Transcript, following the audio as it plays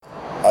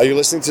Are you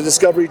listening to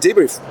Discovery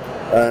Debrief?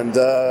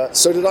 And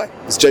so did I.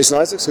 It's Jason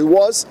Isaacs, who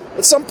was,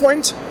 at some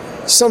point,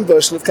 some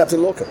version of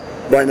Captain Lorca.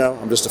 Right now,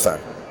 I'm just a fan.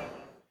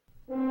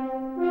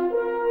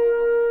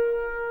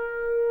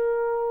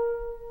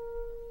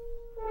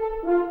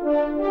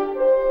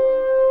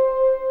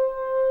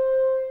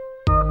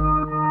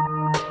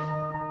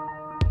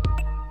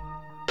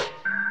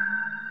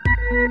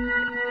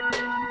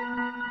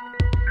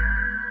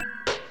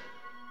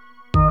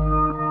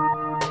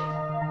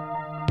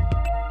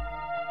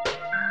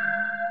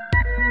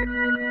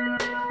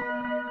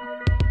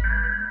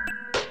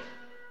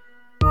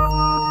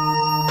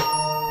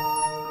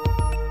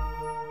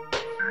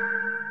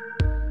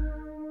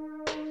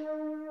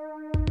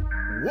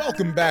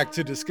 Welcome back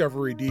to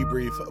Discovery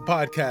Debrief, a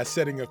podcast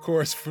setting a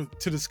course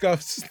to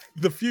discuss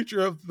the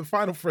future of the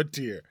final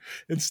frontier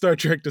in Star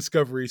Trek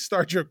Discovery,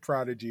 Star Trek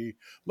Prodigy,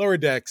 Lower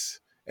Decks,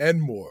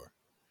 and more.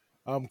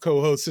 I'm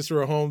co-host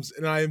Cicero Holmes,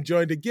 and I am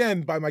joined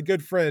again by my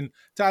good friend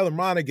Tyler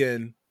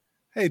Monaghan.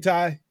 Hey,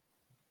 Ty.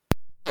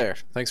 There.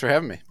 Thanks for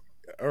having me.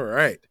 All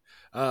right.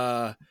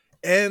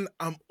 And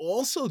I'm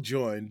also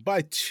joined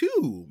by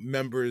two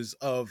members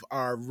of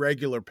our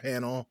regular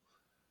panel,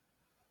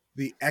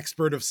 the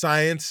expert of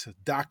science,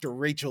 Dr.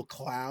 Rachel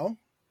Clow.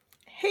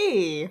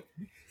 Hey.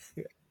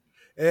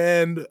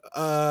 And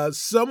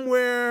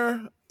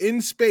somewhere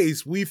in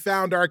space, we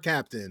found our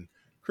captain,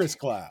 Chris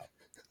Clow.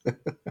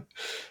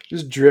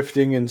 Just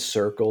drifting in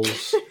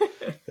circles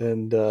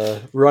and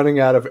running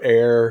out of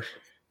air.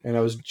 And I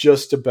was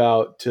just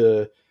about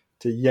to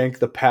yank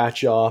the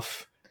patch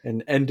off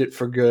and end it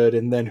for good.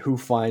 And then who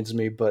finds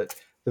me but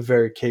the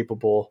very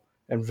capable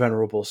and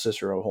venerable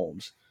Cicero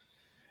Holmes.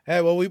 Hey,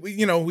 well,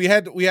 we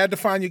had to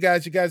find you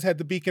guys. You guys had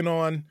the beacon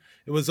on.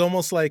 It was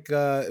almost like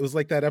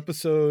that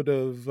episode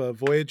of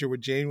Voyager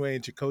with Janeway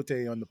and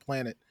Chakotay on the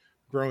planet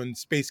growing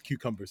space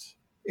cucumbers.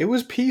 It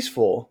was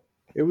peaceful.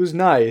 It was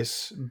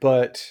nice,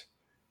 but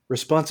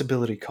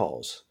responsibility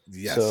calls.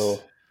 Yes.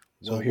 So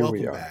well, here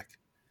we are. Back.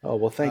 Oh,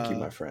 well, thank you,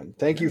 my friend.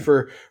 Thank you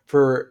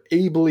for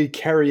ably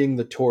carrying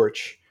the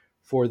torch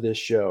for this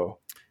show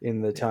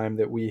in the time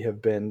that we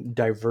have been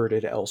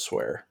diverted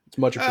elsewhere. It's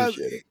much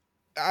appreciated.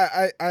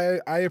 I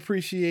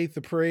appreciate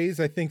the praise.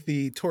 I think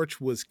the torch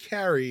was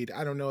carried.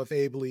 I don't know if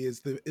ably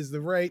is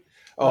the right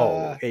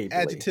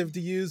adjective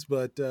to use,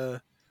 but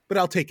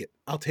I'll take it.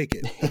 I'll take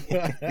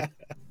it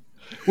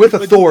with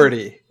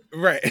authority.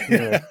 Right.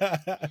 Yeah.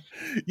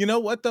 You know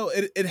what though?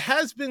 It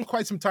has been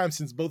quite some time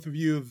since both of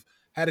you have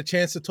had a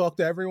chance to talk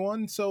to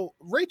everyone. So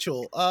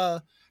Rachel,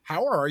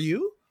 how are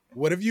you?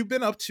 What have you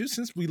been up to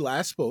since we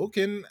last spoke,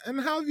 and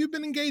how have you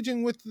been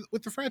engaging with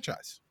the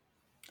franchise?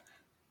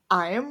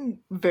 I am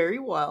very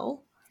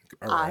well.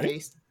 Right. I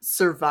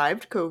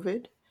survived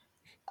COVID.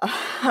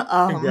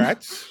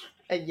 Congrats.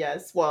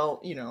 Yes.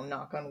 Well,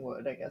 knock on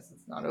wood. I guess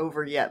it's not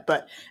over yet.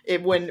 But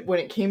when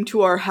it came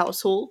to our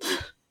household,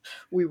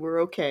 we were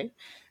okay.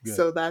 Good.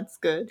 So that's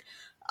good.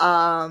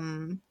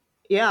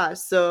 Yeah.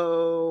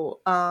 So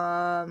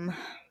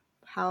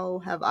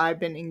how have I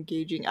been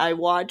engaging? I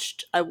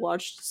watched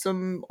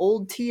some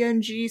old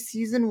TNG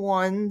season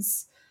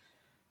 1s.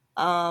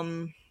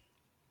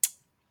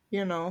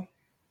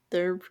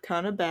 They're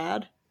kind of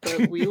bad,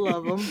 but we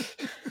love them.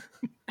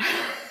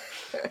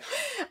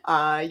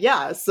 But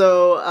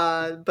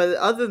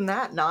other than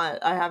that,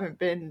 I haven't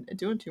been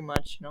doing too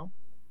much,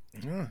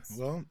 Yeah,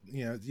 well,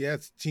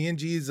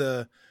 TNG's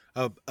a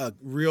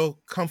real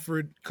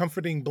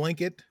comforting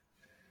blanket.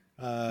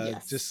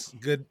 Yes. Just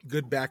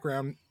good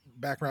background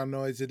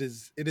noise. It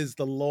is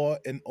the law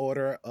and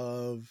order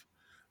of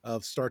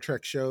Star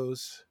Trek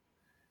shows.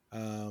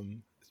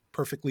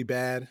 Perfectly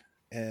bad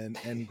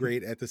and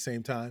great at the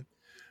same time.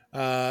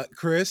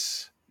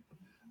 Chris,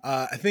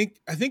 I think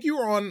you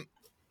were on.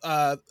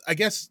 I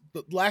guess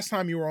the last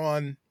time you were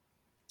on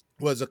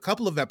was a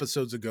couple of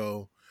episodes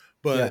ago,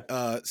 but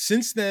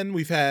since then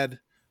we've had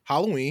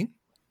Halloween,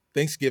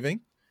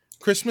 Thanksgiving,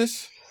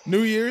 Christmas,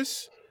 New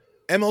Year's,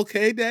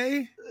 MLK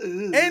Day,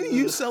 and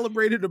you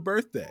celebrated a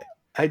birthday.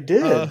 I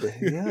did.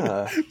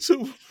 Yeah.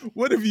 So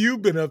what have you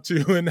been up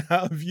to, and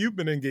how have you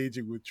been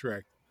engaging with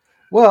Trek?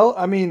 Well,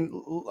 I mean,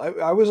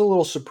 I was a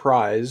little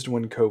surprised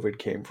when COVID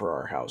came for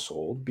our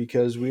household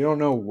because we don't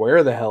know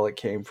where the hell it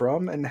came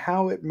from and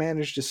how it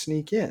managed to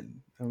sneak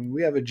in. I mean,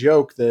 we have a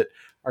joke that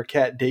our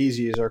cat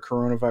Daisy is our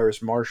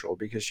coronavirus marshal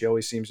because she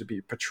always seems to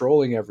be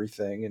patrolling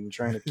everything and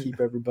trying to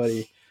keep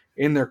everybody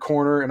in their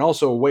corner and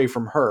also away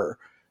from her.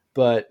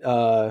 But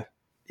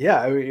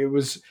yeah,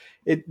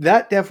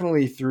 that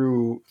definitely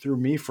threw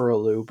me for a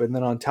loop. And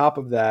then on top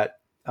of that,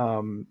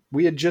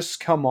 we had just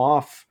come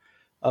off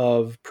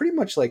of pretty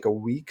much like a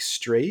week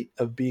straight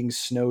of being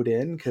snowed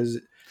in, because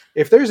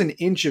if there's an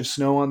inch of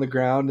snow on the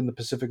ground in the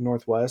Pacific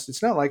Northwest,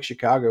 it's not like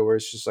Chicago where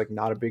it's just like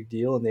not a big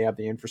deal and they have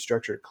the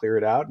infrastructure to clear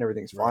it out and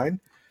everything's fine.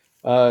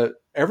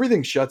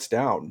 Everything shuts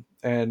down,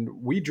 and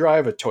we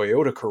drive a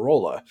Toyota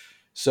Corolla,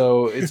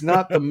 so it's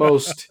not the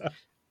most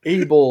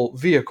able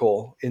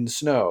vehicle in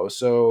snow.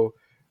 So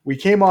we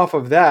came off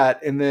of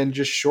that, and then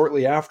just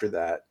shortly after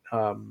that,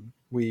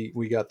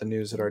 we got the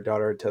news that our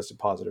daughter had tested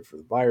positive for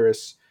the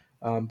virus.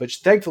 But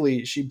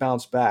thankfully, she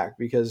bounced back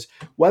because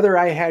whether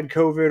I had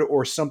COVID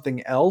or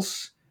something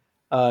else,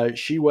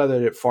 she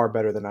weathered it far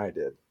better than I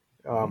did.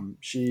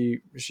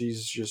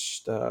 She's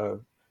just a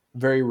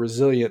very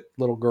resilient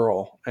little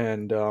girl,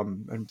 and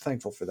I'm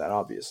thankful for that,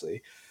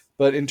 obviously.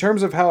 But in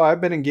terms of how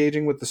I've been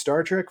engaging with the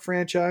Star Trek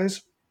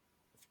franchise,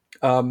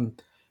 um,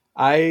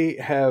 I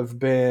have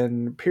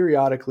been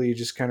periodically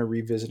just kind of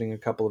revisiting a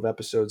couple of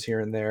episodes here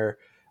and there.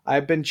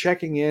 I've been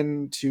checking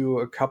into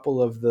a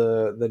couple of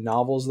the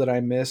novels that I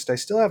missed. I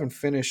still haven't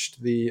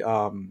finished the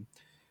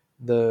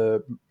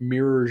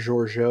Mirror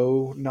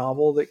Georgiou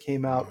novel that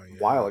came out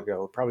a while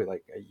ago, probably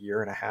like a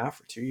year and a half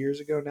or 2 years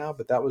ago now,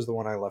 but that was the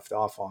one I left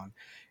off on.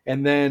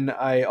 And then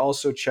I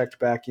also checked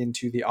back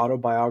into the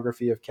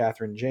autobiography of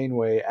Catherine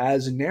Janeway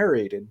as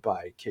narrated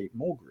by Kate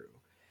Mulgrew.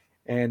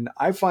 And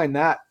I find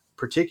that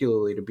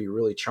particularly to be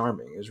really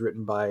charming. It was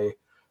written by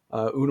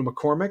Una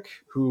McCormick,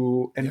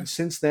 who, and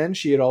since then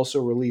she had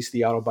also released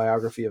the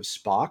autobiography of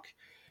Spock,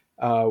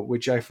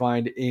 which I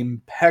find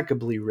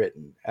impeccably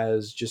written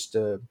as just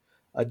a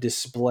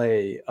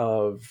display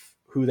of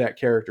who that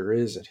character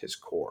is at his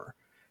core.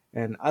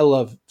 And I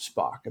love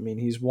Spock. I mean,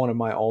 he's one of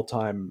my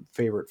all-time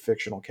favorite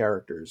fictional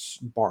characters,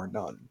 bar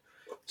none.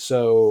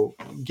 So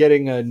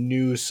getting a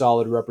new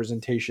solid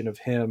representation of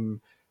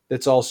him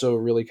that's also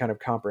really kind of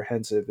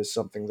comprehensive is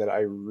something that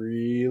I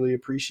really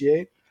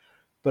appreciate.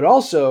 But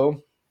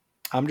also,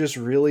 I'm just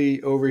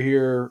really over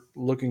here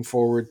looking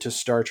forward to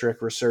Star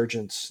Trek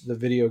Resurgence, the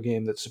video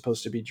game that's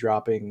supposed to be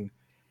dropping,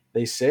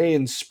 they say,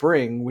 in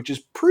spring, which is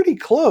pretty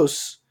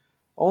close,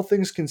 all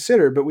things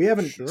considered, but we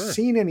haven't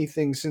seen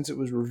anything since it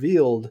was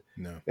revealed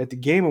at the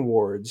Game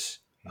Awards.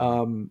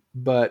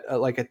 But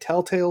like a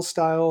Telltale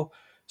style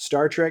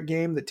Star Trek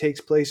game that takes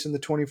place in the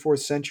 24th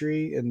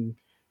century, and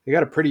they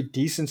got a pretty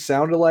decent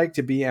sound alike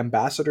to be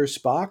Ambassador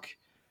Spock.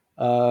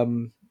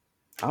 I'm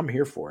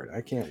here for it.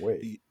 I can't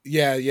wait.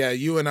 Yeah.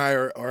 You and I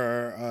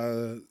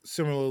are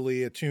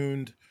similarly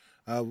attuned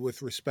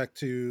with respect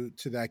to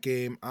that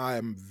game. I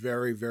am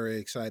very, very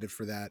excited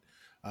for that.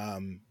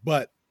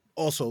 But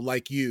also,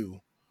 like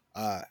you,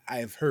 I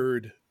have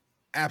heard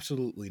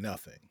absolutely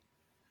nothing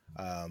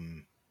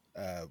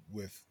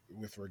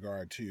with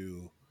regard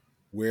to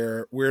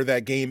where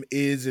that game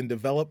is in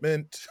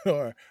development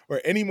or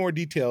any more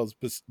details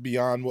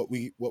beyond what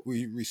we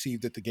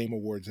received at the Game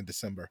Awards in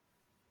December.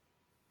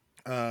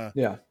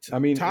 Yeah, I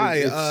mean, Ty,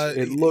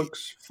 it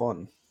looks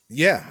fun.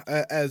 Yeah,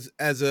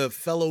 as a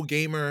fellow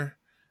gamer,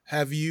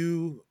 have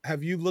you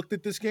looked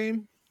at this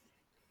game?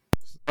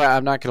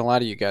 I'm not gonna lie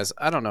to you guys.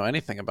 I don't know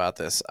anything about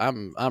this.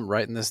 I'm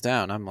writing this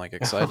down. I'm like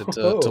excited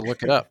to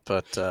look it up,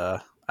 but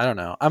I don't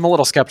know. I'm a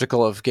little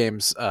skeptical of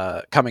games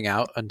coming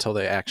out until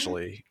they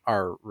actually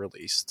are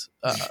released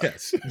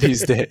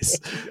these days.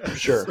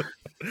 Sure.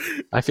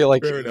 I feel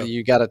like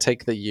you got to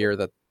take the year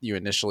that you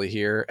initially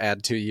hear,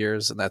 add 2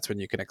 years, and that's when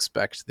you can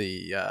expect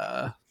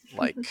the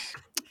like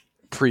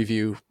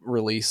preview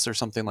release or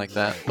something like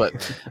that. But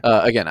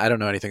again, I don't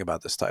know anything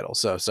about this title,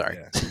 so sorry.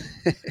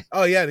 Yeah.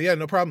 Oh yeah,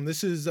 no problem.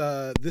 This is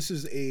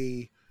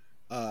a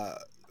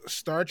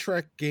Star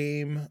Trek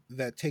game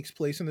that takes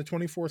place in the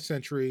 24th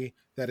century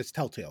that is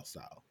Telltale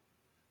style.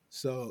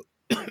 So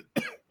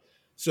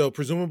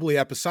presumably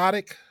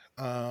episodic,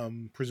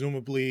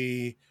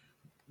 presumably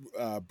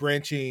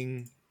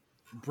branching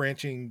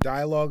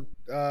dialogue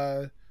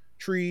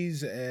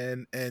trees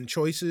and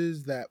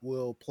choices that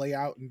will play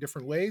out in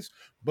different ways,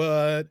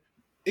 but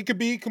it could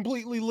be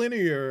completely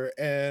linear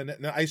and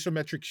an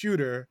isometric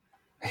shooter,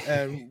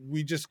 and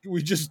we just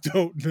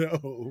don't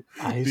know.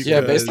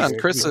 Yeah, based on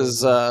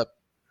Chris's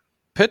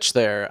pitch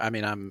there, I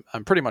mean, I'm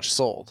pretty much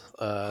sold.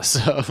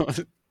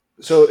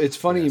 So it's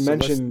funny you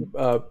mentioned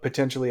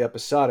potentially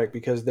episodic,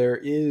 because there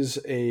is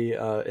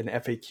an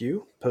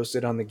FAQ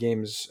posted on the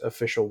game's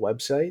official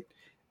website,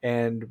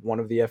 and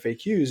one of the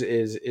FAQs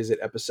is it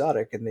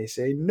episodic? And they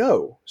say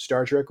no.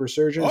 Star Trek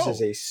Resurgence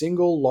is a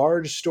single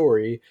large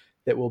story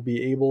that will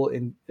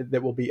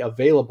be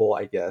available,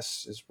 I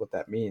guess is what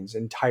that means,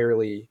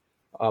 entirely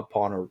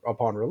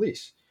upon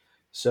release.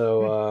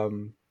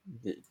 So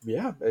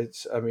yeah,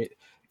 it's, I mean,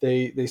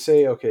 they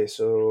say, okay,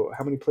 so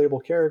how many playable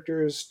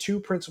characters?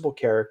 2 principal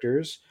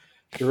characters.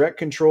 Direct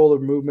control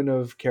of movement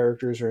of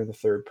characters are in the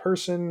third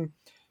person.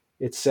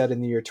 It's set in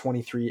the year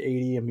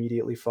 2380,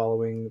 immediately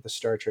following the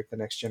Star Trek The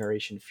Next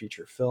Generation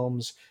feature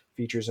films.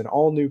 Features an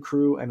all-new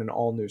crew and an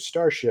all-new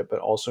starship, but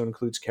also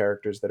includes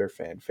characters that are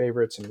fan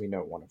favorites, and we know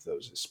one of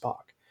those is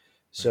Spock.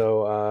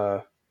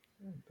 So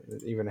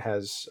it even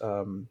has,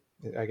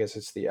 I guess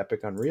it's the Epic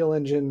Unreal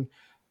Engine,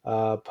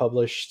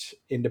 published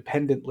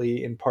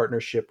independently in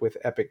partnership with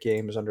Epic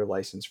Games under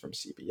license from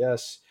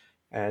CBS,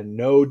 and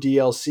no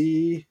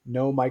DLC,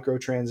 no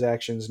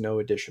microtransactions, no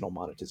additional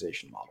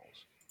monetization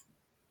models.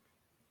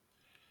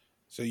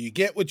 So you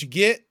get what you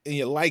get and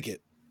you like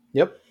it.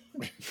 Yep.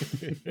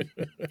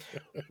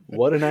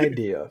 What an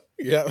idea.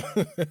 Yeah.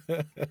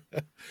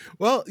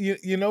 Well,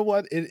 you know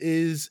what? It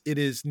is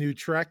new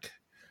Trek.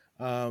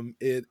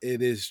 It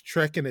is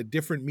Trek in a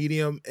different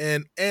medium,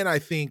 and I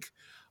think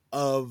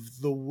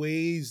of the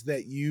ways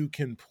that you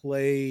can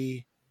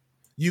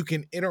you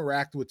can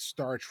interact with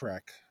Star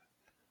Trek,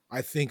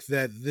 I think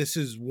that this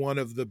is one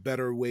of the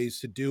better ways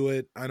to do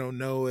it. I don't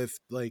know if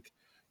like,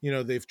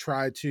 they've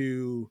tried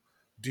to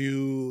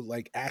do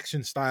like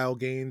action style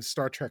games.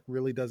 Star Trek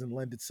really doesn't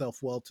lend itself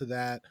well to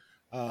that.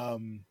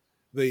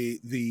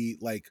 The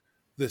like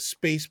the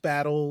space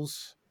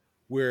battles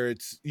where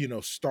it's,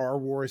 Star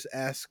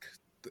Wars-esque.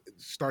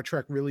 Star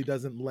Trek really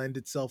doesn't lend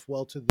itself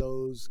well to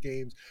those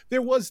games.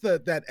 There was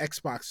that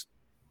Xbox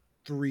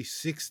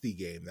 360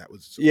 game that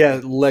was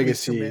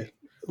Legacy.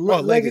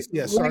 Legacy.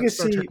 Yeah, Legacy.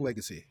 Star Trek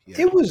Legacy.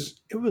 Yeah. It was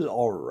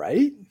all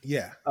right.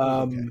 Yeah.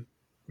 Okay.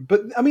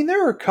 But I mean,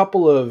 there are a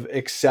couple of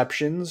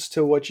exceptions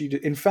to what you do.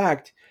 In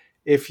fact,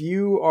 if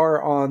you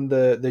are on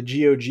the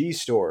GOG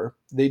store,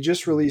 they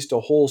just released a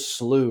whole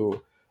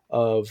slew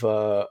of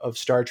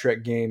Star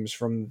Trek games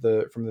from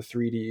the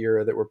 3D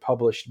era that were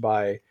published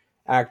by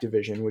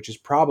Activision, which is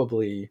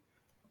probably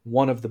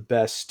one of the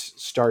best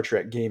Star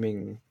Trek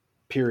gaming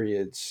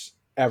periods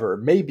ever,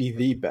 maybe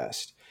the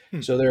best.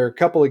 So there are a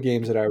couple of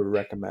games that I would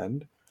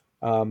recommend.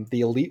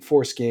 The Elite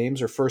Force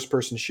games are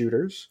first-person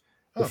shooters.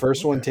 The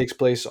first one takes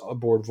place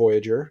aboard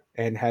Voyager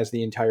and has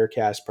the entire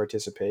cast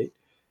participate.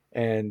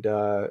 And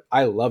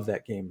I love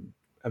that game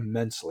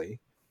immensely.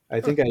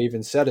 I think I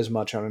even said as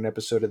much on an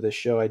episode of this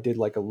show. I did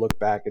like a look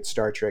back at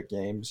Star Trek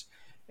games.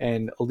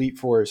 And Elite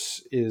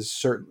Force is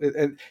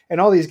certain,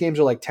 and all these games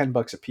are like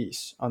 $10 a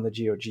piece on the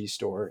GOG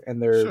store,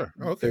 and they're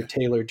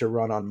tailored to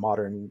run on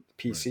modern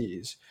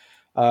PCs.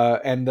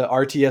 And the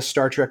RTS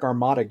Star Trek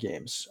Armada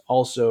games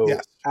also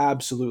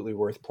absolutely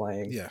worth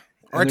playing. Yeah,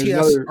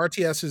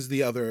 RTS is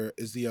the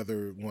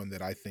other one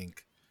that I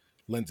think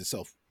lends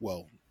itself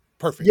well.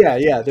 Perfect.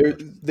 Yeah.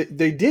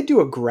 They did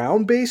do a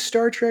ground-based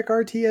Star Trek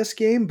RTS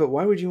game, but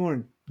why would you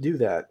want to do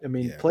that? I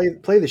mean,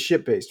 play the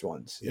ship-based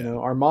ones. Yeah. The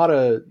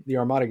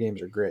Armada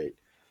games are great.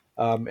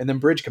 And then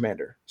Bridge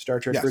Commander, Star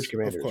Trek Bridge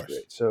Commander is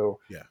great. So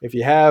if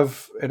you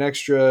have an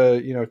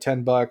extra,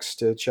 $10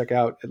 to check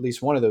out at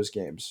least one of those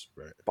games,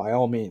 by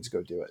all means,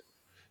 go do it.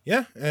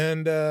 Yeah,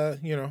 and I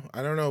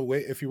don't know.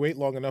 If you wait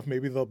long enough,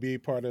 maybe they'll be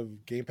part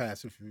of Game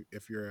Pass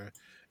if you're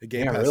a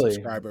Game Pass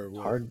subscriber.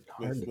 Hard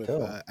to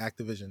tell.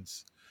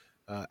 Activision's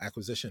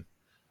acquisition.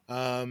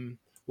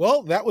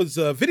 Well, that was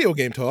video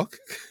game talk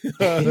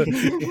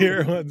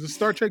here on the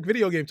Star Trek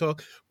video game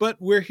talk. But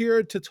we're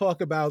here to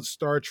talk about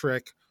Star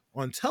Trek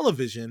on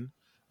television.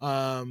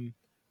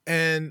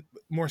 And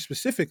more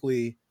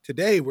specifically,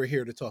 today we're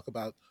here to talk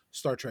about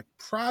Star Trek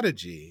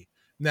Prodigy,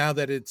 now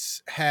that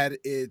it's had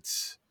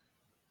its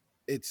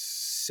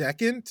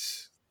second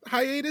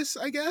hiatus,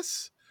 I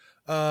guess.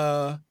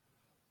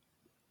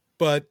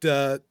 But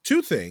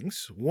two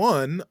things.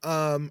 One,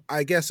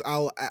 I guess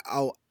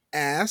I'll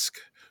ask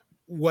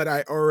what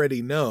I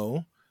already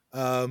know.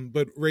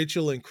 But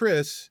Rachel and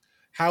Chris,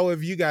 how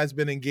have you guys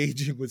been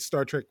engaging with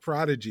Star Trek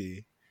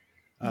Prodigy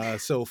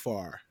so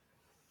far?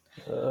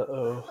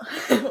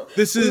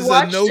 This is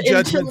a no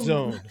judgment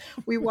zone.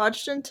 We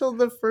watched until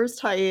the first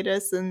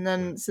hiatus, and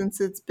then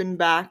since it's been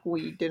back,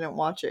 we didn't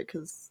watch it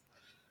because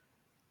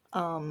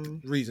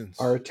reasons.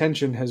 Our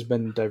attention has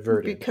been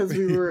diverted because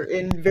we were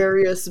in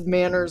various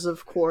manners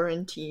of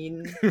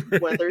quarantine,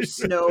 whether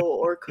snow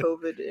or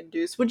COVID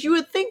induced, which you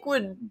would think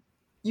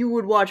you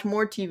would watch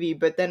more TV,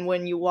 but then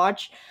when you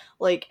watch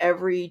like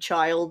every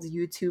child's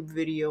YouTube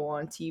video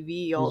on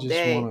TV all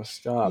day,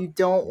 you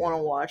don't want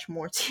to watch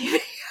more TV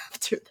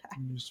after that.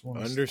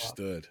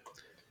 Understood.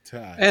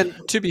 And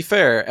to be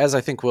fair, as I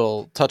think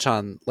we'll touch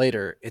on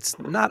later, it's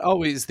not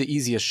always the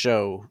easiest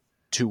show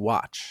to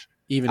watch,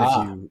 even if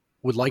you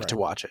would like to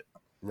watch it.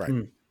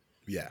 Right.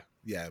 Yeah.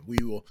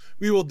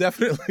 We will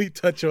definitely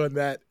touch on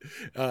that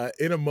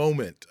in a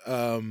moment.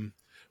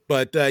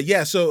 But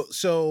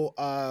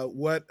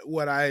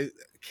what I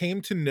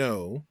came to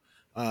know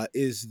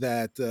is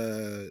that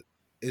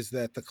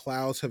the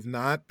Clouds have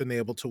not been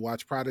able to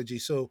watch Prodigy.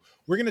 So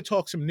we're going to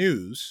talk some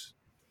news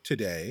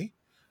today.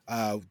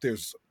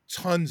 There's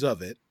tons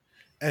of it,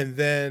 and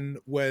then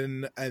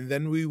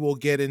we will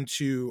get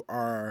into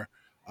our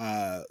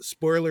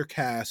spoiler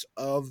cast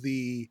of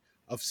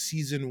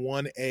season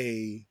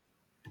 1A.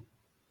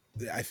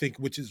 I think,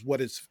 which is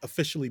what is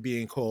officially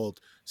being called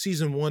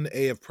season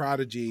 1A of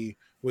Prodigy,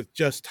 with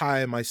just Ty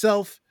and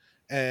myself,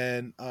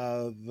 and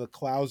the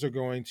Clouds are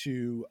going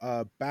to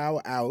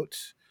bow out.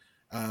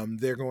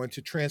 They're going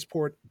to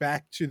transport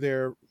back to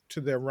their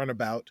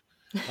runabout,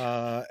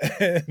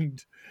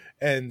 and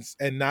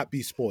not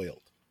be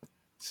spoiled.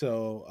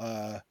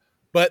 So,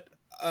 but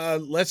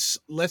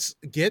let's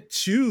get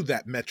to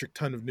that metric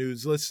ton of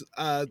news. Let's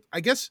I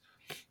guess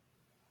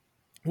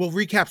we'll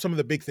recap some of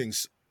the big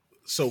things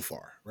so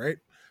far, right?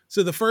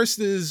 So the first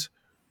is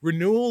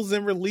renewals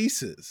and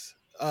releases.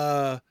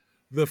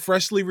 The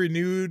freshly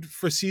renewed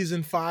for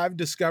season 5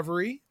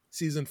 Discovery,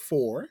 season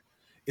 4,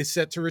 is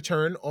set to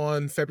return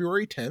on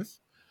February 10th,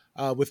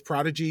 with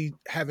Prodigy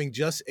having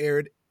just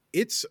aired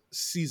its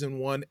season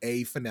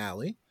 1A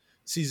finale.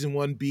 Season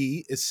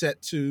 1B is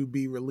set to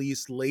be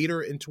released later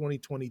in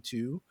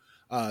 2022.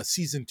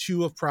 Season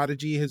 2 of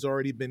Prodigy has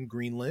already been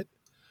greenlit.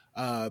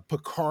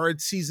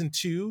 Picard season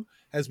 2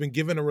 has been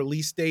given a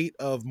release date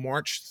of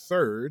March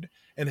 3rd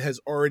and has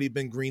already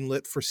been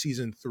greenlit for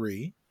season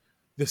 3.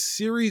 The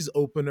series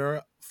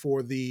opener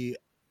for the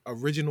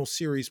original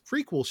series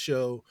prequel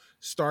show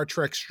Star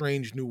Trek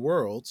Strange New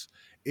Worlds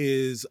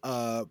is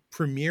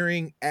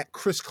premiering at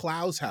Chris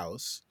Clow's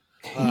house.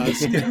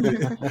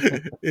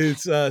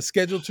 It's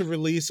scheduled to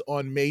release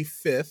on May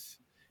 5th.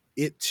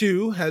 It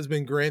too has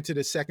been granted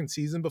a second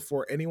season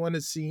before anyone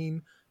has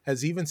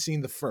even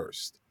seen the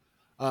first.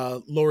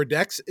 Lower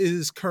Decks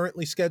is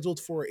currently scheduled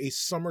for a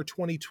summer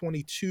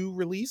 2022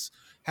 release,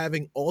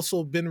 having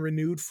also been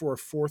renewed for a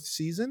 4th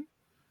season.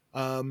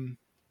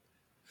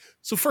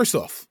 So first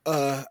off,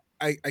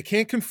 I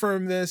can't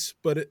confirm this,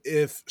 but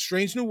if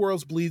Strange New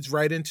Worlds bleeds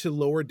right into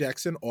Lower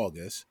Decks in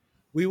August,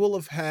 we will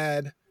have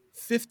had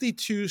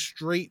 52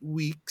 straight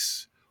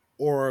weeks,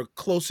 or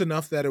close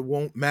enough that it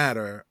won't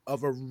matter,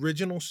 of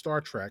original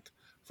Star Trek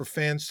for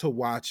fans to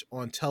watch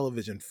on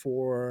television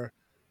for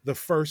the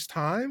first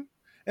time.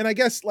 And I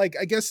guess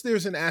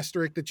there's an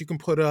asterisk that you can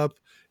put up,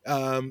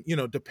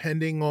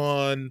 depending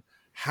on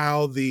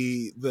how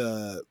the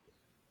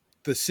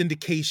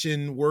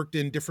syndication worked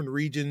in different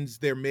regions.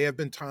 There may have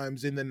been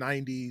times in the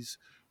 90s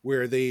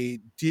where they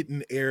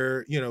didn't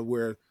air,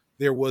 where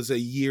there was a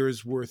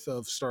year's worth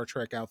of Star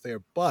Trek out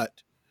there.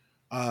 But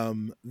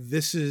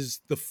this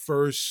is the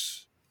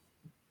first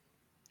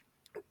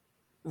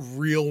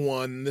real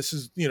one. This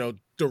is,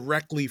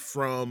 directly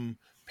from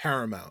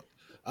Paramount.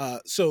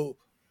 So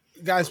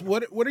guys,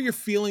 what are your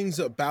feelings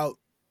about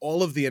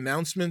all of the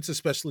announcements,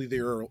 especially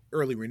the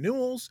early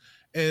renewals?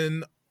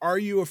 And are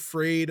you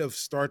afraid of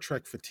Star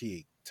Trek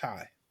fatigue?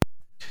 Ty?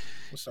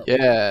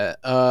 Yeah,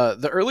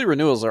 the early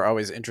renewals are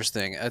always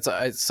interesting.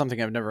 It's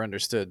something I've never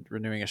understood,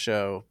 renewing a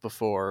show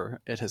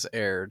before it has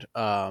aired.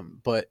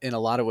 But in a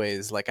lot of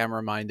ways, like, I'm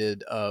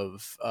reminded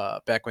of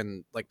back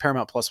when, like,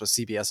 Paramount Plus was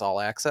CBS All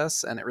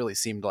Access, and it really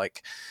seemed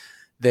like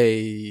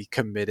they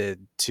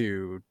committed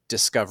to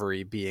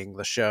Discovery being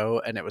the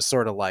show, and it was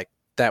sort of like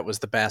that was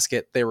the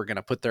basket they were going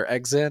to put their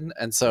eggs in.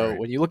 And so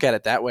when you look at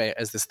it that way,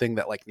 as this thing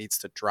that, like, needs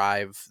to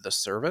drive the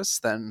service,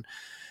 then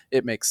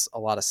it makes a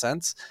lot of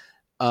sense.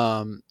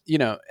 And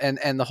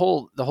the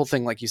whole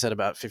thing, like you said,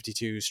 about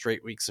 52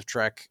 straight weeks of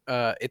Trek,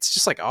 it's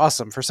just, like,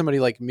 awesome for somebody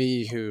like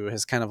me who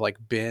has kind of, like,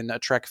 been a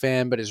Trek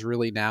fan, but is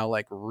really now,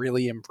 like,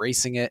 really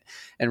embracing it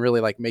and really,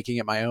 like, making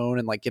it my own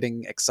and, like,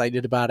 getting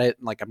excited about it.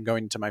 And, like, I'm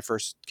going to my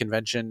first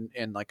convention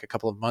in, like, a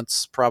couple of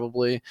months,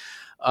 probably.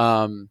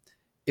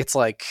 It's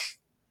like,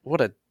 what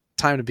a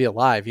time to be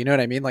alive. You know what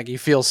I mean? Like, you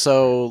feel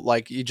so,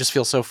 like, you just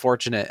feel so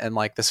fortunate. And,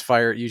 like,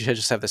 you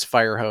just have this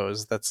fire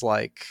hose that's,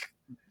 like,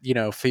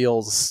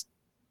 feels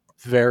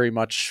very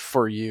much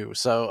for you.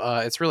 So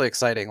it's really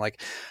exciting.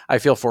 Like, I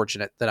feel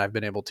fortunate that I've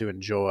been able to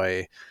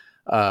enjoy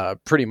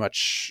pretty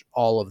much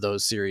all of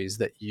those series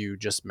that you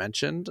just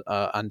mentioned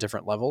on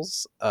different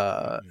levels.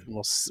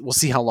 We'll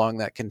see how long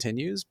that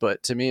continues,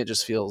 but to me it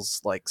just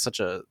feels like such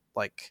a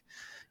like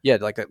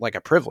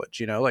a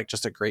privilege, like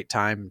just a great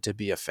time to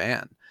be a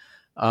fan.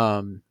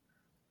 And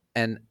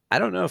I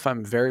don't know if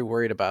I'm very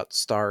worried about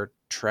Star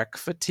Trek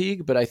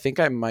fatigue, but I think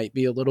I might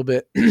be a little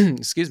bit, a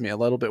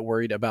little bit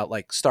worried about,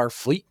 like,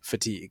 Starfleet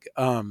fatigue.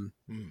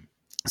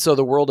 So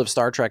the world of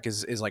Star Trek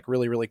is like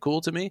really, really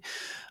cool to me.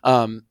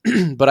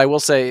 But I will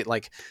say,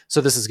 like,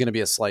 so this is going to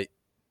be a slight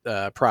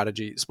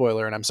Prodigy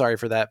spoiler, and I'm sorry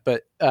for that.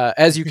 But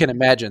as you can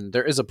imagine,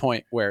 there is a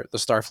point where the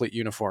Starfleet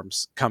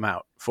uniforms come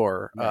out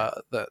for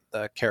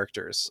the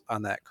characters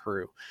on that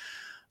crew.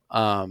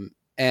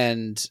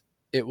 And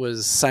it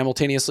was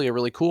simultaneously a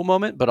really cool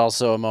moment, but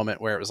also a moment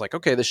where it was like,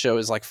 okay, the show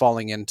is, like,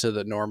 falling into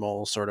the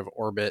normal sort of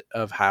orbit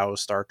of how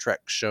Star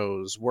Trek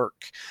shows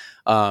work,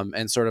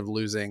 and sort of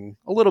losing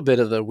a little bit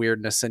of the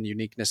weirdness and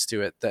uniqueness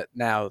to it that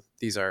now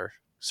these are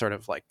sort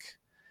of like,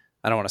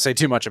 I don't want to say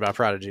too much about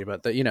Prodigy,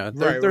 but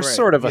they're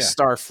sort of a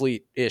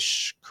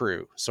Starfleet-ish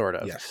crew, sort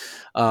of. Yes.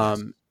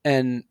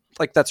 And,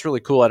 like, that's really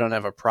cool. I don't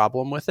have a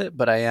problem with it,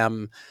 but I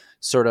am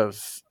sort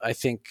of, I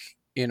think,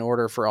 in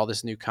order for all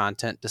this new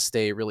content to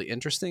stay really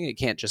interesting, it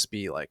can't just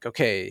be like,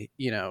 okay,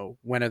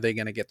 when are they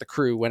going to get the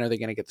crew? When are they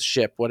going to get the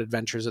ship? What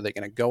adventures are they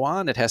going to go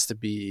on? It has to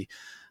be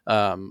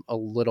a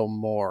little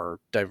more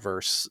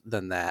diverse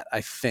than that, I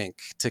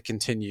think, to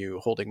continue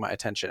holding my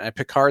attention. And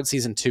Picard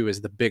season 2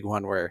 is the big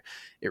one where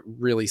it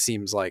really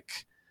seems like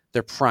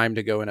they're primed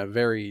to go in a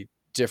very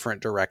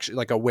different direction,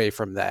 like away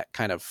from that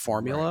kind of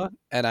formula. Right.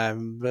 And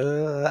I'm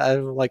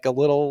like a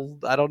little,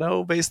 I don't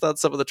know, based on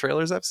some of the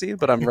trailers I've seen,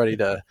 but I'm ready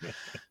to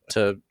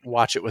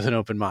watch it with an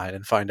open mind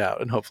and find out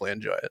and hopefully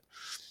enjoy it.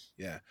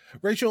 Yeah.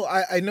 Rachel,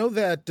 I know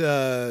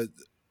that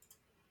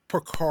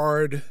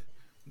Picard,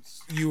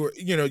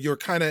 you're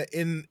kind of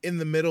in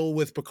the middle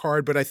with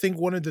Picard, but I think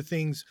one of the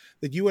things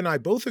that you and I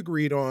both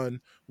agreed on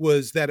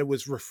was that it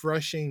was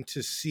refreshing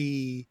to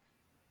see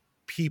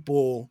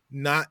people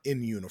not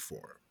in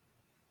uniform,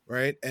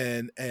 right?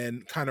 And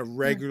kind of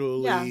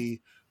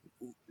regularly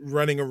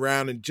running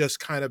around and just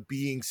kind of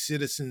being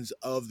citizens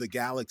of the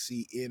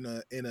galaxy in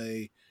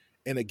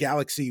a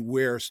galaxy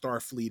where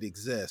Starfleet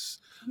exists.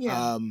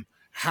 Yeah.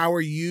 how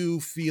are you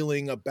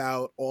feeling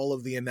about all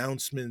of the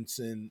announcements,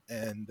 and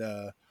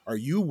are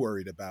you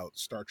worried about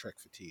Star Trek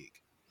fatigue?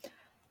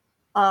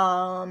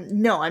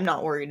 No, I'm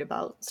not worried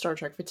about Star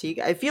Trek fatigue.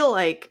 I feel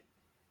like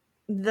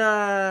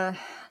the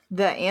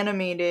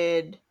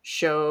animated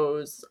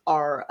shows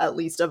are at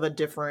least of a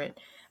different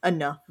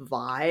enough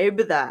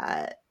vibe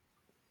that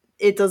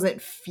it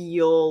doesn't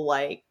feel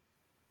like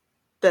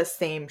the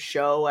same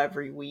show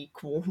every week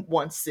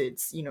once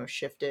it's,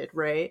 shifted,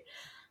 right?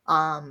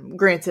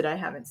 Granted, I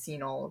haven't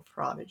seen all of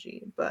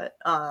Prodigy, but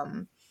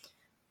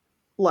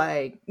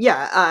like,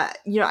 yeah,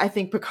 I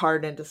think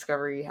Picard and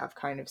Discovery have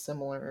kind of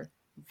similar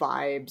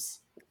vibes,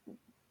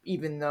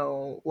 even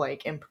though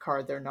like in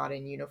Picard they're not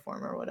in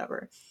uniform or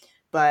whatever.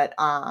 But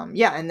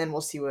yeah, and then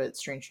we'll see what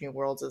Strange New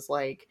Worlds is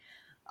like.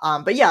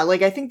 But yeah,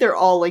 like I think they're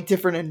all like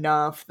different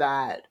enough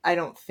that I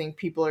don't think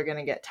people are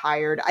gonna get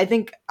tired. I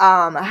think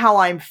how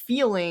I'm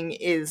feeling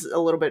is a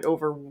little bit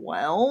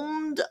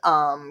overwhelmed.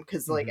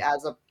 Because like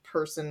as a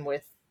person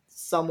with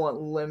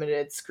somewhat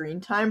limited screen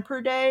time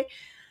per day,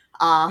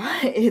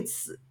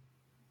 it's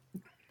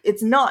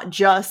not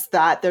just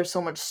that there's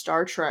so much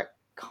Star Trek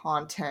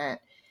content,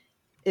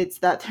 it's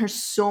that there's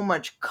so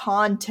much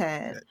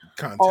content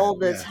all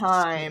the Yes.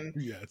 time.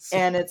 Yes.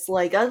 And it's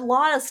like a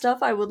lot of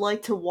stuff I would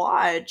like to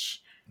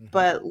watch,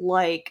 but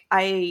like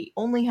I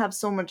only have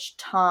so much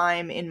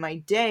time in my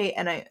day,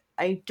 and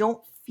I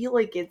don't feel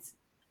like it's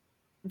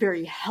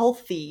very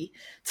healthy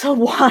to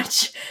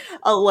watch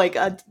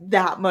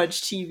that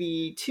much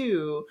TV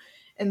too.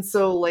 And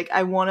so like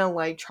I want to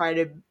like try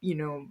to,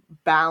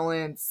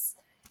 balance,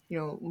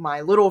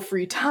 my little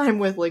free time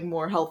with like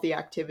more healthy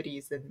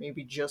activities than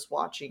maybe just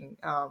watching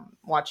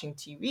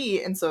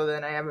TV. And so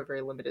then I have a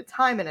very limited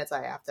time, and I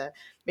have to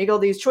make all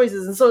these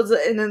choices, and so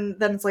then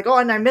it's like, oh,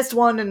 and I missed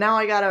one, and now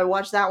I gotta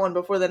watch that one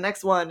before the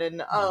next one,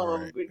 and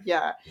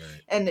yeah.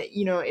 Right. And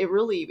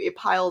it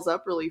piles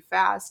up really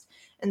fast.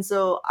 And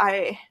so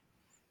I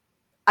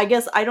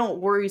guess I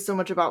don't worry so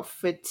much about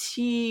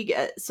fatigue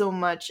so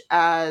much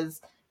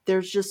as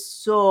there's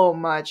just so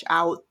much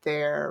out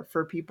there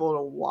for people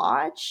to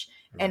watch.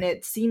 Right. And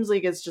it seems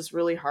like it's just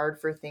really hard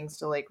for things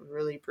to like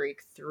really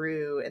break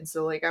through. And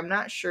so like I'm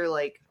not sure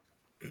like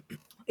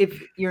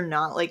if you're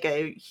not like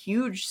a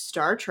huge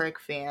Star Trek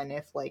fan,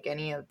 if like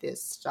any of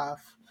this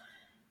stuff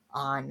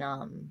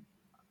on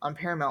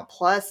Paramount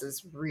Plus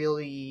is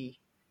really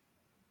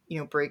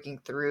breaking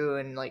through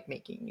and like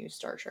making new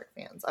Star Trek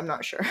fans. I'm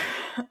not sure.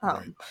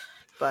 Right.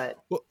 But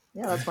well,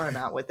 yeah, that's where I'm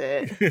at with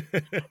it.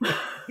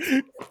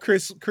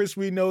 Chris,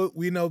 we know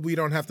we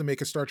don't have to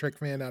make a Star Trek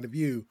fan out of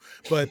you,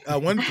 but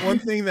one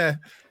thing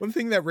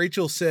that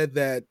Rachel said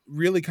that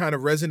really kind of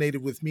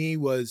resonated with me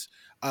was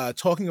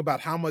talking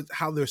about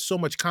how there's so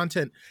much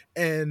content,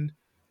 and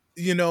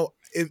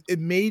it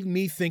made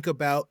me think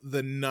about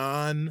the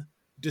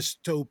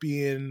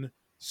non-dystopian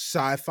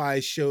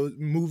sci-fi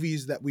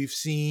movies that we've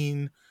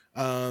seen,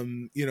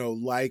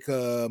 like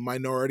a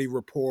Minority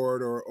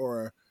Report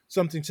or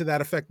something to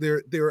that effect.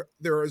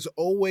 There is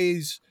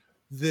always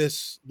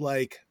this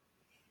like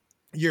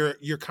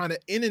you're kind of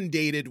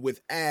inundated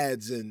with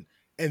ads and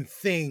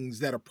things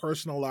that are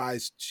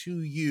personalized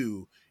to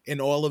you,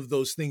 and all of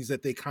those things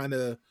that they kind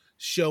of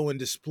show and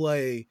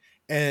display.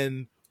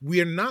 And we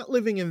are not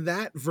living in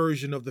that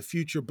version of the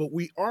future, but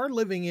we are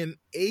living in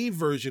a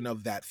version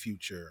of that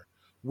future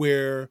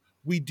where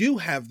we do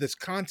have this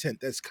content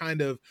that's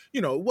kind of,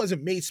 it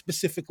wasn't made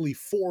specifically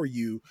for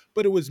you,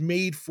 but it was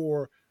made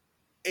for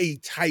a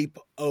type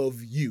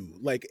of you,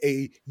 like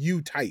a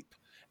you type.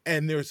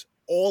 And there's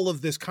all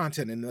of this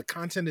content, and the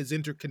content is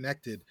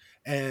interconnected.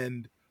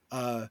 And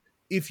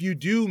if you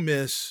do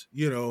miss,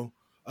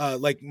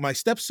 like my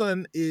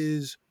stepson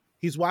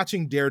he's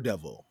watching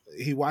Daredevil.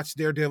 He watched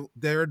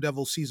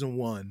Daredevil season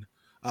 1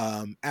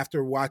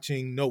 after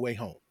watching No Way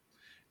Home.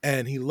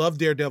 And he loved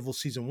Daredevil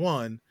season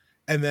 1.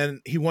 And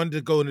then he wanted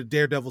to go into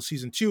Daredevil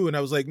season 2. And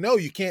I was like, no,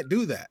 you can't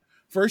do that.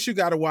 First, you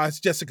got to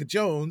watch Jessica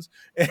Jones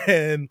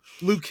and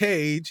Luke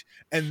Cage,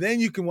 and then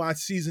you can watch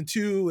season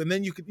 2, and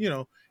then you could,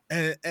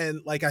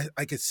 and like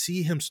I could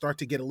see him start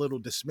to get a little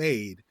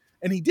dismayed,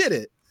 and he did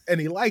it, and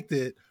he liked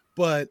it,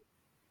 but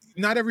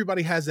not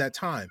everybody has that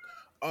time.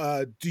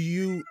 Do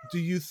you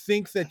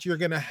think that you're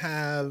gonna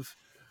have?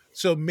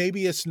 So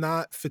maybe it's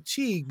not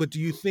fatigue, but do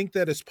you think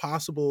that it's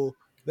possible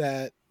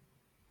that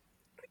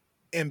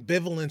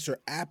ambivalence or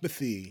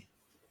apathy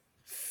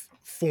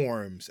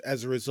forms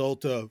as a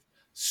result of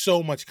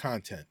so much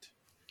content?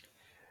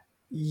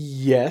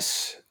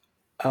 Yes,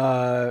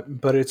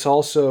 but it's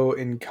also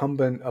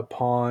incumbent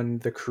upon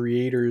the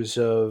creators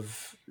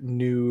of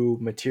new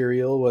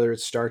material, whether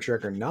it's Star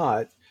Trek or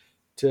not,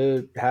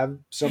 to have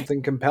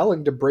something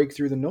compelling to break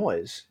through the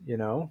noise.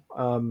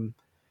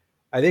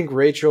 I think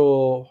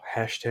Rachel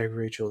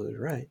is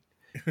right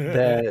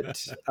that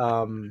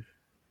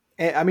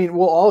I mean,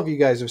 well, all of you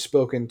guys have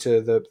spoken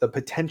to the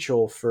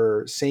potential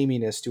for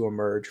sameness to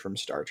emerge from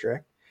Star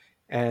Trek,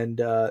 and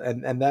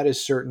that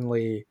is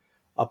certainly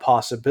a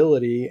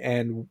possibility.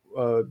 And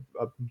a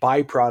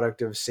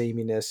byproduct of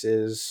sameness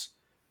is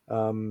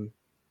a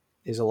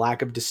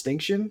lack of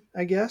distinction,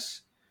 I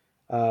guess.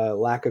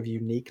 lack of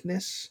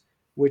uniqueness,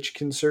 which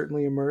can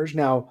certainly emerge.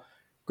 Now,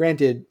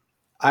 granted,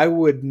 I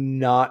would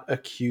not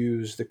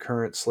accuse the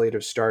current slate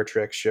of Star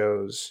Trek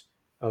shows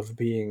of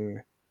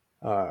being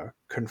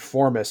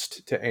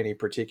conformist to any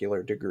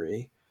particular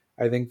degree.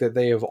 I think that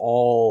they have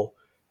all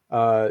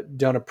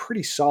done a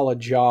pretty solid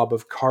job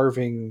of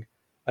carving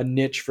a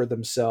niche for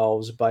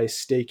themselves by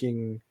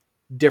staking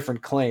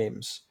different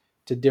claims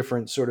to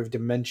different sort of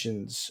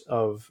dimensions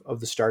of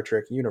the Star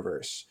Trek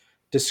universe.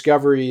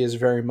 Discovery is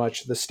very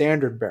much the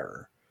standard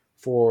bearer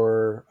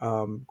for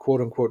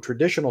quote unquote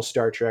traditional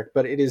Star Trek,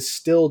 but it is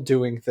still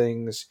doing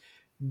things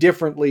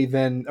differently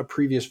than a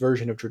previous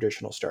version of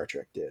traditional Star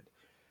Trek did.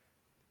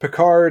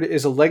 Picard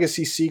is a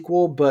legacy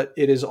sequel, but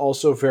it is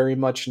also very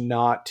much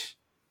not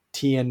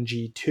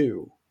TNG2.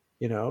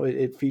 You know,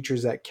 it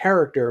features that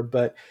character,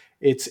 but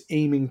it's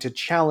aiming to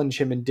challenge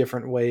him in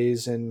different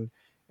ways and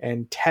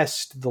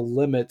test the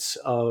limits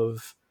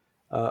of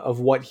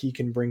what he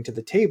can bring to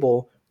the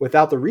table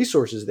without the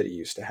resources that he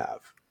used to have.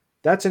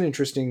 That's an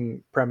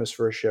interesting premise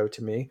for a show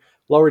to me.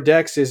 Lower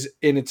Decks is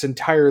in its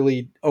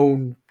entirely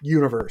own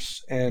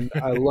universe, and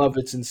I love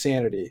its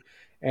insanity.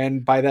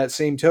 And by that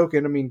same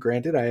token, I mean,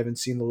 granted, I haven't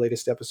seen the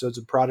latest episodes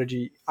of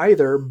Prodigy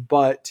either,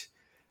 but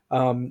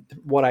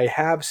what I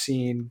have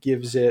seen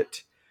gives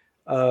it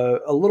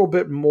a little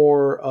bit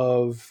more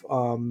of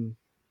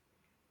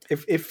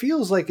it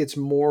feels like it's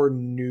more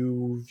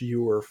new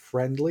viewer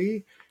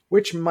friendly,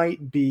 which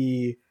might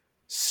be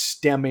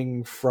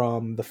stemming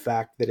from the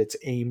fact that it's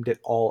aimed at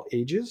all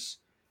ages,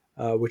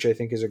 which I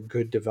think is a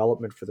good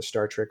development for the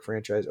Star Trek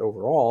franchise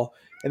overall.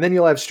 And then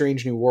you'll have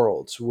Strange New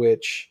Worlds,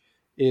 which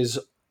is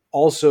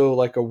also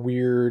like a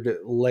weird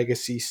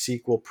legacy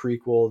sequel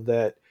prequel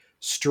that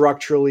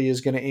structurally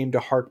is going to aim to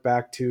hark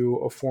back to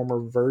a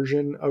former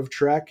version of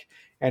Trek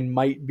and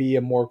might be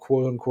a more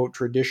quote unquote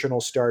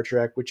traditional Star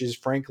Trek, which is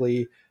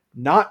frankly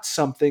not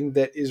something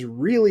that is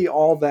really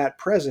all that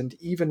present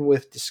even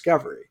with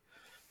Discovery.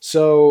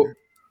 So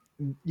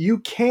you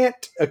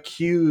can't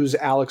accuse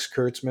Alex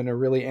Kurtzman or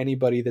really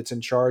anybody that's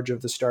in charge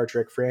of the Star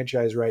Trek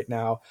franchise right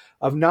now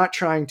of not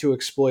trying to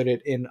exploit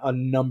it in a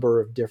number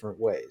of different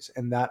ways,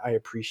 and that I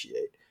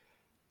appreciate.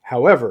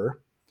 However,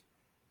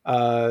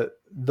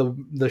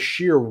 the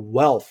sheer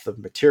wealth of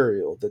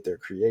material that they're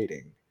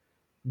creating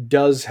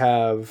does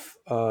have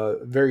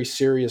very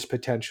serious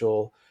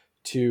potential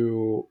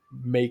to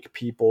make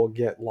people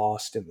get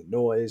lost in the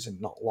noise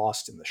and not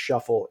lost in the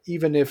shuffle,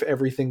 even if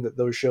everything that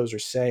those shows are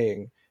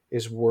saying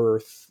is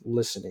worth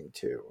listening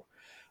to.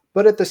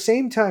 But at the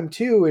same time,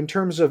 too, in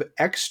terms of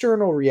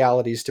external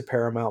realities to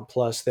Paramount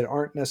Plus that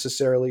aren't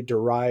necessarily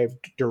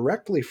derived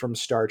directly from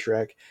Star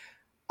Trek,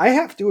 I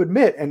have to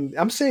admit, and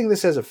I'm saying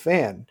this as a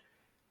fan,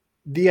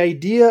 the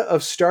idea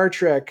of Star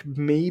Trek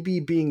maybe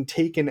being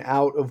taken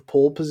out of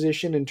pole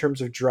position in terms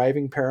of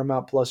driving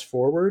Paramount Plus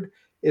forward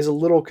is a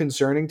little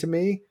concerning to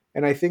me,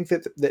 and I think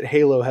that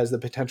Halo has the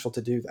potential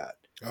to do that.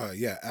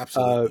 Yeah,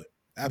 absolutely.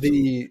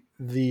 Absolutely.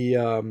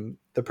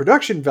 The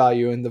production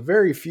value and the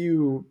very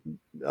few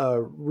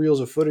reels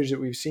of footage that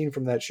we've seen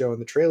from that show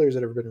and the trailers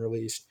that have been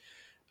released,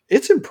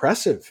 it's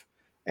impressive.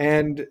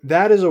 And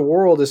that is a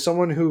world, as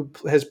someone who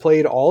has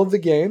played all of the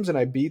games, and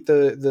I beat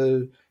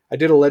I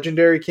did a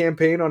legendary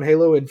campaign on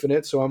Halo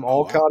Infinite, so I'm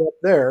all caught up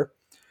there.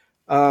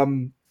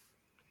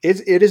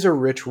 It is a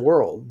rich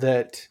world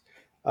that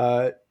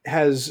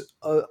has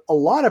a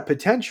lot of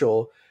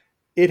potential.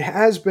 It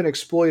has been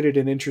exploited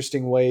in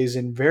interesting ways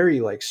in very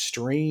like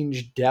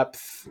strange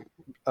depth,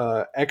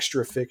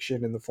 extra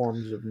fiction in the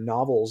forms of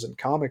novels and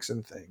comics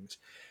and things.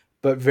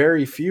 But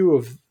very few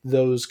of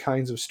those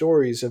kinds of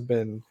stories have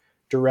been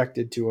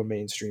directed to a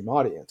mainstream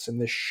audience. And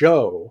this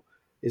show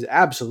is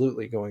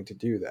absolutely going to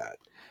do that.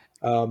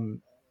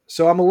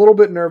 So I'm a little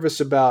bit nervous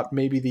about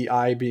maybe the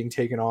eye being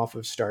taken off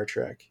of Star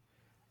Trek.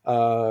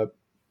 But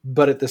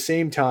at the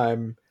same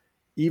time,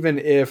 even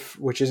if,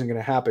 which isn't going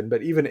to happen,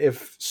 but even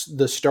if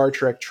the Star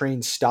Trek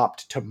train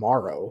stopped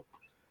tomorrow,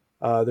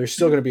 there's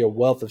still going to be a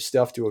wealth of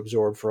stuff to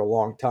absorb for a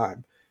long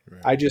time.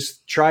 Right. I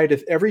just try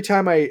to, every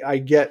time I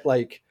get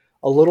like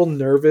a little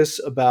nervous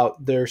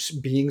about there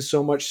being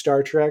so much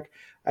Star Trek,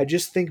 I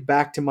just think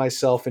back to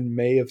myself in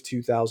May of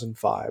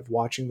 2005,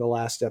 watching the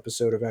last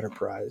episode of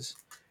Enterprise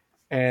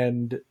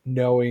and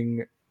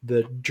knowing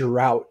the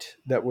drought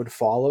that would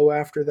follow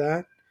after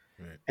that.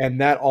 Right. And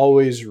that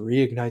always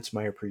reignites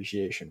my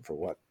appreciation for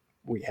what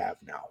we have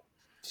now.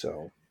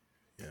 So,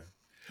 yeah.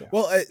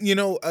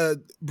 Well,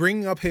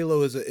 bringing up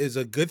Halo is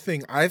a good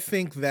thing. I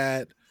think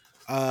that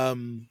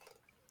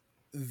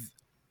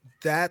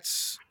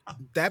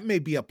that may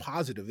be a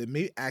positive. It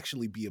may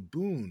actually be a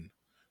boon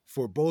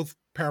for both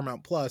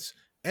Paramount Plus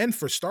and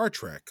for Star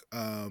Trek.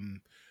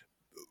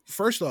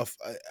 First off,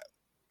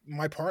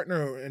 my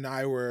partner and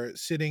I were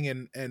sitting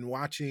and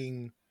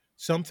watching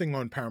something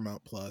on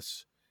Paramount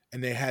Plus,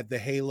 and they had the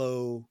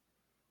Halo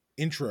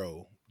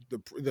intro,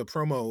 the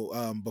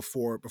promo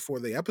before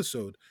the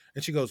episode,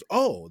 and she goes,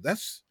 "Oh,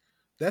 there's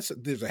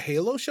a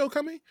Halo show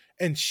coming,"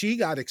 and she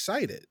got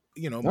excited.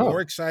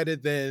 More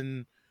excited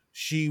than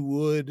she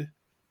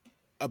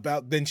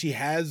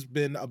has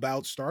been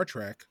about Star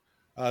Trek.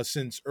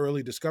 since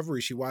early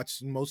Discovery. She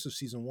watched most of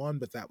season 1,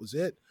 but that was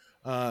it.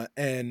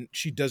 And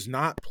she does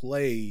not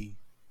play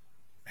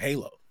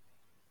Halo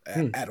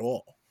at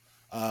all.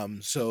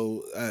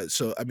 So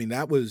I mean,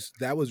 that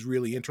was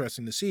really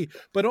interesting to see.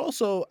 But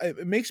also,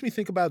 it makes me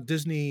think about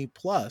Disney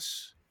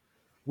Plus,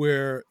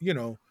 where, you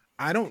know,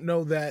 I don't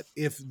know that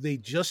if they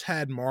just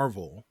had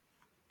Marvel,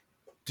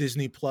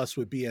 Disney Plus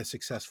would be as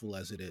successful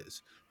as it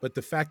is. But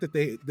the fact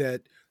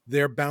that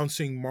they're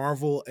bouncing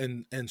Marvel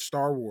and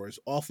Star Wars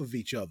off of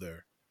each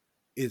other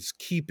is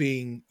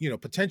keeping, you know,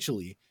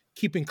 potentially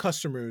keeping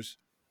customers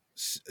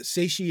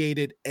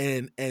satiated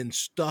and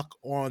stuck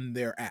on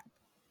their app.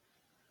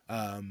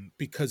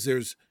 Because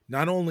there's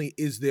not only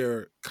is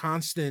there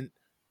constant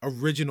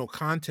original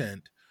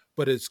content,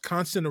 but it's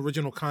constant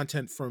original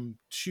content from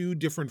 2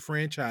 different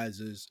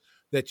franchises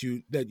that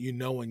you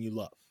know and you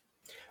love.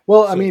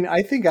 Well, I mean,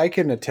 I think I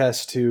can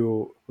attest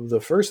to the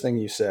first thing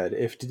you said.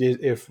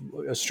 If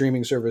a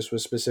streaming service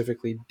was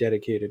specifically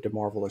dedicated to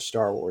Marvel or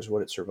Star Wars,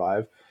 would it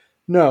survive?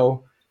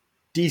 No.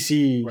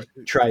 DC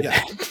tried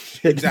that.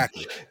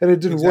 Exactly. And it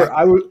didn't work.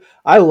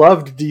 I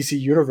loved DC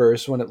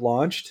Universe when it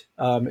launched.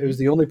 It was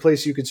the only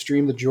place you could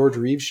stream the George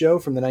Reeves show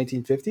from the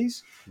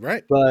 1950s.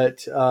 Right.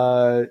 But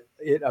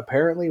it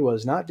apparently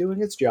was not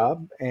doing its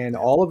job, and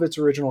all of its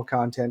original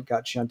content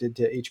got shunted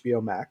to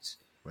HBO Max.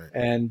 Right.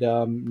 And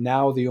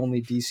now the only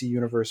DC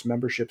Universe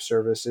membership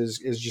service is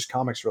just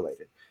comics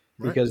related,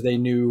 because they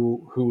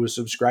knew who was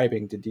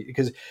subscribing to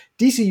because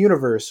DC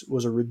Universe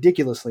was a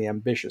ridiculously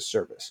ambitious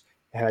service.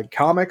 It had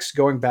comics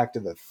going back to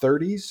the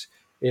 30s.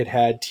 It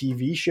had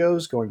TV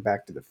shows going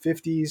back to the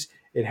 50s.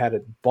 It had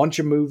a bunch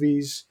of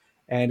movies,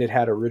 and it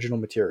had original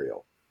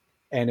material.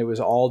 And it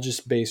was all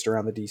just based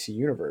around the DC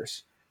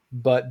Universe.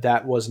 But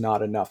that was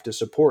not enough to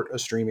support a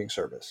streaming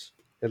service,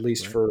 at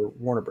least for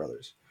Warner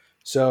Brothers.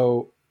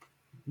 So,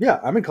 yeah,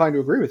 I'm inclined to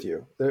agree with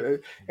you.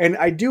 And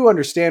I do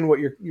understand what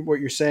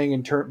you're saying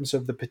in terms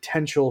of the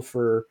potential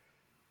for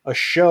a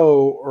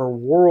show or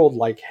world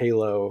like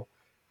Halo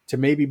to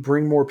maybe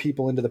bring more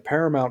people into the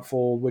Paramount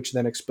fold, which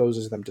then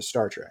exposes them to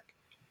Star Trek.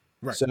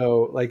 Right.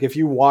 So, like, if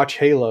you watch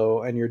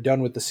Halo and you're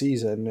done with the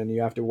season and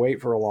you have to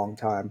wait for a long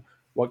time,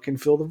 what can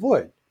fill the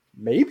void?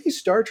 Maybe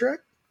Star Trek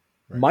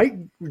might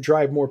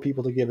drive more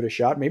people to give it a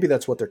shot. Maybe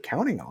that's what they're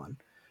counting on.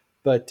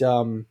 But,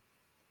 you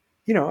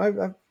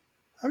know,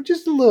 I'm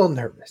just a little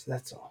nervous.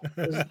 That's all,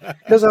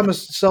 because I'm a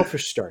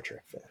selfish Star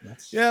Trek fan.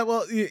 Yeah,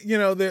 well, you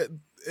know,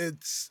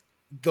 these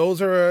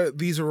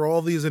are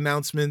all these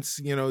announcements.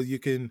 You know, you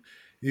can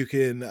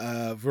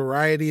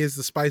variety is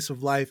the spice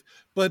of life,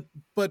 but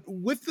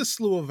with the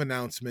slew of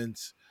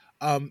announcements,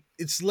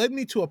 it's led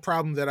me to a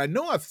problem that I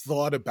know I've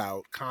thought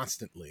about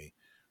constantly,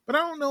 but I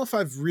don't know if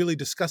I've really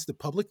discussed it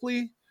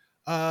publicly.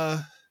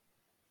 I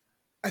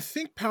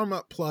think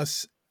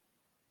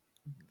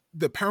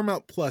the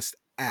Paramount Plus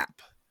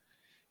app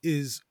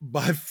is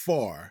by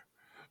far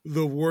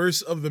the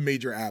worst of the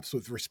major apps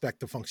with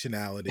respect to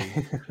functionality,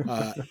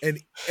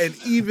 and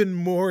even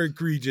more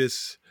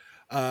egregious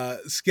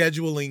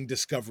scheduling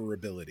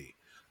discoverability.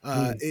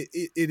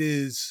 It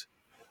is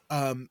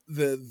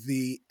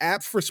the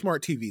app for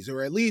smart TVs,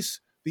 or at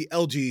least the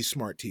LG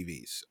smart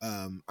TVs.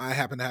 I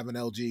happen to have an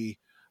LG.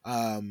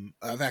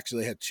 I've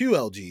actually had 2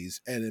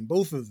 LGs, and in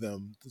both of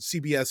them, the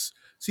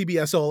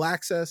CBS All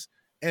Access,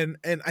 and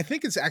I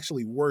think it's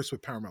actually worse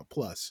with Paramount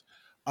Plus.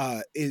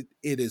 It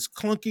is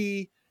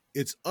clunky.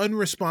 It's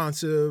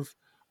unresponsive.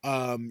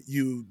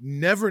 You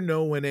never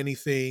know when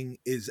anything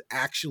is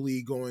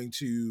actually going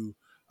to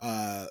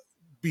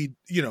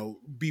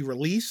be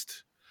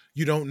released.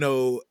 You don't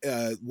know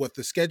what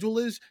the schedule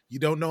is. You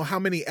don't know how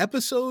many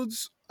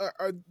episodes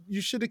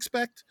you should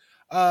expect.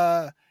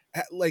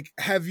 Like,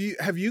 have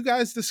you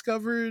guys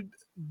discovered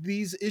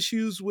these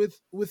issues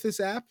with this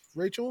app,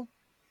 Rachel?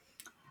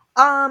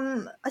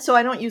 So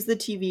I don't use the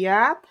TV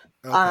app.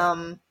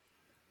 Okay.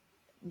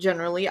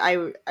 Generally,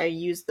 I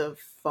use the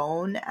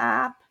phone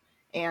app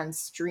and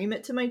stream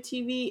it to my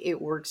TV.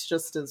 It works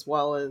just as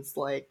well as,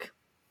 like,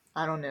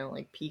 I don't know,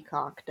 like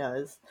Peacock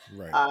does,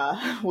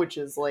 right. Which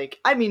is, like,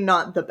 I mean,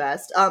 not the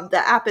best.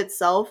 The app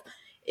itself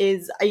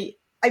is,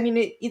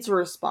 it's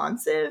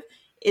responsive.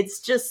 It's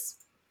just,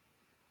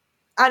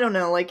 I don't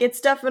know, like, it's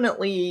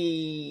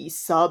definitely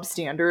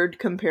substandard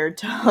compared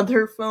to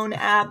other phone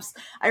apps.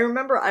 I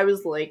remember I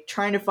was, like,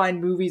 trying to find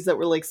movies that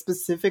were, like,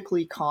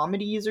 specifically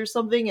comedies or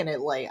something, and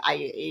it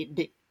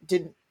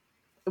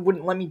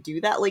wouldn't let me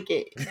do that. Like,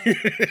 it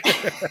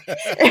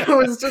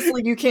was just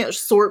like, you can't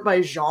sort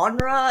by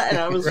genre, and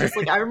I was just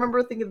like, I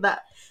remember thinking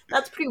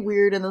that's pretty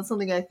weird, and that's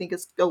something I think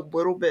is a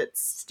little bit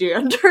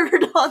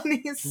standard on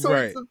these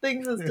sorts of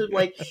things, is to,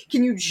 like,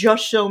 can you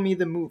just show me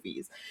the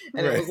movies?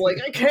 And it was like,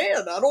 I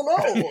can, I don't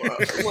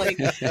know. Like,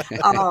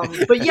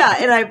 but yeah,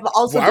 and I've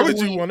also why would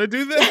you want to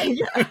do that?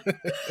 Yeah,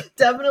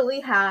 definitely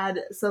had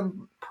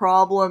some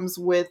problems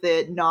with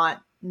it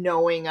not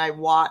knowing I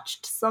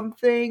watched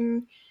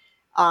something.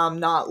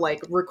 Not,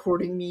 like,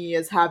 recording me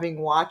as having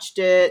watched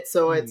it,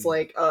 so it's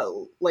like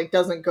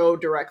doesn't go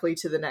directly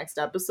to the next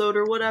episode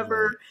or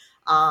whatever.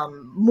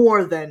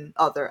 more than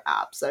other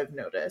apps I've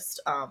noticed.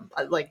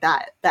 Like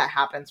that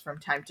happens from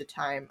time to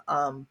time,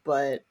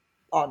 but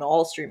on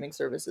all streaming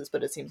services,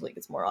 but it seems like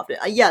it's more often.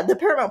 Yeah, the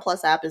Paramount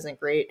Plus app isn't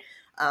great.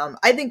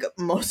 I think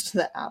most of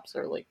the apps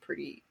are like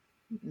pretty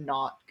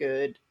not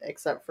good,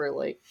 except for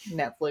like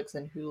Netflix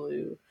and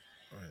Hulu.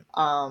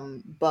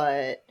 Right.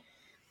 But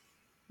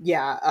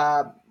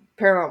yeah,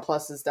 Paramount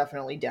Plus is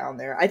definitely down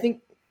there. I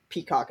think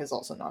Peacock is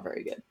also not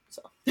very good.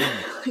 So,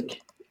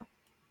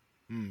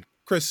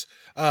 Chris,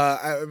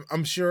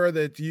 I'm sure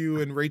that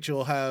you and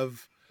Rachel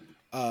have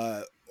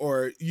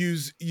or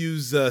use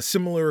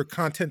similar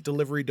content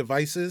delivery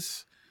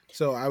devices.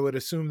 So I would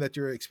assume that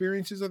your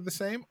experiences are the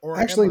same. Or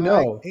actually,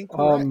 no.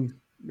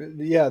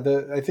 Yeah,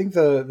 I think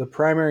the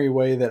primary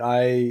way that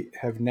I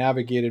have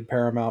navigated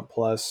Paramount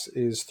Plus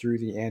is through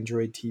the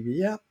Android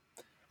TV app.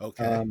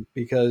 Okay.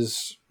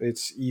 Because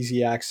it's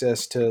easy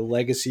access to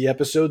legacy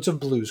episodes of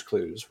Blue's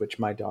Clues, which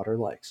my daughter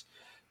likes.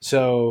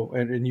 So,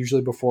 and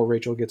usually before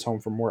Rachel gets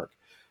home from work.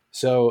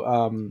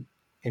 So,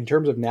 in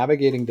terms of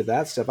navigating to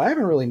that stuff, I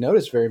haven't really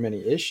noticed very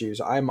many issues.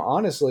 I'm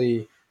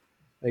honestly,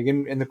 like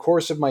in the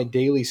course of my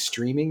daily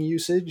streaming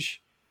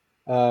usage,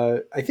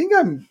 I think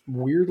I'm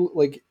weird.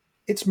 Like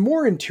it's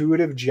more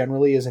intuitive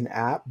generally as an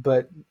app,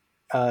 but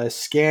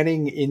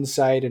scanning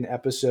inside an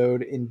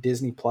episode in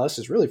Disney Plus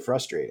is really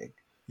frustrating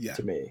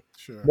to me.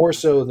 Sure. More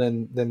so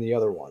than the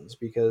other ones,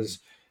 because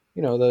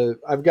you know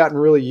I've gotten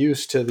really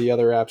used to the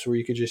other apps where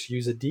you could just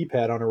use a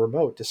D-pad on a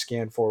remote to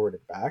scan forward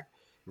and back.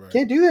 Right.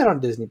 Can't do that on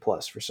Disney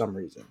Plus for some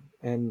reason,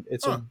 and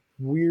it's a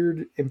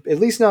weird. At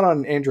least not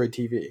on Android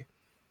TV.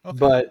 Okay.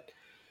 But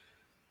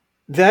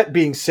that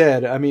being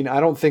said, I mean, I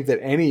don't think that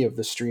any of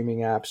the streaming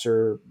apps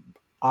are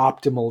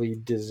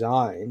optimally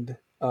designed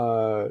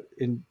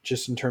in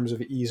terms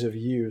of ease of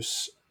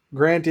use.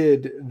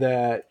 Granted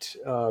that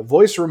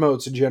voice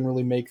remotes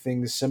generally make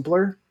things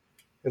simpler,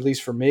 at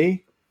least for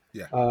me.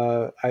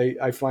 Yeah.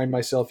 I find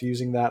myself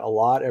using that a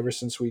lot ever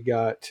since we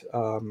got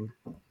a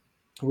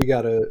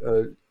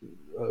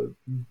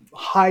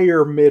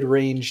higher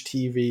mid-range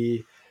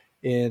TV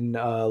in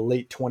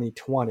late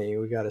 2020.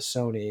 We got a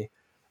Sony.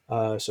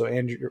 So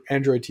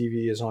Android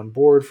TV is on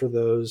board for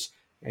those,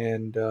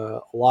 and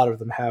a lot of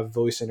them have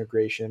voice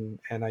integration,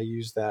 and I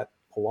use that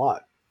a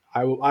lot.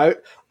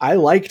 I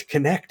liked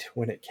Kinect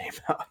when it came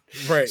out.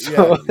 Right,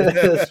 so yeah.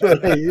 That's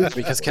what I used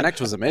because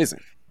Kinect was amazing.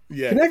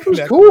 Yeah, Kinect was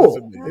cool.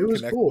 It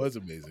was Kinect cool. Was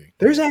amazing.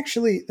 There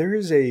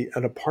is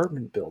an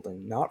apartment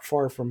building not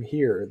far from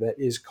here that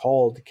is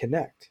called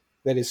Kinect,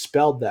 that is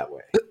spelled that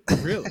way.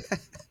 Really?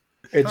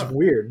 It's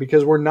weird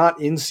because we're not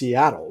in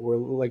Seattle. We're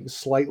like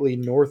slightly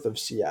north of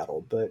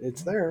Seattle, but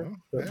it's there.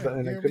 But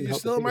you're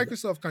still a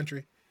Microsoft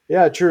country.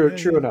 Yeah, true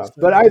enough.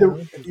 But either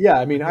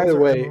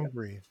way,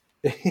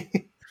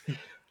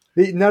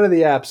 none of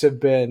the apps have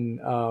been.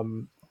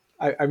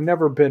 I've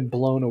never been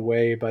blown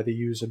away by the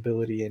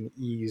usability and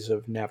ease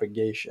of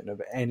navigation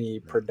of any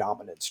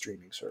predominant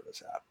streaming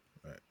service app.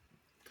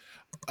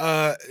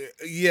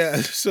 Yeah.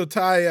 So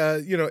Ty,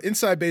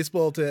 inside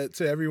baseball to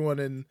everyone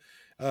in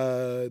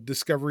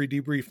Discovery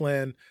Debrief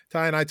Land.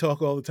 Ty and I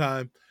talk all the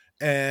time,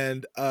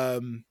 and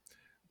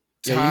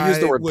you used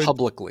the word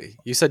publicly.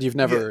 You said you've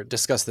never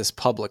discussed this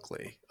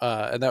publicly,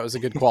 and that was a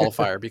good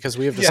qualifier because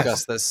we have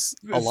discussed this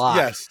a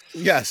lot.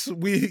 Yes.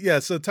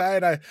 So Ty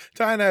and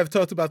I have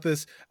talked about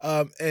this,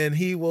 and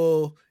he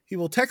will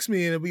text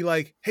me and it'll be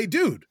like, "Hey,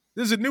 dude,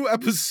 there's a new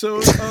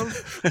episode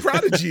of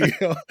Prodigy,"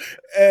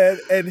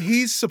 and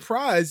he's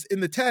surprised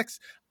in the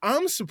text.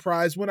 I'm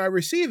surprised when I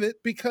receive it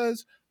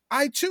because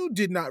I too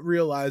did not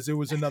realize there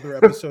was another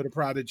episode of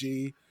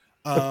Prodigy.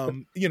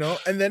 And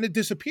then it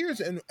disappears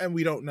and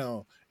we don't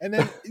know. And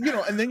then,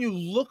 and then you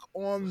look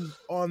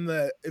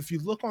if you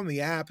look on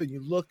the app and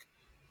you look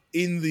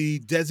in the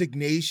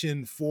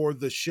designation for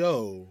the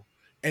show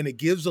and it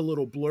gives a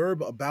little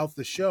blurb about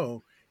the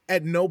show,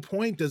 at no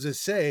point does it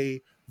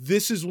say,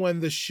 this is when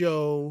the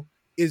show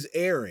is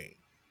airing.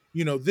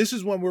 This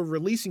is when we're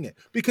releasing it,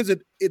 because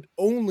it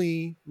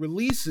only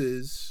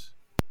releases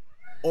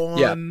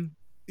on,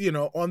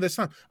 on this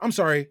time. I'm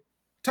sorry,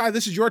 Ty,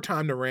 this is your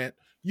time to rant.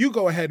 You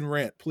go ahead and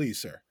rant,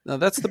 please, sir. No,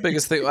 that's the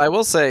biggest thing. I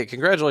will say,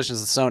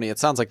 congratulations to Sony. It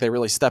sounds like they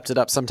really stepped it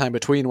up sometime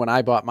between when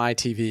I bought my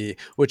TV,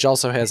 which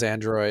also has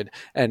Android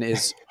and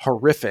is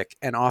horrific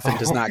and often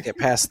does not get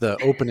past the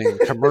opening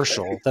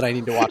commercial that I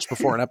need to watch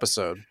before an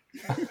episode.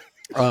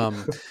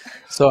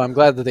 So I'm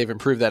glad that they've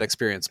improved that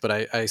experience,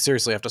 but I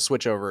seriously have to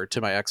switch over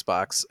to my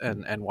Xbox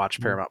and watch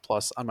Paramount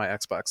Plus on my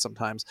Xbox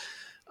sometimes.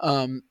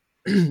 So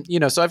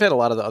I've had a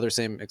lot of the other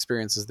same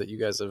experiences that you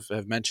guys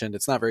have mentioned.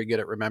 It's not very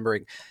good at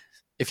remembering.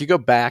 If you go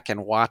back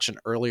and watch an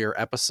earlier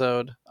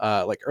episode,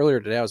 like earlier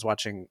today, I was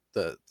watching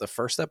the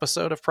first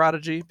episode of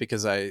Prodigy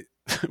because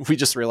we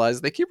just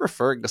realized they keep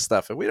referring to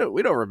stuff and we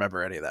don't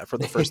remember any of that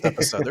from the first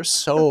episode. There's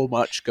so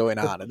much going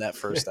on in that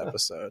first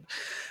episode.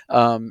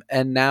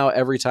 And now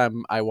every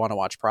time I want to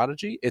watch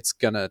Prodigy, it's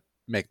going to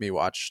make me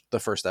watch the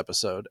first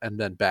episode and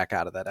then back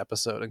out of that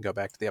episode and go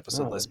back to the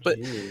episode list. But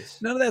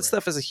none of that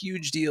stuff is a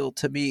huge deal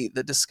to me.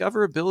 The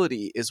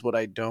discoverability is what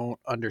I don't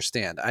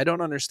understand. I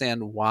don't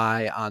understand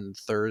why on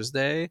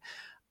Thursday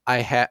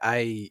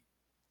I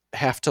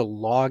have to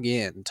log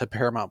in to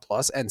Paramount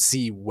Plus and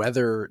see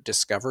whether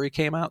Discovery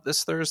came out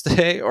this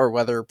Thursday or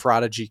whether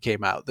Prodigy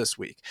came out this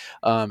week.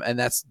 And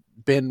that's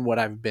been what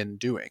I've been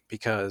doing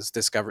because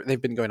Discovery,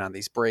 they've been going on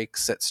these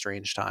breaks at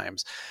strange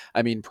times.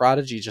 I mean,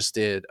 Prodigy just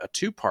did a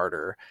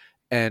 2-parter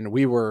and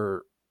we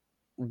were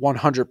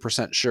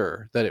 100%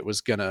 sure that it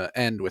was going to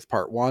end with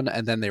part 1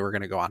 and then they were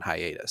going to go on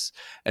hiatus.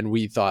 And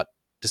we thought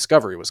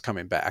Discovery was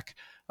coming back.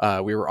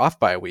 We were off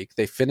by a week.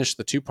 They finished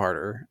the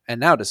 2-parter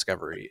and now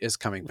Discovery is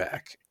coming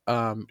back,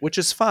 which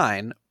is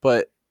fine.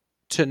 But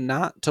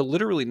to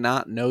literally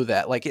not know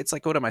that, like, it's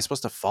like, what am I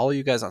supposed to follow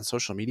you guys on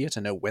social media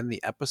to know when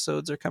the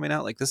episodes are coming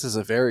out? Like, this is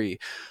a very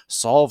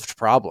solved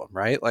problem,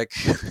 right? Like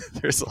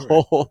there's a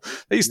whole,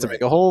 they used to make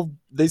a whole,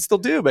 they still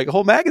do make a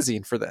whole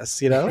magazine for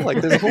this, you know,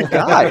 like there's a whole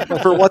guide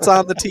for what's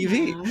on the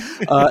TV.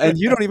 And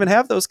you don't even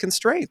have those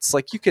constraints.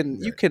 Like you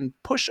can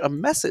push a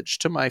message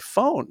to my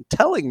phone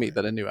telling me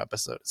that a new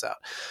episode is out.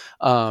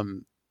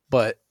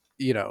 But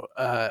you know,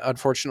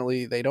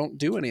 unfortunately they don't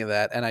do any of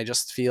that. And I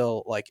just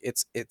feel like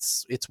it's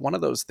one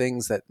of those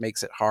things that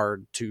makes it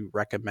hard to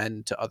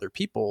recommend to other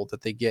people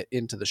that they get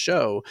into the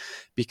show,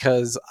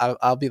 because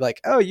I'll be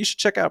like, oh, you should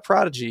check out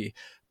Prodigy.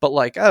 But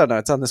like, I don't know,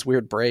 it's on this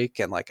weird break.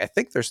 And like, I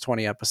think there's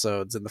 20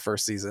 episodes in the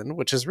first season,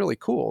 which is really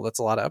cool. That's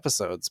a lot of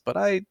episodes, but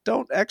I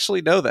don't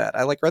actually know that.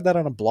 I like read that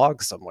on a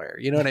blog somewhere.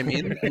 You know what I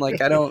mean? And like,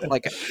 I don't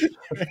like,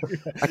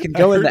 I can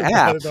go in the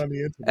app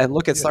and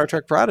look at Star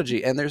Trek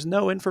Prodigy and there's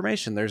no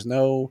information. There's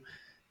no,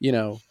 you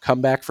know, come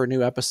back for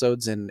new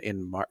episodes in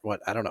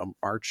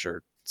March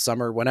or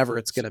summer, whenever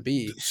it's going to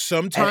be.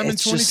 Sometime in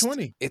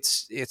 2020.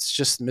 It's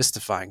just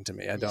mystifying to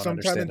me. I don't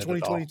understand it at all.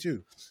 Sometime in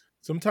 2022.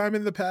 Sometime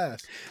in the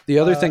past. The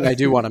other thing I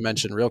do want to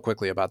mention real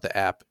quickly about the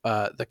app,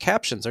 the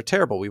captions are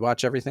terrible. We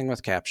watch everything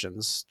with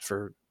captions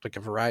for like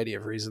a variety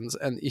of reasons,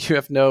 and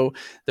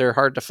they're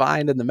hard to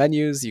find in the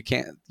menus. You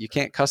can't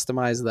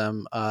customize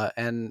them,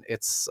 and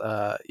it's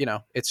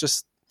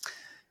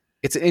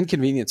it's an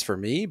inconvenience for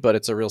me, but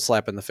it's a real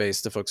slap in the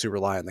face to folks who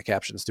rely on the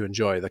captions to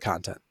enjoy the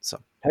content. So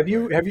have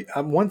you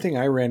one thing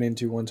I ran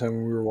into one time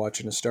when we were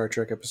watching a Star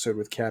Trek episode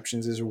with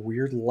captions is a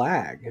weird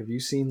lag. Have you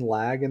seen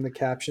lag in the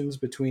captions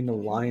between the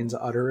line's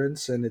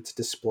utterance and its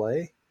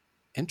display?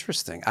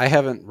 Interesting. I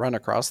haven't run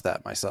across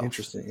that myself.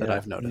 Interesting. That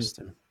I've noticed.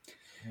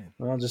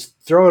 Well, just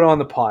throw it on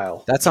the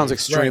pile. That sounds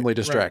extremely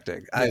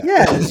distracting. Right.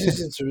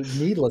 It's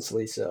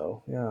needlessly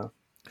so. Yeah.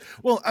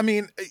 Well, I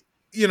mean,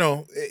 you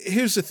know,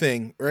 here's the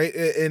thing, right?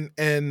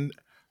 And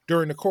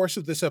during the course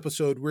of this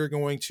episode, we're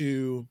going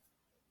to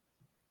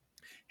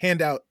hand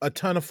out a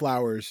ton of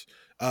flowers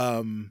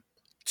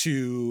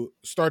to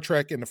Star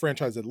Trek and the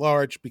franchise at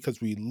large because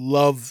we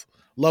love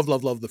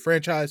the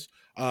franchise.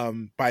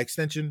 By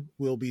extension,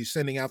 we'll be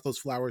sending out those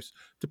flowers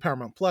to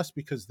Paramount Plus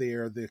because they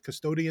are the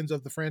custodians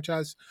of the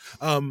franchise.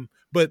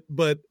 But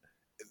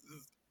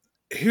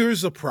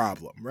here's a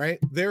problem, right?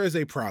 There is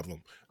a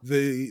problem.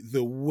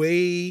 The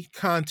way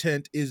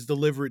content is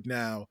delivered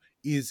now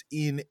is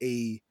in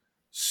a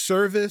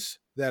service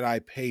that I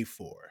pay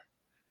for,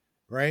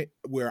 right?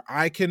 Where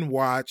I can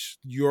watch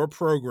your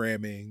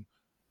programming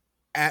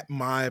at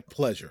my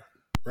pleasure,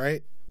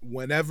 right?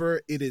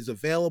 Whenever it is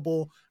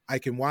available, I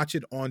can watch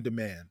it on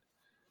demand.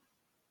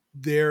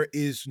 There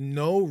is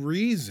no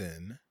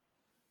reason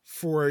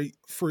for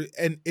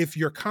and if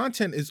your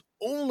content is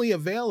only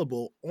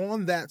available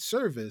on that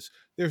service,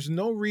 there's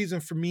no reason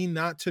for me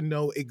not to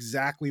know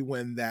exactly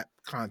when that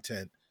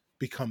content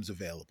becomes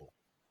available.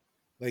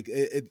 Like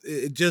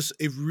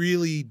it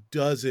really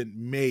doesn't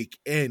make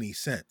any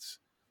sense.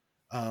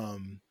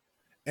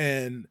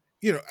 And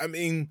you know, I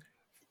mean,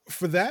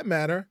 for that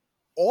matter,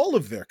 all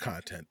of their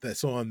content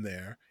that's on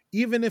there,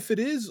 even if it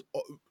is,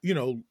 you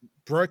know,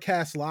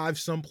 broadcast live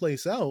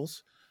someplace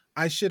else,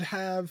 I should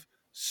have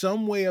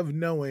some way of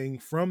knowing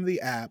from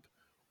the app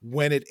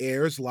when it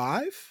airs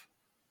live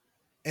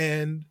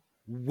and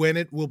when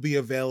it will be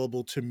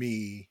available to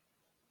me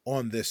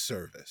on this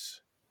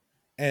service.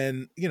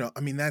 And, you know,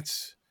 I mean,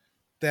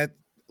 that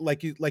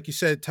like you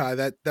said,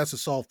 Ty, that's a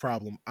solved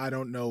problem. I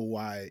don't know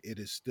why it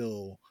is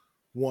still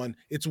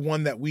it's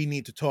one that we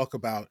need to talk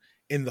about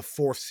in the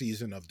 4th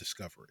season of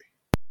Discovery.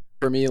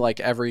 For me, like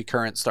every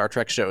current Star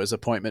Trek show is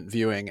appointment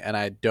viewing, and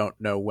I don't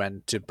know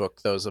when to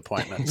book those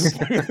appointments.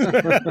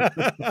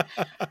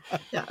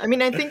 Yeah, I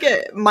mean, I think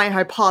my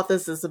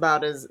hypothesis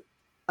about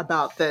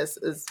this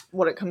is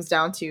what it comes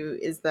down to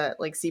is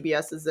that like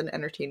CBS is an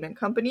entertainment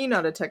company,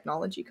 not a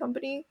technology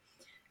company.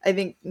 I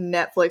think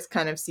Netflix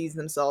kind of sees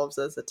themselves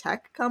as a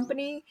tech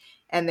company,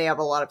 and they have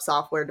a lot of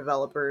software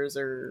developers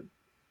or,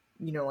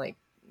 you know, like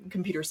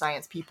computer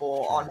science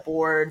people on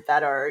board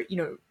that are, you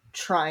know,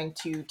 trying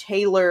to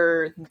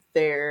tailor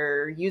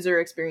their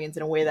user experience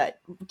in a way that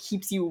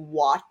keeps you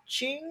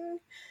watching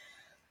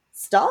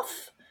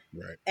stuff.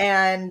 Right.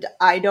 And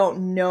I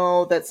don't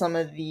know that some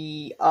of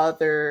the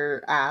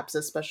other apps,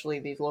 especially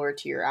these lower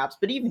tier apps,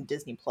 but even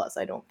Disney Plus,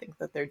 I don't think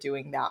that they're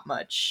doing that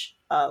much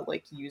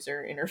like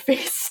user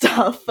interface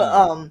stuff.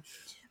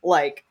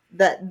 Like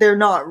that they're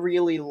not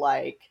really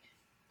like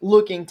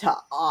looking to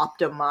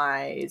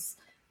optimize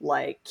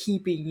like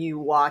keeping you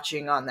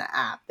watching on the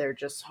app. They're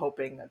just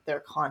hoping that their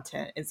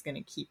content is going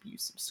to keep you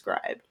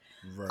subscribed.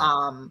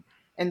 Right.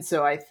 And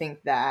so I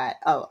think that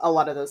a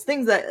lot of those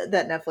things that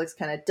Netflix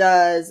kind of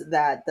does,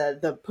 that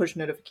the push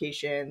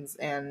notifications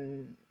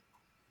and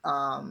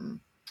the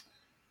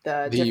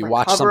The different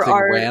watch cover something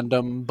art.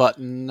 random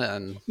button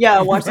and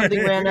Yeah, watch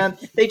something random.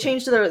 They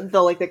changed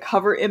the like the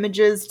cover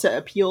images to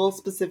appeal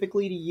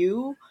specifically to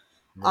you.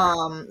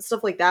 Right.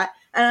 Stuff like that.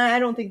 And I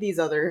don't think these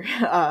other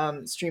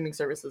streaming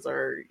services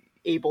are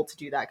able to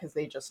do that because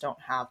they just don't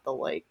have the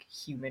like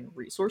human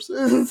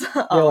resources.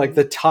 Yeah, like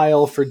the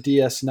tile for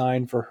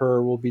DS9 for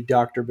her will be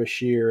Dr.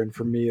 Bashir, and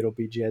for me it'll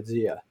be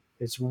Jadzia.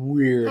 It's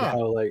weird Huh.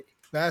 how like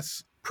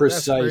That's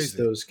precise crazy.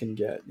 those can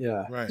get.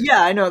 Yeah. Right.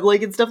 Yeah, I know.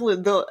 Like it's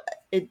definitely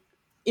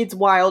it's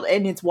wild,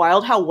 and it's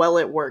wild how well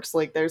it works.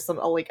 Like there's some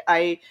like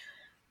I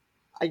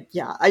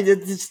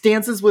did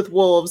Dances with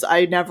Wolves.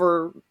 I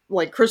never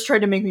like Chris tried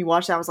to make me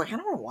watch that. I was like, I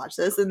don't want to watch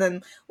this. And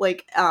then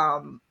like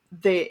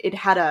it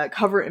had a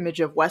cover image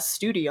of Wes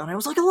Studi, and I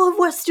was like, I love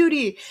Wes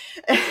Studi.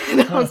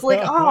 And I was like,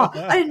 oh,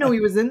 I didn't know he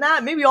was in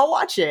that. Maybe I'll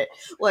watch it.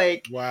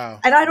 Like, Wow.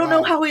 and I don't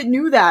know how it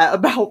knew that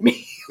about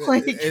me.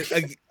 Like,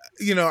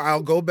 you know,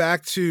 I'll go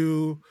back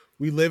to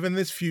we live in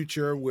this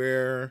future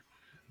where,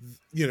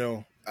 you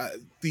know,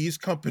 these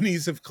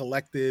companies have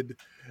collected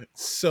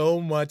so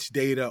much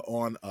data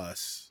on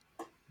us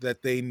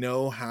that they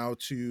know how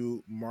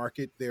to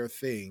market their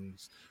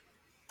things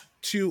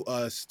to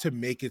us to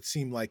make it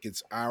seem like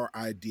it's our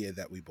idea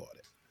that we bought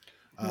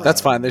it.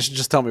 that's fine. They should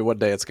just tell me what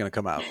day it's going to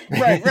come out.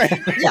 Right.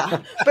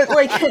 Yeah, but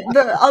like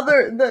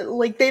the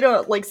like they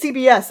don't like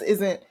CBS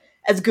isn't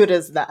as good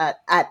as that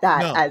at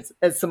that No.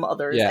 as some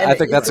others. Yeah, And I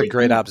think that's a like,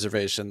 great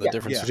observation. The Yeah.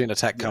 difference Yeah. between a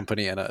tech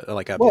company and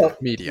a Well,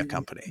 media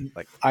company.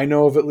 Like, I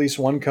know of at least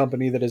one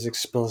company that has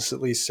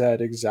explicitly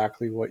said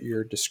exactly what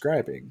you're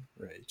describing,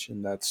 Rach,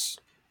 and that's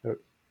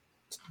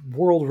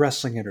World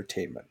Wrestling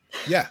Entertainment.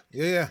 Yeah.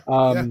 Yeah.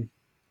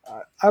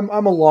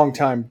 I'm a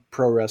longtime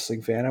pro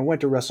wrestling fan. I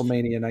went to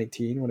WrestleMania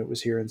 19 when it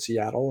was here in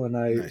Seattle, and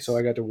Nice. so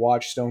I got to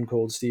watch Stone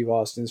Cold Steve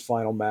Austin's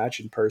final match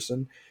in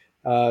person.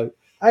 I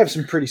have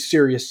some pretty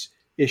serious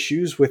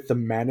issues with the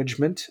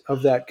management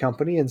of that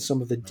company and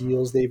some of the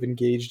deals they've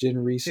engaged in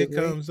Here recently.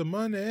 comes the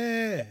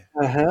money.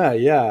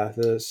 Yeah,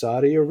 the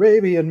Saudi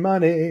Arabian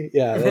money.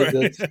 Yeah,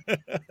 that's Right.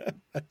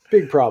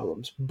 big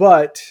problems.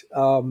 But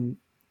I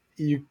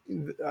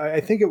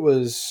think it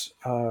was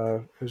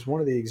one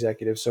of the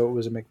executives, so it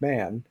was a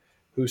McMahon,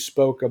 who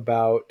spoke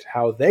about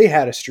how they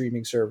had a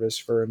streaming service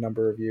for a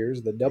number of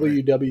years, the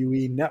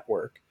WWE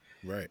Network.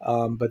 Right.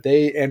 But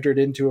they entered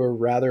into a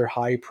rather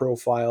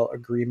high-profile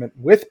agreement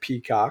with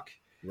Peacock,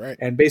 Right.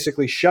 and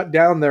basically shut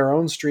down their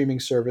own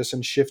streaming service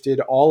and shifted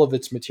all of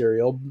its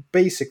material,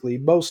 basically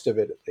most of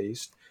it at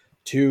least,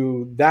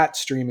 to that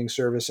streaming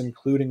service,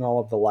 including all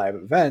of the live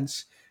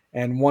events.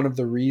 And one of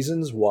the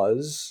reasons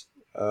was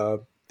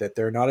that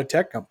they're not a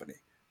tech company.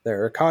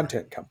 They're a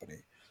content company.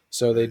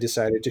 So they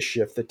decided to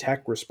shift the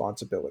tech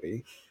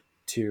responsibility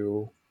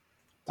to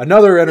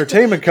another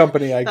entertainment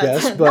company, I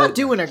guess. That's But not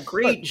doing a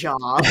great job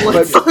but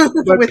with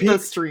the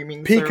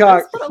streaming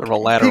Peacock, service. sort of a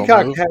lateral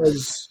Peacock move.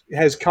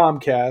 has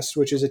Comcast,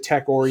 which is a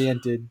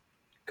tech-oriented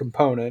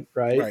component,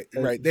 right?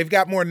 Right. They've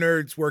got more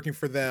nerds working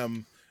for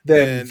them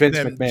Than Vince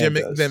McMahon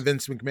does. than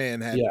Vince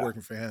McMahon had Yeah.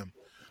 working for him.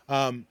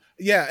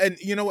 Yeah, and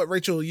you know what,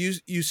 Rachel,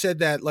 you said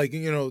that, like,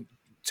 you know,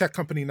 tech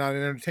company, not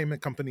an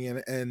entertainment company,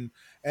 and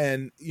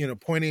you know,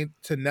 pointing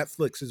to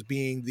Netflix as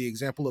being the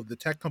example of the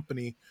tech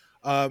company,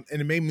 and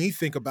it made me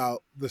think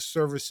about the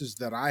services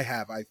that I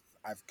have.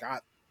 I've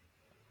got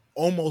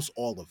almost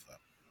all of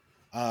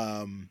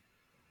them,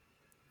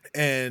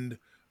 and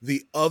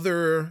the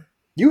other.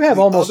 You have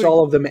the almost other-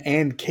 all of them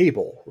and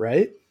cable,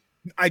 right?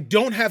 I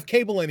don't have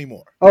cable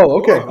anymore. Oh,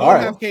 okay. I don't All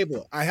right. have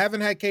cable. I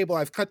haven't had cable.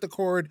 I've cut the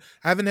cord.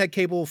 I haven't had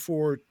cable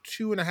for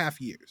 2.5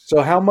 years.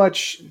 So how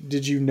much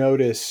did you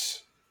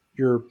notice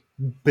your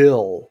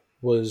bill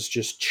was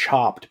just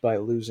chopped by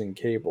losing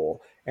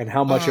cable, and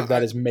how much of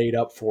that is made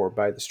up for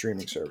by the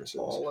streaming services?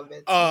 All of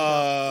it.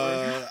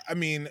 I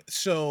mean,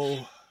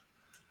 so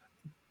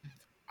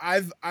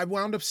I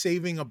wound up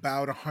saving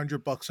about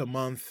 $100 a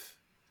month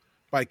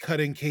by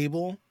cutting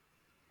cable,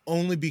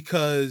 only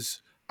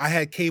because I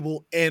had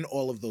cable and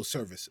all of those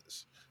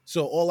services.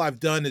 So all I've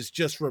done is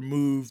just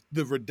remove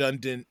the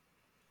redundant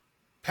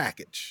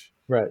package.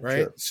 Right.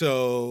 Right.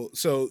 Sure.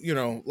 So, you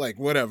know, like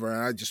whatever.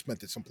 I just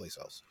spent it someplace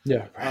else.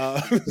 Yeah.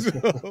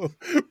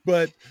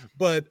 But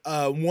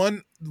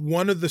one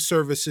of the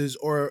services,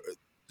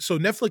 so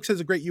Netflix has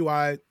a great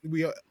UI.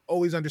 We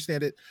always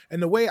understand it.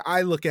 And the way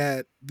I look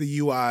at the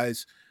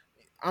UIs,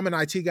 I'm an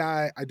IT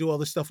guy. I do all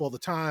this stuff all the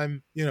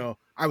time. You know,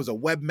 I was a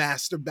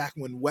webmaster back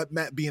when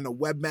being a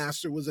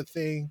webmaster was a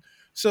thing.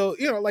 So,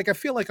 you know, like I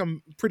feel like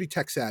I'm pretty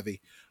tech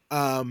savvy.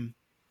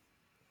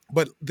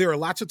 but there are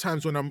lots of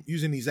times when I'm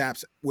using these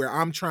apps where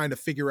I'm trying to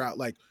figure out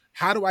like,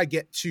 how do I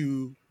get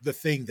to the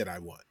thing that I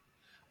want?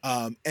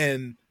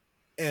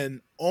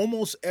 And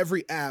almost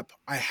every app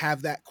I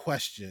have that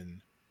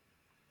question,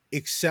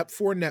 except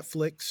for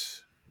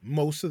Netflix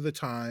most of the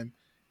time,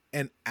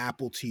 and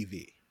Apple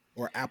TV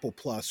or Apple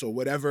Plus or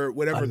whatever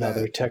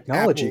another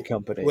technology Apple,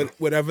 company,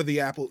 whatever the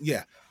Apple,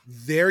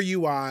 their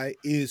UI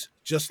is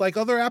just like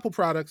other Apple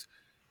products,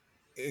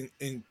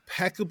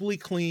 impeccably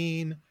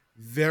clean,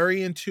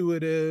 very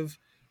intuitive,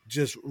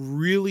 just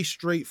really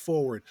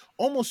straightforward,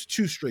 almost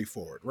too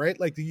straightforward, right?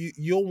 Like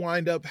you'll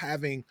wind up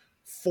having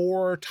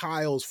 4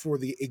 tiles for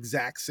the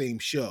exact same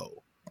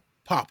show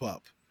pop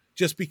up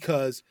just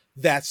because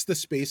that's the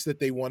space that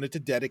they wanted to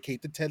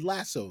dedicate to Ted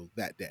Lasso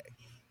that day,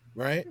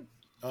 right?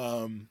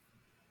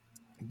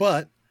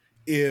 But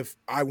if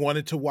I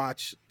wanted to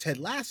watch Ted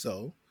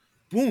Lasso,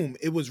 boom,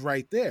 it was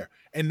right there.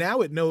 And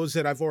now it knows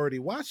that I've already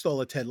watched all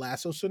of Ted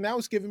Lasso, so now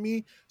it's giving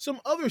me some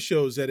other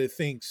shows that it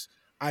thinks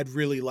I'd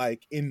really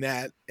like in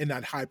that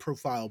high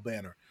profile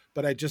banner.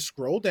 But I just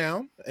scroll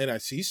down and I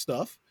see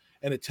stuff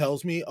and it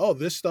tells me, oh,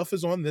 this stuff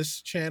is on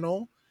this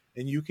channel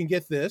and you can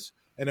get this.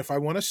 And if I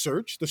want to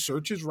search, the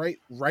search is right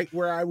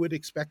where I would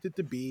expect it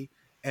to be,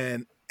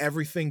 and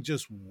everything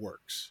just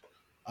works.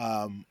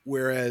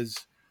 Whereas,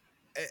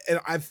 and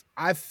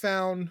I've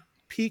found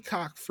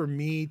Peacock for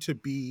me to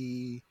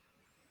be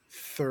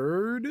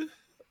 3rd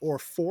or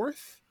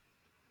 4th,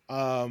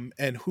 and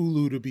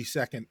Hulu to be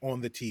 2nd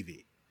on the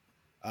TV.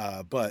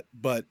 But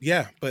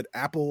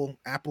Apple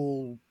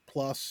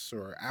Plus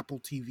or Apple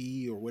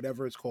TV or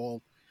whatever it's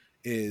called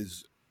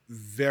is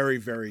very,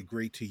 very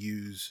great to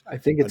use. I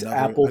think it's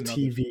Apple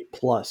TV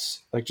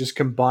Plus. Like, just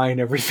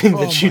combine everything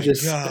that you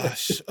just said.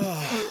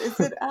 Is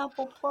it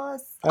Apple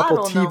Plus?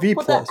 Apple I don't TV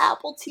know. Plus. The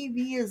Apple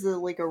TV is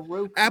like a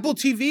Roku. Apple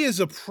TV is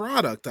a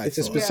product. It's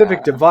a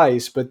specific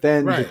device, but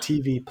then right.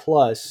 The TV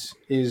Plus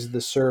is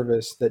the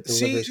service that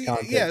delivers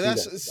content. Yeah, to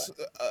that's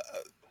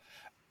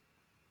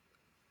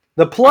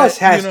the Plus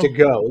has to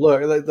go.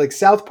 Look, like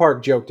South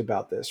Park joked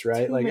about this,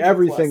 right? Like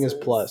everything is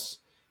Plus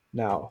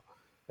now.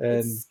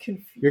 And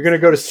you're going to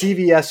go to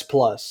CVS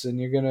Plus, and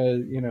you're going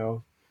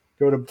to,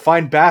 go to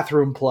find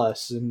Bathroom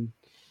Plus, and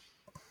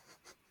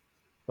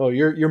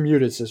you're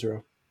muted,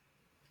 Cicero.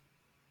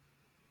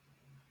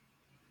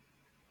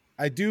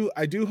 I do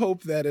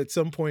hope that at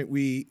some point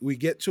we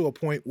get to a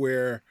point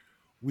where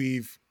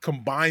we've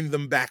combined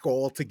them back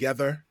all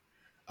together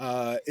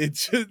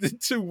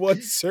into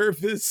one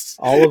service.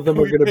 All of them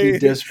are going to be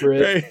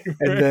disparate,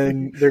 and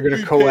then they're going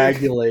to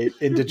coagulate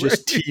into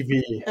just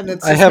TV. And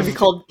it's going to be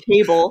called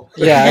cable.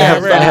 Yeah,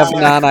 I have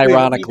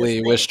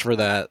non-ironically wished for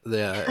that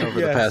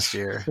over the past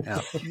year.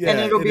 Yeah. And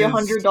it'll be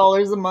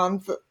 $100 a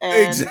month,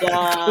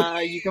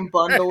 and you can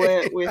bundle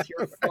it with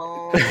your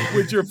phone.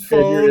 With your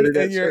phone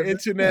and your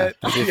internet.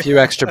 Yeah. A few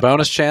extra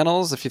bonus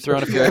channels if you throw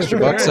in a few extra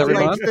bucks every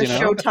month.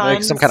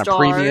 Like some kind of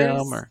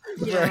premium. Or...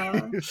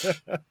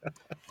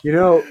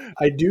 Yeah.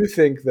 I do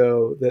think,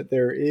 though, that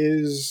there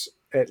is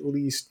at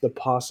least the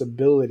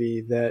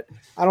possibility that,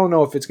 I don't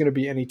know if it's going to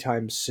be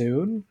anytime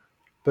soon,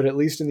 but at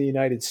least in the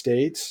United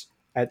States,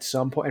 at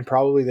some point, and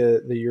probably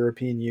the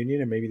European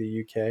Union and maybe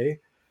the UK,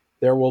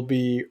 there will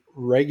be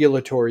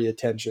regulatory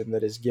attention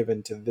that is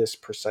given to this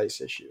precise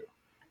issue,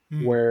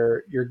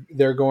 where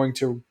they're going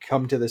to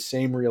come to the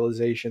same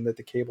realization that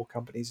the cable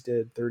companies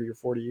did 30 or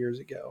 40 years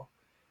ago,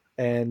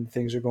 and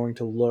things are going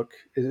to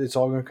it's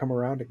all going to come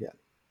around again.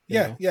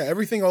 Yeah,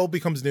 everything all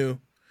becomes new.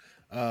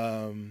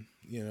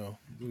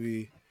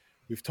 We've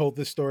told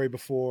this story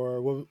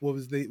before.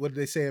 What did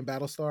they say in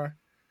Battlestar?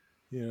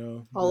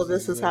 All of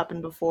this has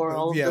happened before.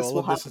 All of this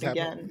will happen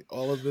again.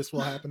 All of this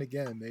will happen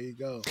again. There you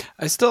go.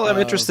 I still am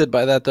interested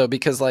by that, though,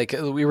 because like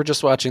we were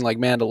just watching like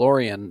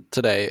Mandalorian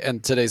today,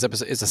 and today's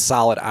episode is a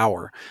solid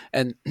hour,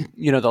 and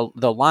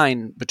the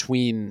line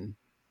between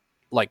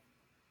like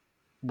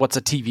what's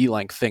a TV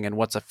length thing and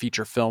what's a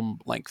feature film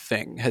length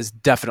thing has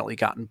definitely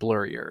gotten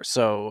blurrier.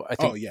 So I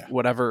think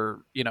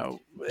whatever,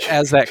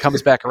 as that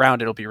comes back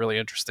around, it'll be really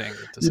interesting.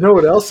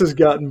 What else has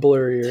gotten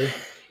blurrier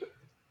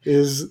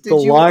is the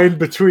line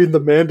between the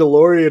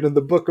Mandalorian and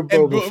the Book of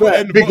Boba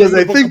Fett, because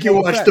I think you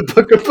watched the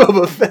Book of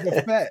Boba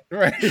Fett.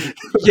 Right?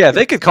 Yeah,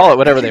 they could call it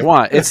whatever they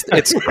want. It's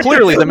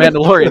clearly the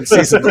Mandalorian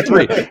season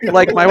 3.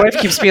 Like my wife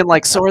keeps being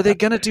like, "So are they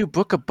gonna do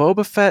Book of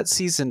Boba Fett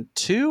season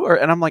 2?"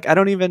 And I'm like, I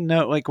don't even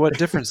know. Like, what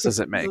difference does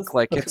it make?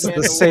 Like, it's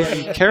the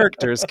same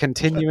characters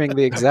continuing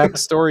the exact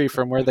story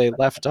from where they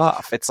left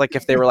off. It's like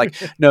if they were like,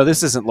 "No,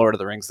 this isn't Lord of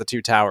the Rings: The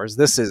Two Towers.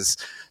 This is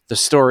the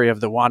story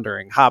of the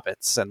wandering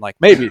hobbits," and like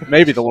maybe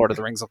the Lord of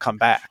the Rings will come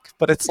back,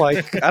 but it's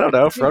like, I don't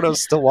know,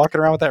 Frodo's still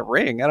walking around with that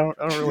ring. I don't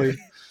really.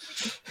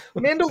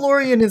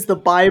 Mandalorian is the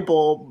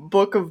Bible.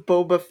 Book of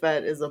Boba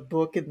Fett is a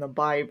book in the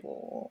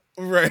Bible.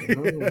 Right.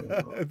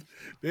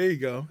 There you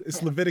go.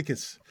 It's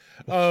Leviticus.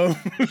 But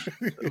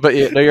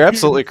you're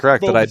absolutely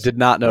correct that I did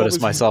not notice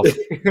myself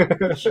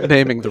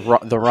naming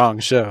the wrong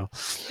show.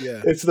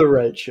 Yeah, it's the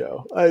right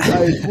show.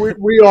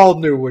 We all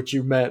knew what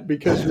you meant,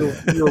 because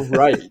you're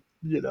right.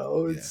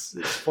 It's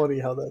funny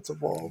how that's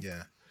evolved.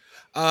 Yeah.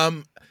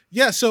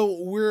 Yeah,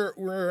 so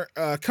we're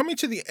coming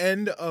to the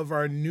end of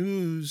our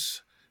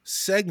news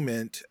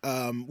segment,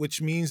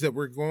 which means that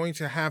we're going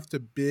to have to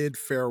bid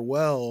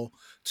farewell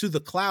to the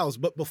clouds.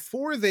 But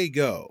before they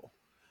go,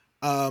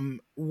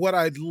 what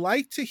I'd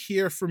like to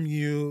hear from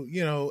you,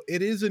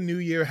 it is a new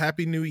year.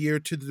 Happy New Year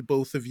to the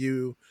both of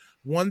you.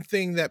 One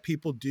thing that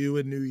people do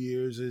in New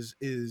Year's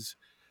is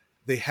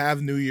they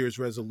have New Year's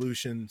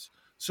resolutions.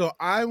 So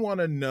I want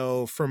to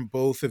know from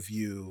both of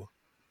you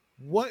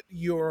what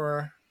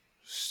your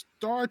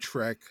Star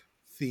Trek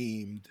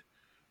themed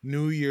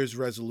New Year's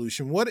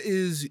resolution. What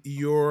is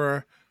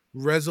your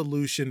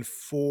resolution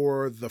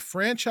for the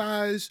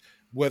franchise,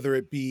 whether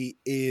it be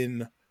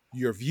in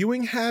your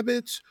viewing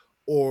habits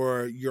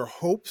or your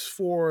hopes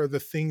for the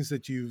things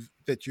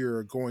that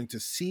you're going to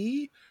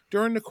see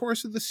during the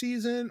course of the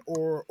season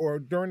or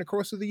during the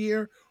course of the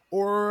year,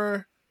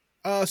 or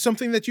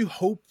something that you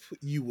hope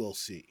you will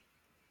see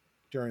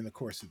during the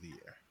course of the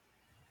year?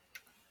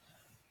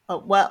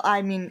 Well,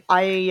 I mean,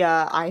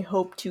 I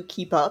hope to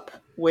keep up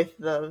with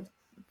the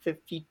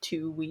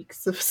 52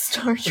 weeks of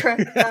Star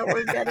Trek that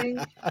we're getting,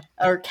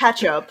 or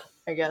catch up,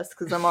 I guess,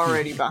 because I'm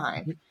already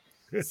behind.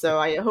 So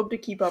I hope to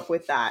keep up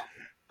with that.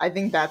 I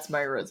think that's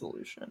my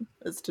resolution,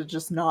 is to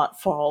just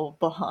not fall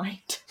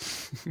behind.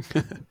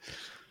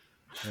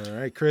 All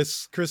right,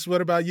 Chris. Chris,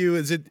 what about you?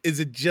 Is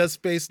it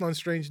just based on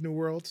Strange New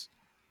Worlds?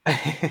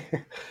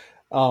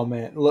 Oh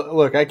man,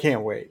 look, I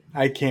can't wait.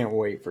 I can't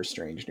wait for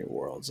Strange New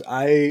Worlds.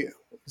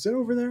 Is it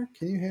over there?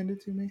 Can you hand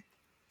it to me?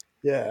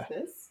 Yeah.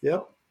 This?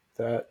 Yep.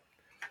 That.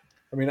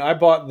 I mean, I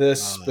bought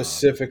this Oh,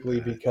 specifically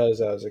God.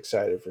 because I was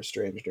excited for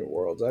Strange New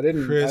Worlds. I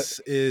didn't. Chris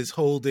is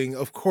holding.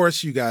 Of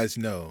course, you guys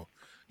know,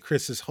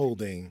 Chris is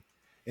holding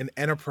an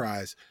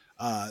Enterprise.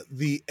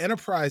 The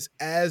Enterprise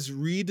as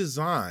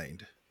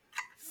redesigned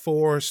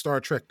for Star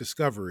Trek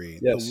Discovery,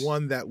 Yes. the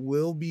one that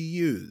will be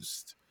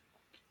used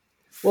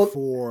Well,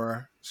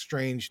 for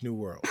Strange New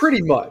Worlds.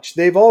 Pretty much.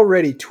 They've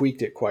already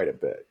tweaked it quite a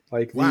bit.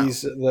 Like Wow.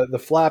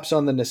 the flaps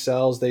on the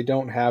nacelles, they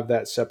don't have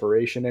that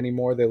separation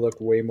anymore. They look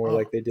way more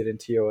like they did in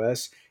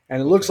TOS. And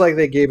it looks like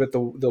they gave it the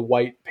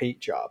white paint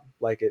job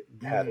like it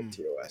had in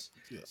TOS.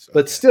 Yes,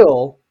 But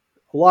still,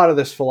 a lot of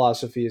this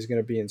philosophy is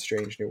going to be in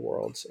Strange New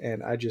Worlds.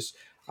 And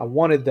I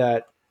wanted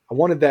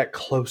that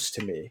close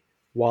to me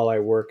while I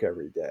work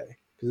every day.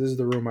 Because this is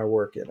the room I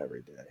work in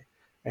every day.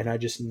 And I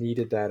just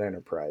needed that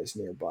Enterprise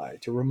nearby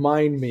to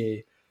remind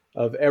me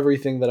of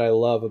everything that I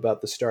love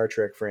about the Star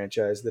Trek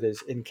franchise that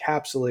is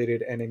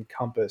encapsulated and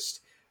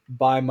encompassed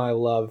by my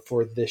love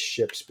for this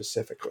ship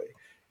specifically.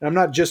 And I'm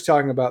not just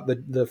talking about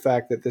the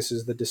fact that this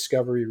is the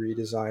Discovery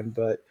redesign,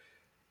 but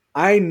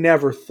I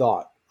never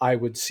thought I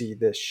would see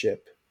this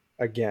ship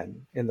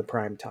again in the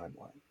Prime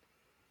timeline.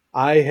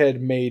 I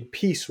had made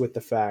peace with the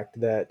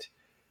fact that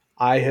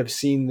I have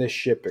seen this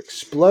ship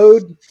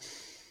explode.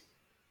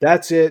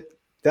 That's it.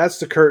 That's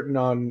the curtain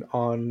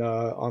on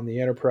the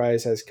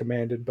Enterprise as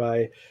commanded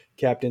by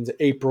Captains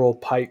April,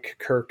 Pike,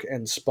 Kirk,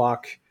 and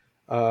Spock.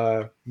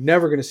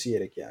 Never going to see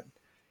it again.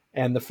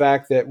 And the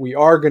fact that we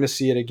are going to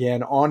see it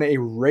again on a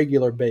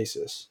regular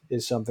basis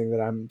is something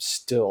that I'm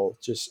still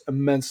just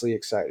immensely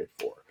excited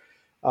for.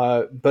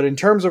 But in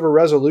terms of a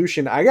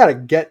resolution, I got to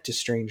get to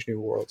Strange New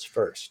Worlds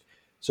first.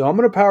 So I'm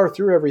going to power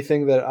through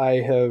everything that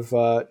I have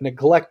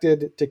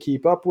neglected to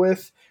keep up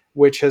with,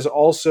 which has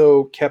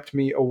also kept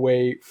me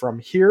away from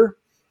here.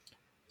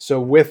 So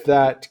with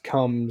that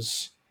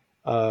comes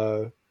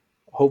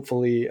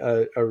hopefully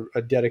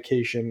a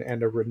dedication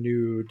and a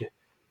renewed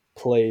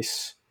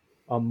place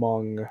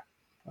among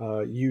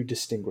you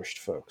distinguished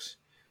folks.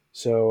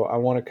 So I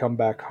want to come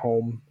back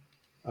home.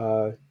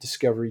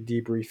 Discovery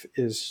Debrief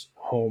is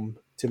home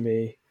to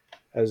me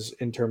as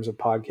in terms of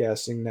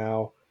podcasting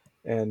now,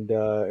 and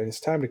it's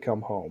time to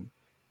come home.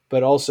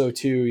 But also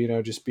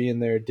too, just being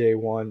there day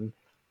one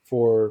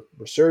for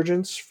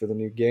Resurgence, for the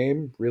new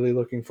game. Really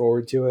looking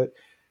forward to it.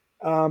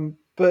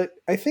 But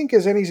I think,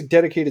 as any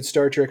dedicated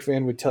Star Trek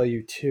fan would tell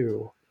you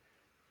too,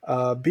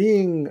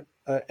 being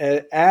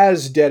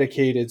as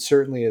dedicated,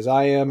 certainly as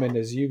I am, and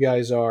as you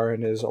guys are,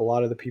 and as a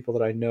lot of the people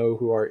that I know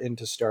who are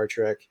into Star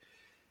Trek,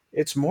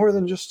 it's more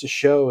than just a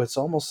show. It's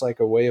almost like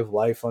a way of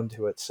life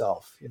unto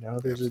itself.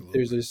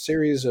 There's a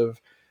series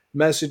of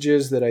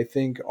messages that I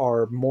think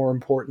are more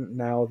important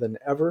now than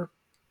ever,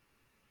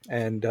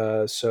 and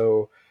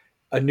so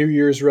a New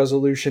Year's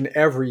resolution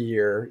every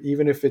year,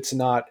 even if it's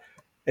not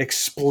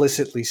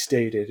explicitly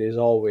stated, is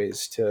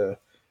always to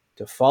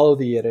follow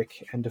the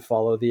Yiddick and to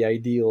follow the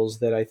ideals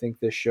that I think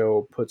this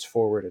show puts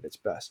forward at its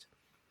best.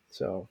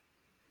 So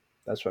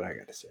that's what I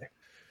got to say.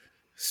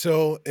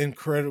 So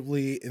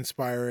incredibly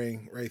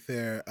inspiring right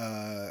there.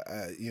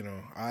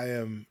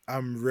 I'm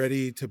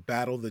ready to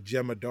battle the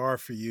Jemadar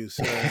for you.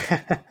 So,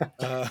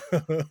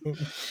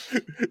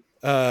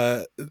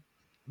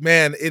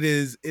 man, it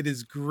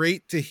is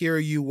great to hear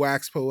you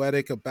wax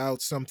poetic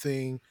about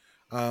something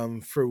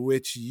for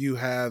which you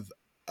have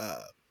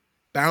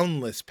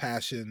boundless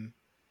passion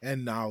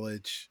and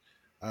knowledge.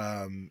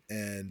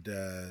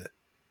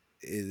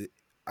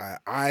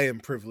 I am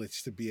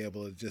privileged to be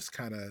able to just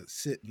kind of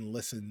sit and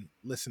listen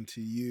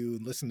to you,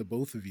 and listen to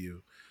both of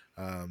you,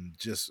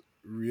 just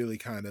really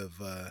kind of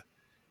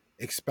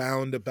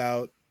expound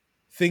about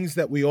things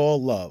that we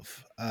all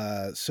love.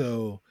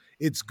 So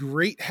it's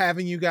great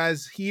having you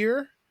guys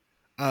here.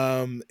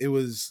 It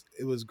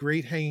was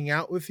great hanging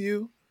out with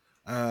you.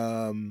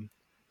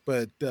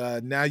 But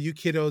now you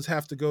kiddos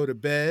have to go to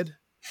bed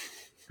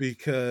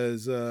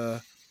because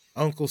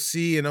Uncle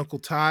C and Uncle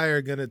Ty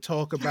are gonna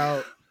talk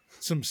about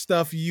some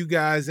stuff you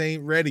guys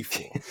ain't ready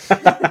for.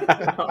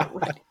 All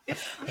right.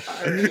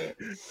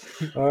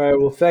 All right.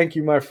 Well, thank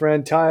you, my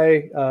friend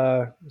Ty.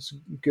 It's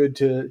good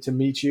to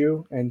meet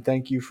you, and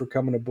thank you for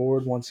coming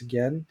aboard once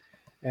again.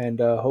 And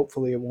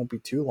hopefully, it won't be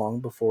too long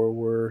before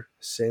we're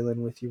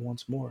sailing with you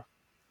once more.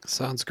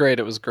 Sounds great.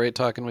 It was great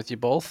talking with you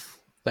both.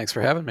 Thanks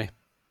for having me.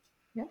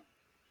 Yeah.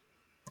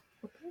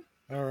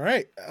 All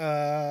right.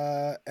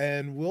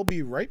 And we'll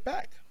be right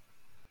back.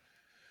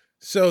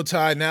 So,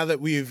 Ty, now that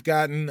we've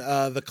gotten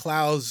the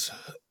clouds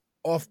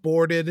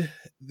off-boarded,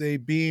 they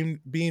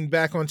beam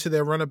back onto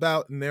their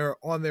runabout, and they're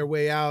on their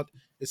way out,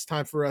 it's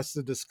time for us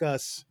to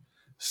discuss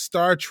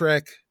Star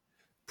Trek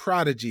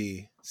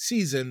Prodigy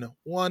Season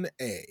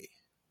 1A.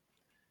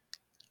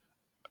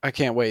 I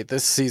can't wait.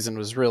 This season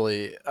was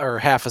really, or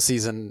half a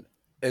season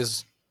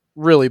is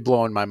really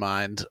blowing my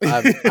mind.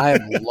 I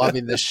am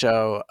loving this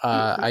show.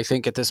 I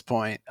think at this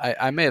point,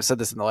 I may have said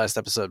this in the last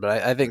episode,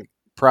 but I think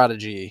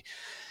Prodigy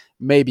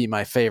may be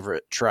my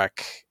favorite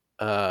Trek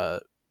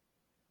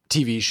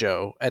TV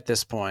show at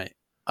this point.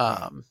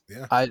 I'm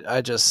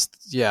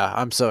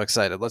so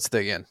excited. Let's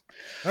dig in.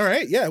 All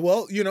right. Yeah.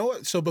 Well,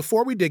 so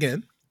before we dig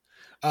in,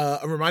 a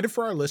reminder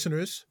for our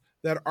listeners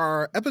that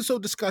our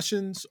episode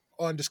discussions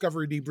on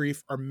Discovery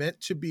Debrief are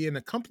meant to be an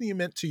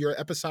accompaniment to your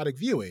episodic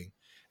viewing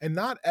and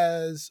not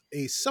as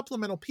a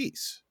supplemental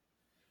piece.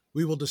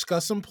 We will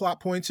discuss some plot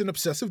points and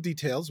obsessive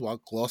details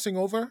while glossing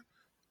over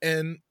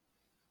and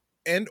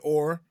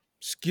or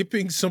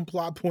skipping some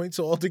plot points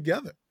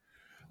altogether.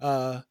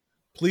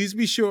 Please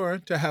be sure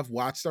to have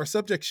watched our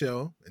subject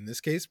show, in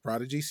this case,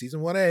 Prodigy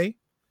Season 1A,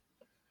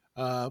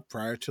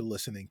 prior to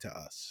listening to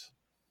us.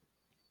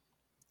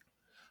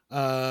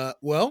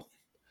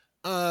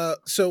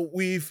 So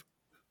we've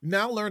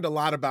now learned a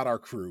lot about our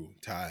crew,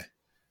 Ty.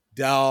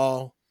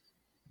 Dal,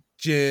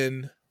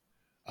 Jin,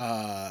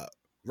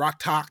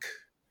 Rok-Tahk,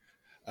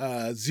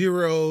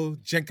 Zero,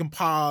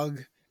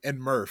 Jenkinpog, and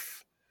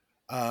Murph.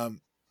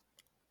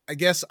 I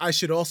guess I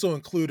should also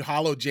include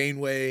Hollow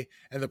Janeway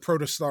and the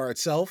Protostar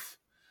itself.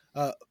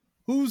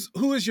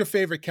 Who is your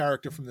favorite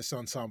character from this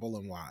ensemble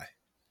and why?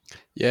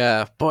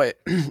 Yeah, boy,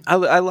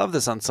 I love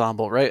this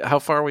ensemble, right? How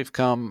far we've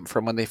come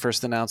from when they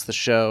first announced the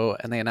show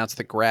and they announced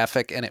the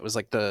graphic, and it was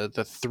like the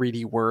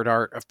 3D word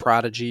art of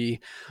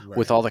Prodigy, right,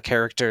 with all the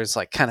characters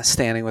like kind of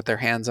standing with their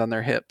hands on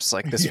their hips.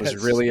 Like this was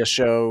really a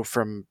show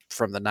from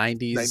the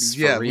 90s.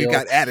 Yeah, we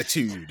got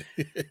attitude.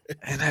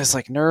 And I was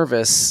like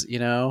nervous,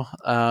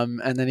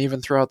 and then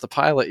even throughout the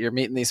pilot, you're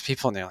meeting these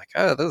people and you're like,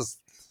 oh, there's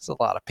a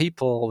lot of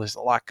people. There's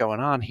a lot going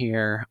on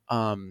here.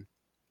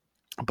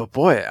 But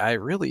boy, I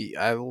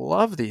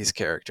love these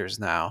characters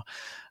now.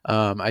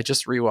 I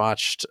just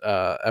rewatched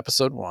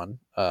episode 1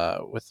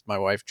 with my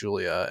wife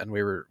Julia, and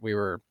we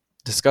were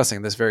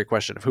discussing this very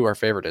question of who our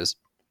favorite is.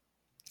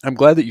 I'm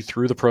glad that you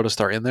threw the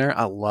Protostar in there.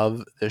 I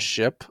love this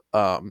ship.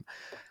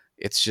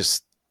 It's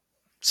just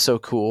so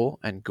cool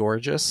and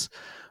gorgeous.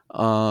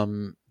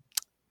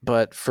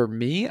 But for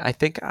me, I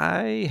think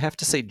I have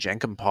to say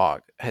Jenkinpog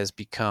has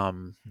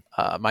become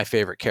my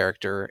favorite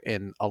character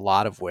in a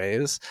lot of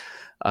ways.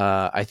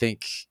 I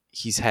think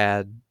he's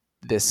had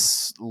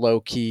this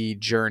low-key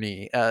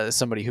journey,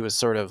 somebody who is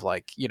sort of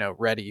like,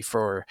 ready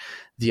for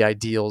the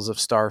ideals of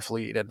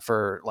Starfleet and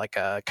for like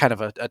a kind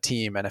of a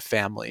team and a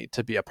family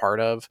to be a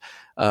part of,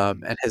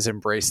 and has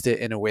embraced it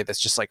in a way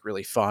that's just like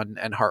really fun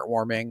and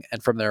heartwarming.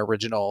 And from their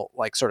original,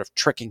 like sort of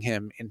tricking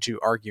him into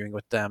arguing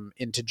with them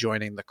into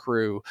joining the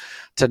crew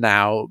to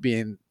now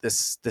being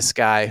this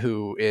guy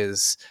who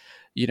is,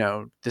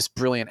 this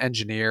brilliant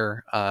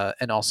engineer,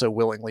 and also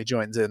willingly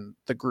joins in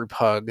the group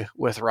hug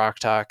with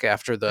Rok-Tahk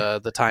after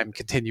the time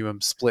continuum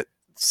split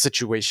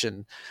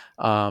situation.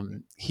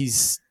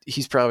 He's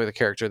probably the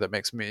character that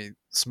makes me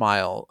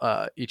smile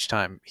each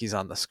time he's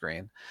on the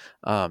screen.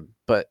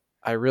 But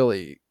I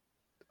really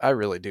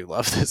do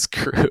love this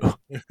crew.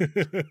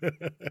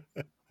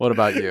 What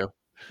about you?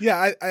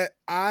 Yeah,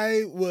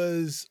 I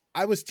was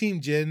Team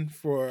Jin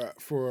for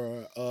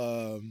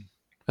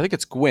I think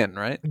it's Gwyn,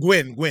 right?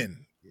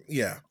 Gwyn.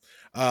 Yeah.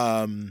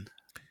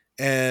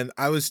 And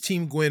I was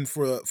Team Gwyn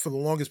for the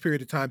longest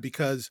period of time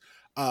because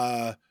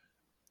not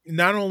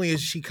only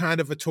is she kind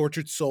of a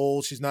tortured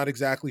soul, she's not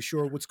exactly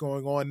sure what's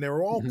going on.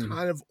 They're all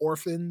kind of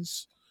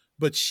orphans,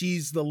 but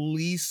she's the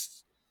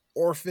least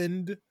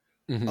orphaned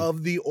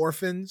of the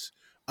orphans.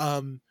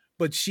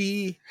 But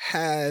she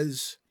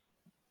has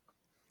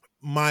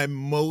my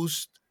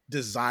most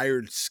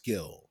desired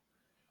skill,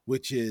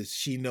 which is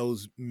she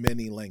knows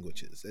many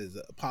languages, as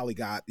a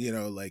polyglot.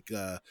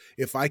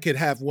 If I could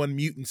have one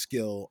mutant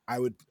skill, I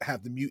would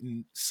have the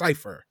mutant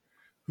cipher,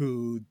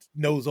 who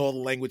knows all the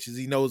languages.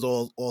 He knows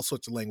all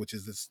sorts of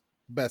languages. It's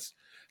best,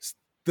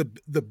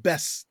 the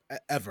best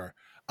ever.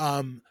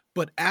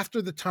 But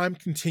after the time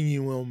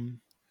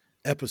continuum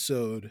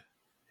episode,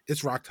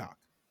 it's Rock Talk,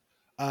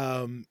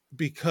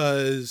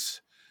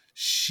 because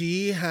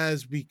she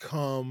has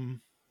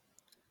become.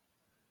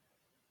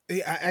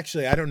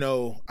 Actually, I don't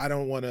know. I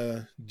don't want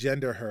to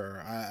gender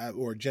her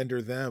or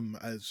gender them,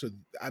 so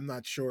I'm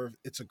not sure if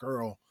it's a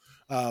girl.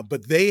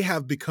 But they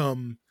have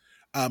become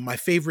my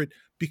favorite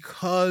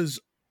because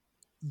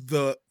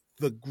the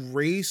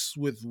grace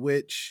with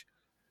which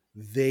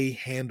they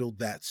handled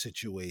that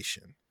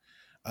situation.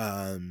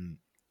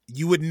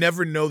 You would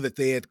never know that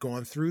they had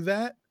gone through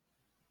that,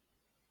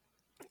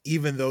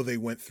 even though they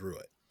went through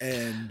it,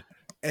 and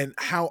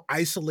how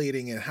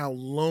isolating and how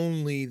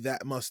lonely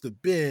that must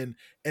have been,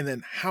 and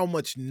then how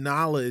much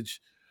knowledge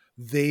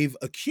they've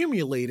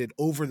accumulated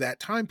over that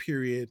time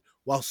period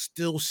while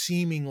still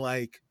seeming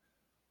like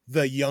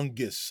the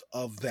youngest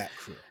of that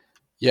crew.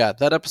 Yeah,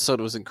 that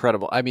episode was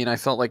incredible. I mean, I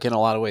felt like in a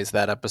lot of ways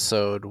that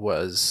episode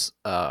was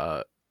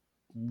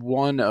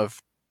one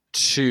of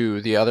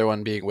two, the other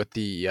one being with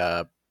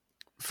the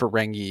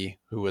Ferengi,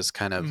 who was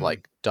kind of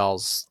like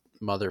Dahl's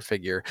mother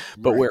figure,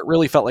 but where it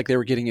really felt like they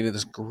were getting into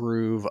this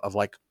groove of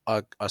like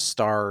a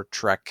Star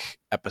Trek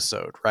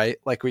episode, right?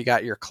 Like we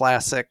got your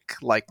classic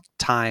like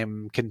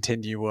time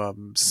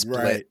continuum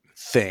split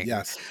thing.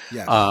 Yes.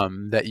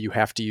 That you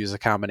have to use a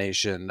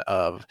combination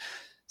of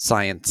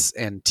science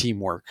and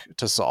teamwork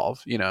to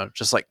solve,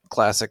 just like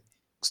classic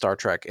Star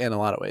Trek in a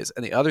lot of ways.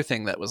 And the other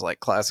thing that was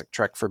like classic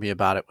Trek for me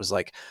about it was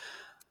like,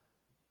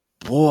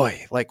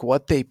 boy, like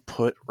what they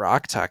put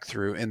Rock Talk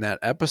through in that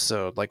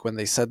episode, like when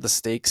they said the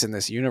stakes in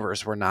this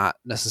universe were not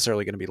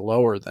necessarily going to be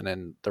lower than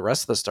in the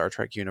rest of the Star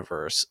Trek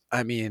universe.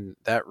 I mean,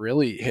 that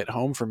really hit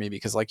home for me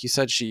because like you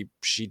said, she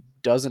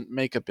doesn't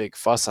make a big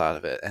fuss out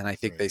of it. And I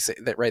think they say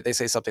that, right. They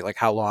say something like,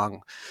 how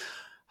long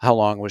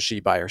was she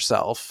by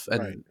herself?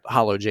 And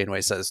Hollow Janeway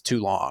says too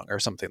long or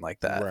something like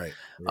that. Right.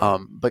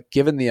 But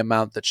given the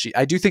amount that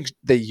I do think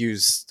they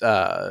use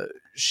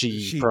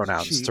she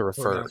pronouns to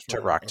refer to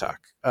Rock Talk.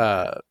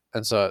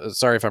 And so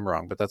sorry if I'm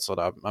wrong, but that's what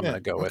I'm going to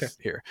go with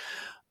here.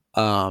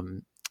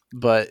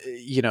 But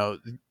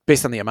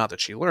based on the amount that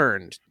she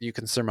learned, you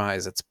can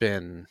surmise it's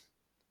been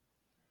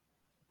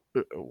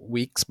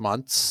weeks,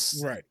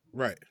 months. Right.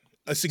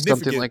 A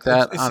significant, something like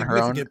that a on her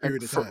own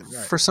period of time.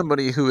 For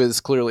somebody who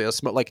is clearly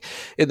like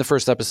in the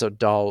first episode,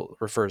 Dahl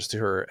refers to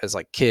her as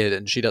like kid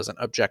and she doesn't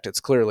object. It's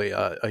clearly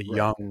a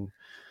young,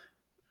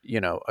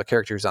 a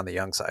character who's on the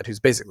young side, who's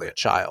basically a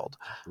child.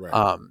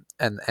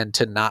 And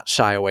to not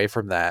shy away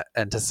from that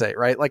and to say,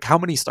 right, like how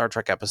many Star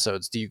Trek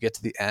episodes do you get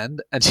to the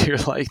end and you're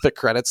like, the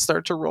credits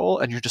start to roll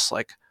and you're just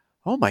like,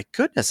 oh my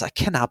goodness, I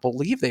cannot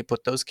believe they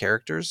put those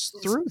characters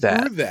through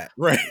that.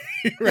 Right.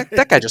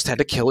 That guy just had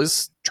to kill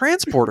his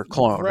transporter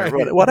clone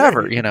or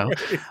whatever,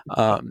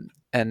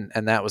 and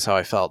that was how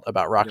I felt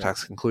about Rock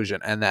Talk's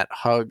conclusion. And that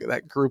hug,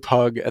 that group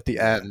hug at the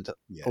end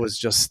was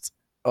just,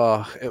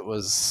 it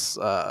was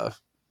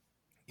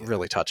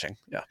really touching.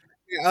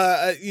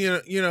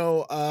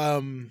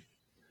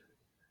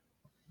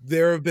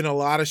 There have been a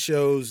lot of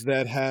shows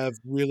that have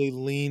really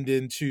leaned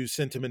into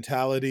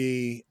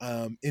sentimentality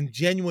in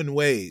genuine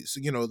ways.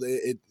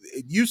 It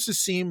used to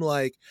seem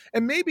like,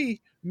 and maybe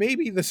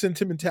the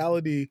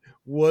sentimentality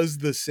was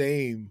the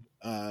same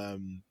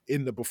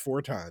in the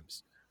before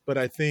times, but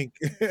I think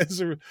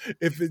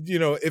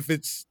if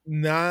it's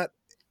not,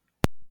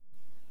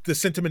 the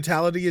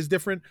sentimentality is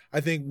different.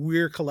 I think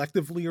we're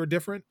collectively are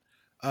different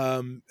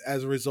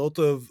as a result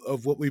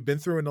of what we've been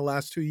through in the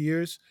last 2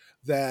 years.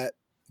 That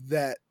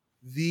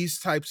these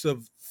types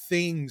of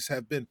things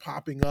have been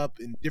popping up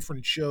in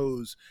different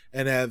shows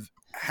and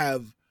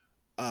have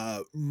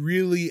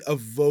really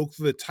evoked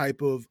the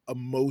type of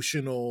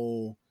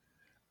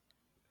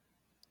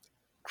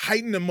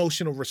heightened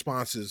emotional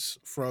responses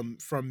from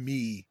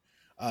me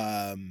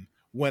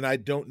when I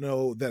don't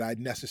know that I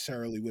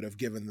necessarily would have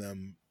given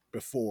them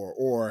before,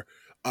 or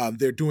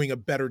they're doing a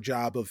better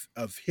job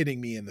of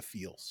hitting me in the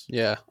feels.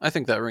 Yeah, I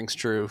think that rings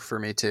true for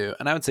me too.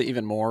 And I would say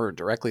even more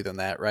directly than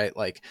that, right?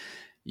 Like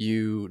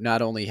you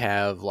not only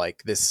have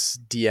like this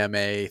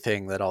DMA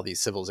thing that all these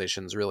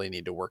civilizations really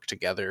need to work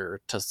together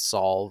to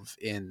solve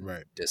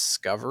in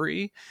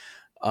Discovery,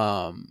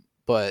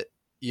 but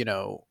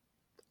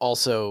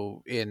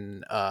also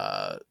in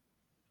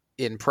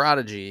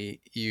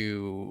Prodigy,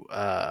 you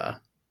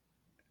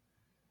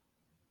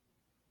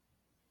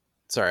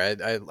sorry,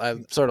 I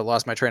sort of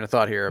lost my train of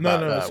thought here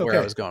about where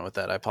I was going with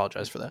that. I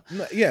apologize for that.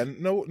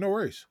 No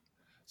worries.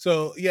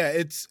 So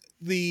it's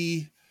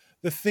the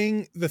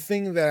thing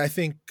that I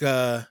think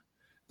that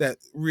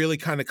really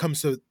kind of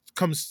comes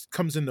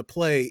into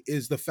play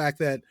is the fact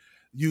that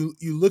you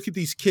look at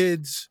these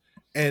kids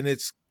and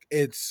it's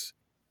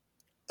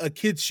a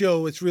kids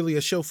show. It's really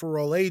a show for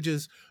all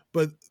ages,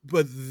 but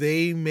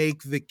they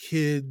make the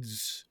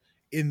kids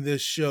in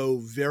this show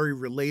very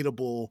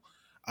relatable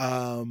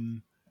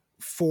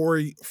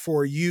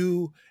for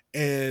you,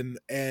 and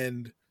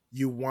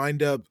you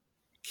wind up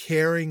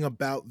caring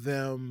about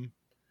them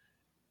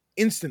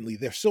instantly.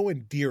 They're so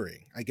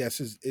endearing, I guess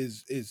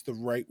is the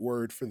right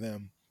word for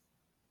them.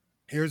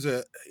 Here's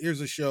a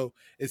show.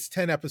 It's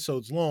 10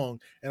 episodes long,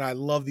 and I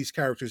love these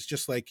characters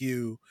just like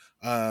you.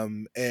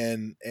 And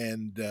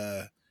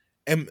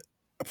am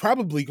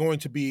probably going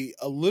to be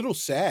a little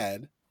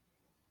sad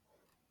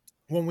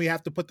when we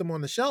have to put them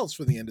on the shelves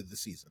for the end of the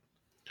season.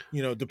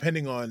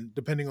 Depending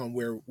on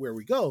where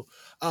we go.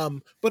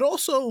 But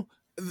also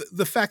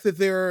the fact that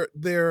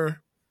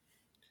they're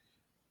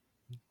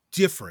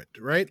different,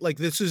 right? Like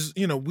this is,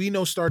 we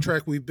know Star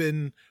Trek.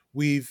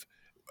 We've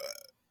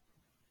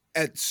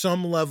at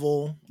some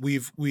level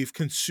we've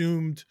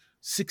consumed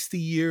 60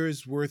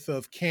 years worth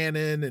of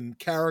canon and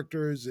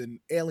characters and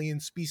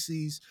alien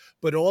species,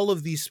 but all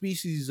of these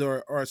species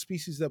are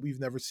species that we've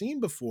never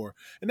seen before,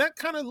 and that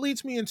kind of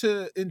leads me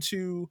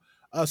into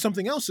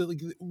something else.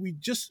 Like we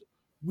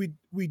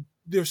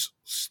there's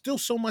still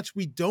so much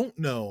we don't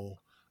know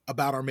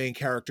about our main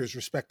characters'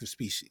 respective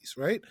species,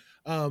 right?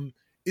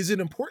 Is it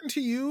important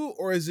to you,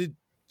 or is it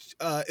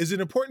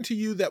important to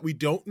you that we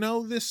don't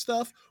know this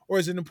stuff, or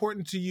is it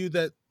important to you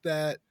that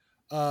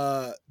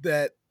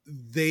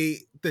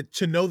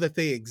to know that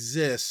they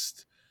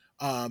exist,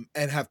 and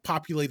have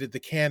populated the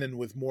canon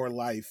with more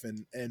life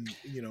and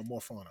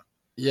more fauna?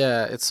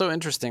 Yeah, it's so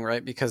interesting,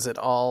 right? Because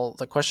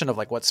the question of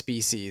like what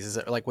species is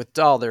it, like with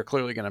Dahl, they're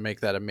clearly going to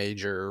make that a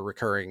major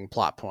recurring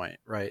plot point,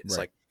 right? It's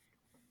like,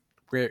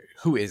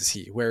 who is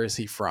he? Where is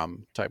he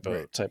from? Type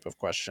of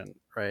question,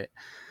 right?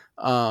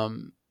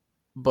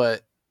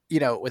 But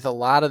with a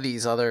lot of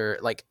these other,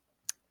 like,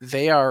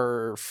 they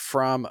are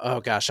from, oh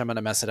gosh, I'm going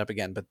to mess it up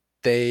again, but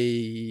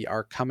they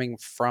are coming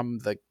from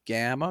the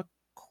Gamma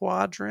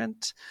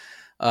Quadrant.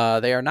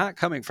 They are not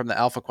coming from the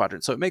Alpha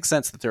Quadrant. So it makes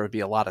sense that there would be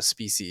a lot of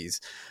species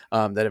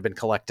that have been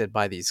collected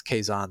by these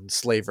Kazon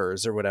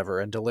slavers or whatever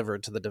and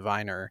delivered to the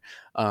Diviner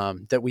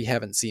that we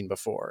haven't seen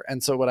before.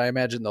 And so what I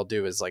imagine they'll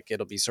do is, like,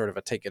 it'll be sort of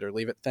a take it or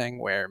leave it thing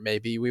where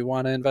maybe we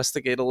want to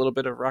investigate a little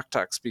bit of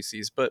Rok-Tahk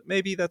species, but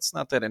maybe that's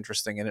not that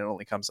interesting and it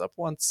only comes up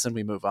once and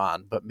we move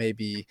on. But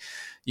maybe,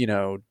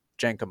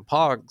 Jankum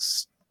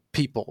Pog's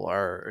people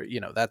are,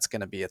 that's going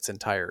to be its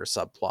entire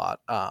subplot.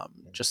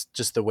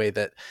 Just the way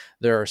that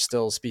there are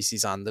still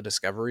species on the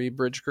Discovery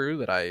bridge crew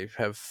that I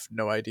have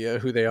no idea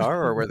who they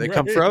are or where they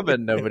come from,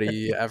 and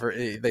nobody ever,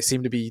 they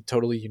seem to be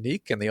totally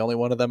unique and the only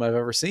one of them I've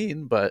ever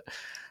seen, but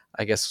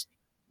I guess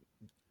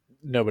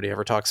nobody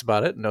ever talks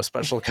about it. No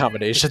special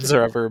accommodations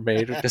are ever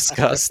made or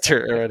discussed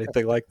or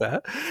anything like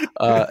that.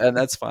 And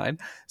that's fine.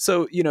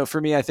 So,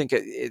 for me, I think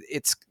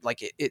it's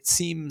like, it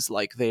seems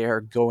like they are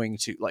going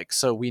to, like,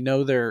 so we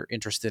know they're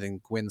interested in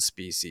Gwyn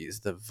species,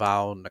 the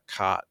Vau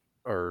N'Akat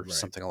or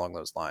something along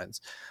those lines.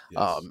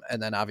 Yes.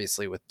 And then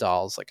obviously with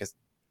Dahl's, like,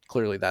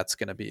 clearly that's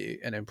going to be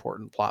an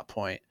important plot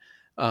point.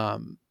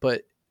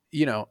 But,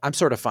 I'm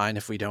sort of fine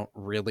if we don't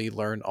really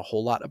learn a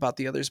whole lot about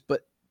the others,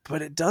 but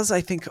it does,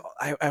 I think,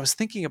 I was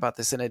thinking about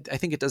this, and I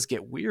think it does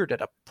get weird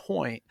at a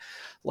point.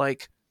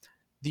 Like,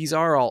 these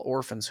are all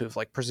orphans who have,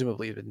 like,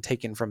 presumably been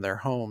taken from their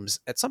homes.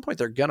 At some point,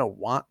 they're going to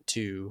want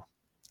to,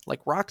 like,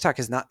 Rok-Tahk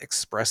has not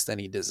expressed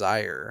any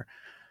desire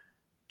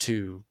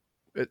to,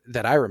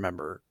 that I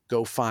remember,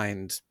 go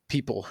find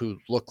people who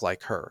look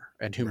like her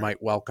and who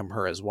might welcome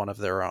her as one of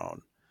their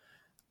own.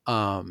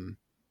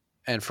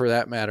 And for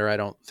that matter, I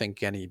don't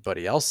think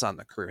anybody else on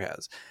the crew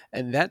has.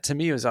 And that, to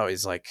me, was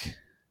always, like,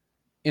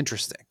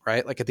 interesting,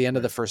 right? Like, at the end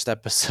of the first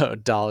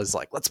episode, Dahl is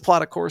like, let's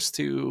plot a course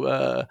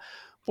to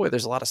boy,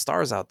 there's a lot of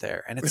stars out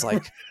there, and it's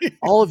like,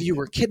 all of you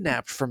were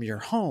kidnapped from your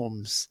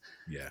homes.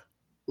 Yeah,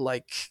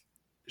 like,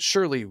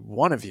 surely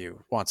one of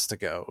you wants to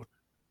go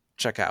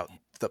check out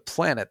the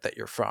planet that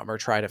you're from or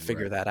try to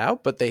figure that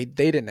out, but they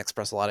didn't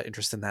express a lot of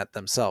interest in that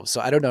themselves.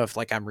 So I don't know if,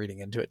 like, I'm reading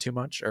into it too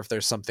much or if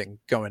there's something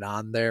going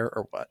on there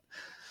or what.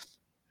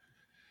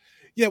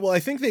 Yeah, well, I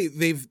think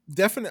they've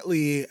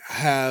definitely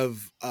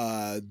have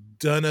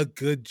done a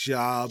good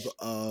job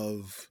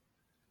of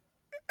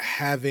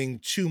having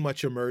too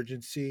much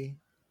emergency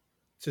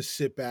to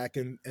sit back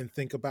and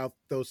think about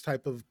those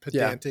type of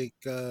pedantic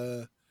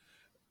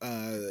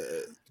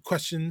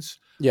questions.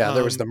 Yeah,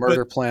 there was the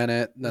murder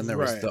planet, and then there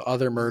was the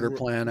other murder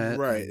planet.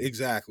 Right,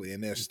 exactly.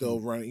 And they're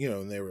still running,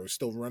 and they were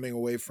still running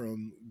away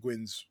from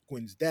Gwyn's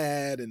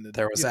dad, and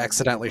there was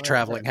accidentally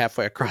traveling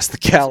halfway across the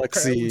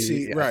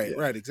galaxy.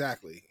 Right,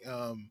 exactly.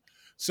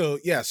 So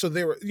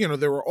there were,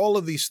 there were all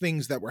of these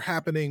things that were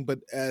happening, but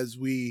as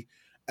we've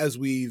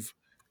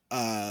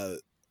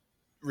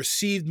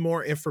received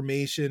more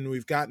information,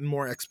 we've gotten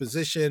more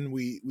exposition,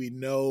 we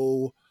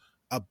know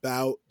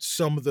about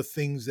some of the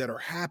things that are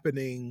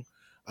happening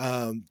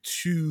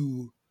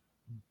to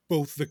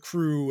both the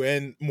crew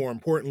and, more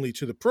importantly,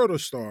 to the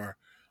Protostar.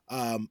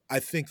 I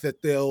think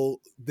that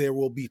there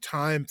will be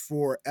time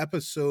for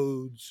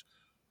episodes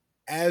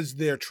as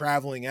they're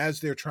traveling, as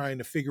they're trying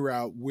to figure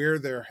out where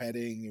they're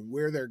heading and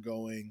where they're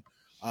going,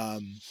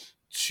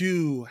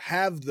 to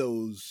have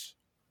those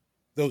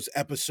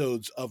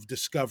episodes of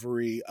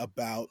discovery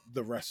about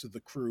the rest of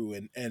the crew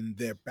and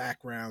their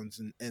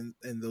backgrounds and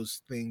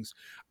those things.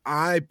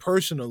 I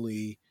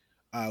personally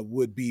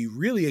would be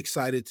really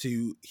excited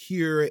to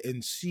hear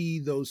and see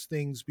those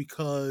things,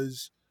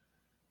 because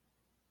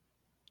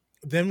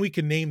then we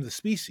can name the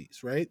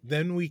species, right?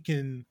 Then we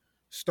can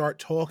start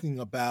talking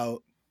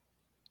about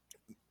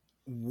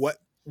what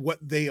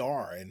they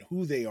are and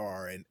who they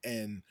are,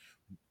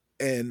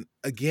 and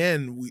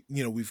again,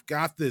 we've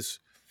got this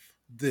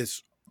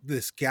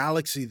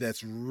galaxy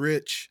that's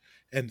rich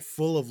and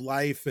full of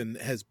life and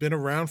has been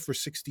around for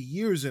 60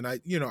 years, and I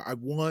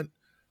want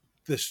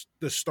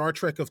the Star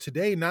Trek of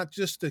today not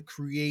just to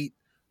create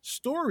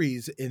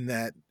stories in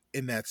that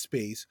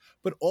space,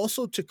 but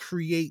also to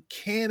create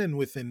canon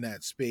within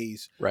that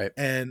space, Right.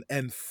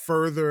 and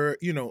further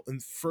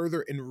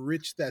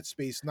enrich that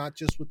space, not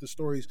just with the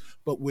stories,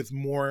 but with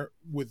more,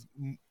 with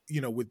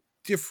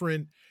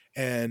different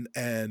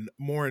and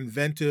more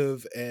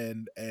inventive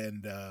and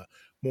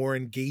more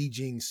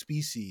engaging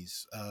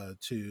species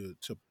to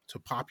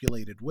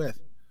populate it with.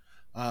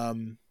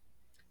 um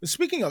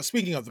Speaking of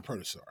the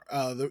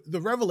protostar,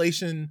 the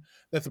revelation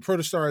that the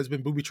protostar has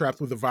been booby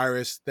trapped with a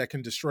virus that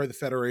can destroy the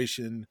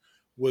Federation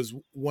was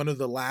one of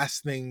the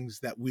last things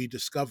that we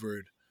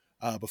discovered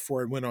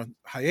before it went on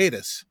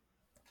hiatus.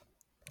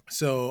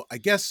 So I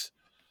guess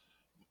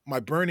my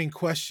burning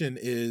question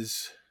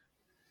is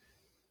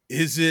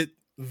it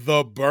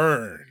the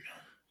burn?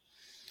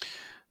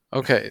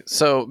 Okay,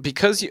 so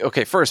because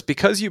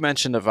because you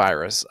mentioned a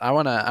virus, I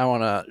wanna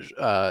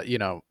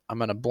I'm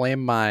gonna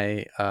blame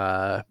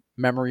my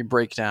memory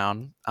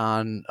breakdown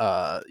on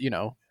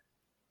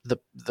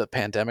the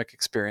pandemic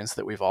experience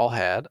that we've all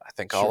had. I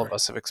think all of Sure.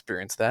 us have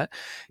experienced that.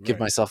 Give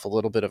Right. myself a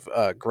little bit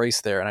of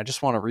grace there, and I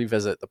just want to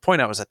revisit the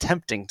point I was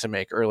attempting to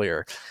make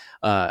earlier.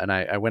 And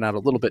I went out a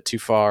little bit too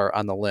far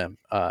on the limb,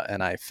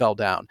 and I fell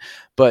down.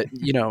 But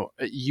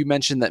you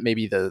mentioned that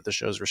maybe the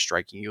shows were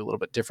striking you a little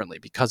bit differently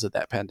because of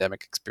that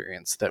pandemic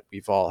experience that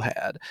we've all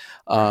had.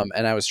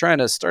 And I was trying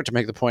to start to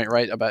make the point,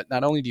 right, about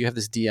not only do you have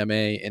this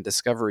DMA in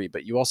Discovery,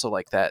 but you also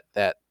like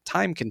that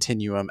time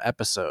continuum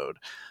episode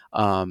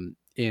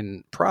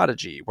in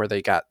Prodigy, where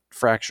they got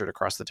fractured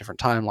across the different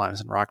timelines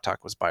and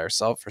Rok-Tahk was by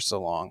herself for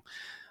so long.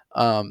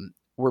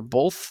 Were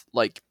both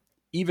like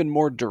even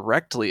more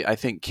directly, I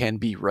think, can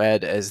be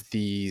read as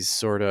these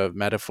sort of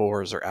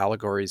metaphors or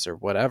allegories or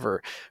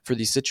whatever for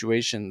these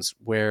situations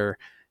where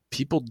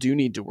people do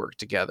need to work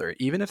together,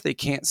 even if they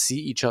can't see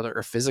each other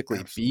or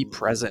physically be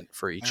present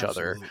for each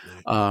other.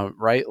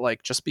 Right?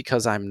 Like, just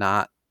because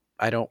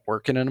I don't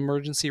work in an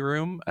emergency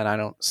room and I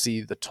don't see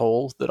the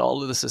toll that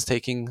all of this is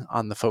taking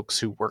on the folks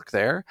who work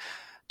there,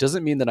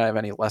 doesn't mean that I have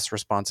any less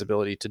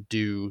responsibility to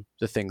do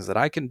the things that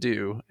I can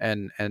do.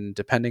 And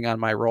depending on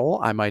my role,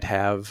 I might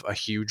have a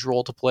huge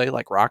role to play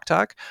like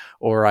Rok-Tahk,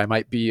 or I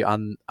might be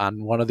on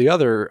one of the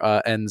other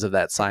ends of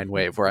that sine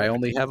wave where I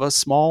only have a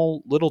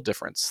small little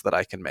difference that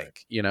I can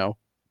make,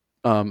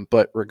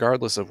 but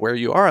regardless of where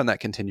you are on that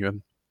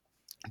continuum,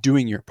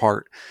 doing your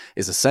part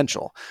is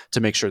essential to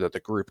make sure that the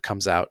group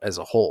comes out as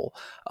a whole,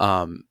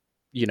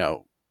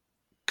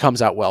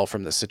 comes out well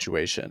from the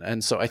situation.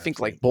 And so I think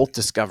like both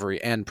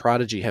Discovery and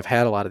Prodigy have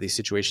had a lot of these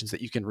situations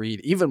that you can read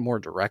even more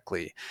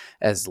directly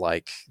as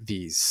like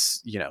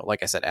these,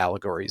 like I said,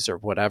 allegories or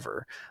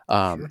whatever,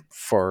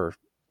 for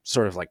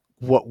sort of like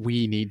what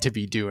we need to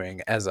be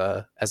doing as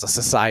a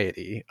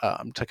society,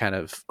 to kind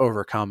of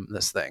overcome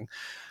this thing.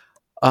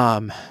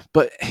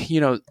 But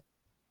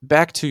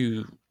back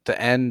to the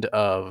end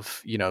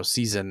of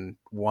season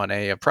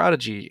 1A of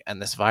Prodigy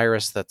and this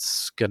virus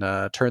that's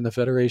gonna turn the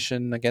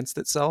Federation against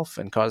itself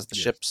and cause the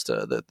ships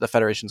to the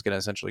Federation's gonna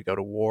essentially go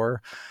to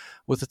war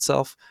with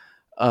itself.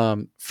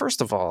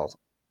 First of all,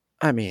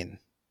 I mean,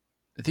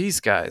 these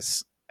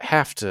guys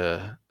have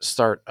to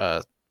start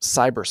a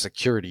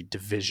cybersecurity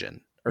division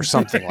or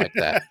something like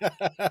that.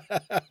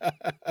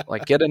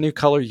 Like, get a new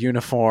color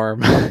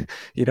uniform.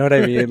 You know what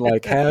I mean?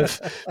 Like,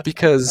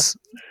 because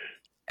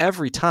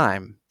every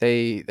time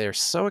they're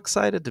so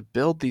excited to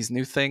build these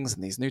new things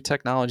and these new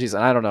technologies,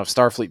 and I don't know if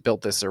Starfleet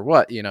built this or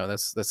what,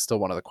 that's still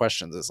one of the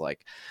questions, is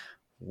like,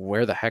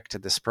 where the heck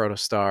did this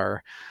protostar?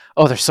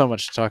 Oh, there's so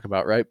much to talk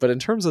about, right? But in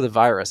terms of the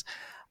virus,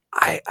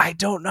 I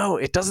don't know.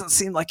 It doesn't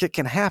seem like it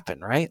can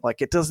happen, right?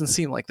 Like, it doesn't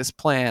seem like this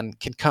plan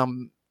can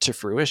come to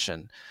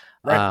fruition,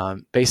 right?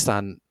 Based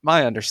on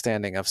my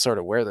understanding of sort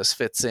of where this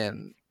fits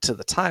in to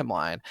the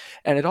timeline.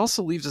 And it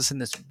also leaves us in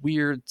this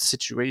weird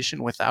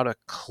situation without a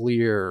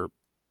clear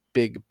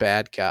big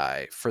bad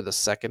guy for the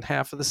second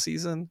half of the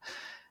season.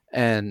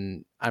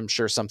 And I'm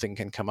sure something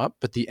can come up,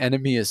 but the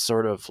enemy is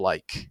sort of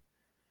like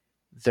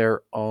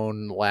their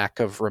own lack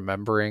of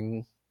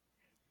remembering.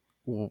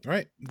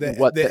 Right.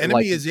 The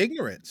enemy is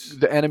ignorance.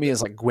 The enemy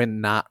is like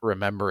Gwyn not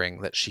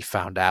remembering that she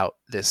found out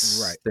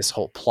this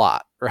whole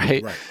plot.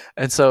 Right.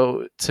 And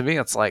so to me,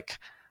 it's like,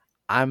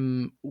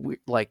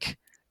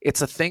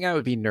 it's a thing I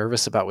would be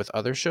nervous about with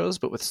other shows,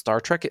 but with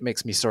Star Trek, it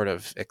makes me sort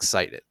of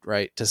excited,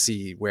 right? To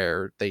see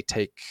where they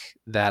take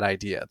that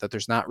idea that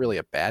there's not really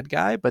a bad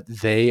guy, but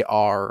they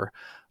are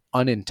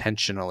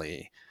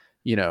unintentionally,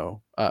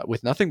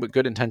 with nothing but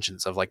good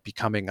intentions of like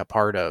becoming a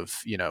part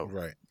of,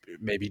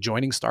 maybe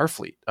joining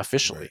Starfleet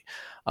officially.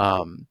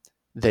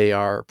 they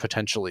are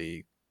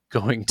potentially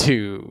going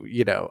to,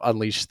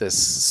 unleash this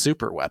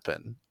super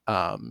weapon.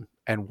 And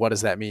what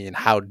does that mean?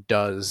 How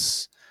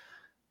does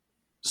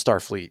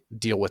Starfleet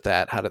deal with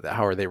that?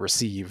 How are they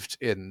received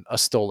in a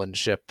stolen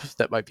ship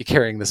that might be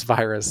carrying this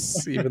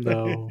virus, even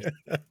though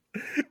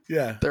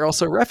Yeah. they're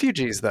also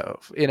refugees, though,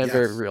 in a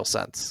very Yes. real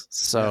sense.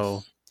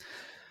 So,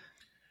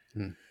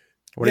 Yes.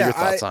 what are your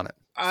thoughts on it?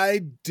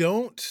 I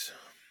don't.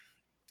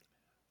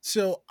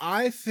 So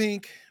I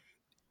think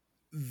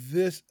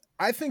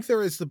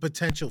there is the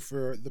potential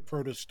for the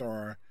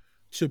protostar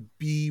to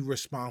be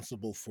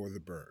responsible for the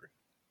burn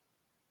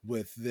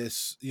with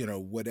this,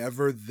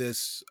 whatever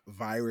this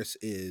virus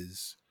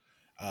is,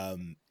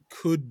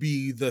 could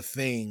be the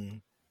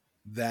thing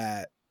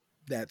that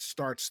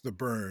starts the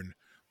burn,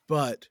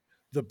 but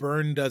the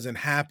burn doesn't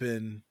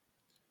happen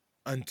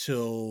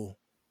until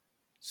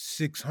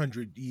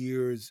 600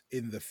 years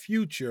in the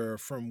future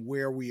from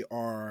where we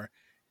are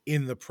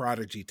in the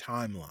Prodigy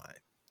timeline.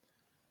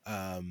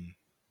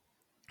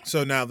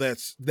 So now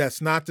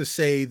that's not to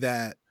say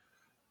that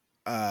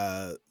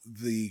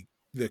the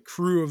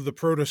crew of the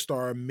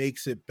Protostar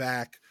makes it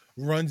back,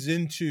 runs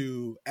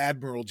into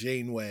Admiral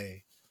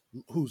Janeway,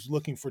 who's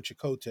looking for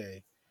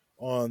Chakotay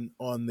on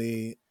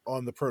the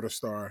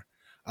Protostar.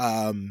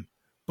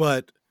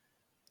 But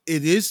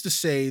it is to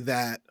say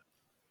that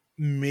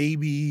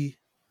maybe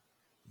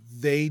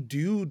they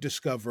do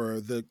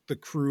discover, the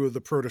crew of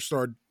the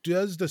Protostar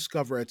does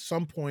discover at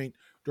some point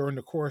during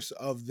the course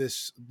of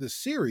this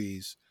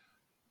series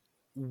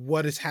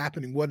what is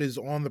happening, what is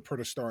on the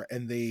Protostar,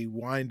 and they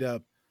wind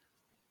up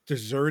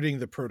deserting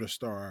the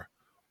Protostar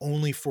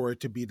only for it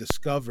to be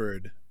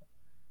discovered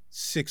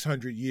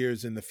 600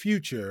 years in the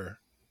future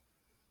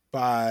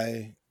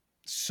by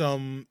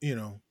some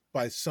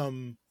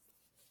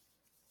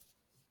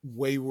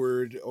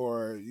wayward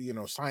or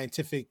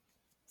scientific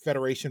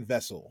Federation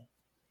vessel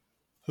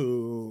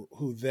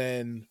who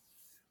then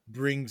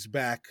brings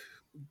back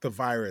the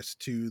virus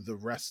to the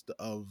rest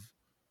of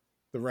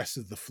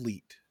the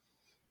fleet,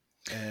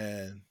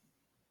 and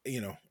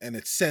and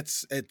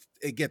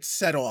it gets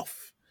set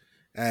off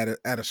at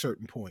a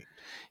certain point.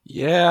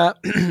 Yeah,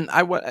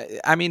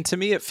 I mean, to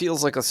me, it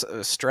feels like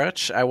a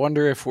stretch. I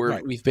wonder if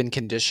we've been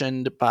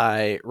conditioned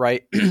by,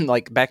 right,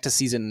 like back to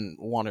season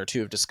 1 or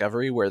 2 of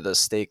Discovery, where the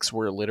stakes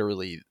were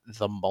literally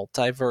the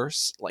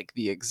multiverse, like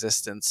the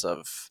existence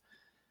of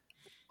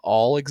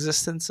all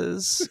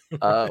existences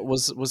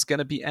was going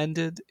to be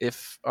ended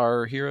if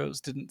our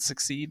heroes didn't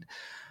succeed.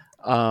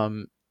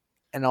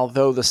 And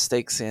although the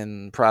stakes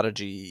in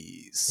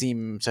Prodigy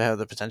seem to have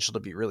the potential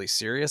to be really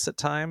serious at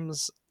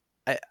times,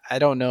 I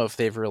don't know if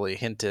they've really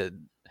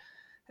hinted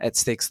at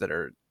stakes that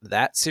are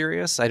that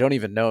serious. I don't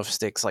even know if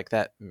stakes like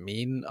that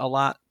mean a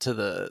lot to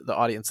the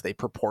audience they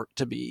purport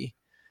to be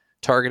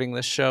targeting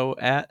this show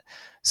at.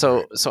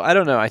 So I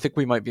don't know. I think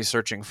we might be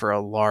searching for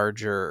a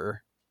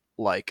larger,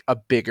 like a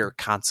bigger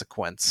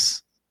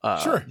consequence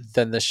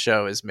than this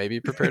show is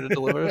maybe prepared to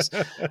deliver us.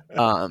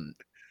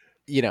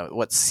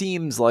 What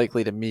seems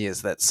likely to me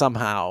is that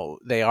somehow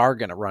they are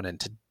going to run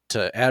into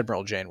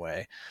Admiral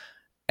Janeway,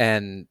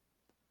 and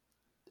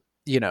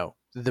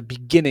the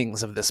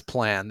beginnings of this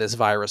plan, this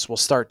virus will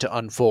start to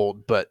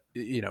unfold, but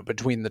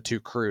between the two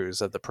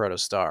crews of the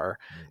Protostar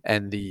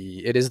and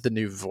it is the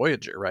new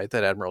Voyager, right,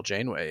 that Admiral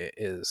Janeway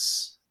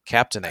is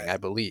captaining, I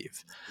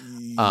believe.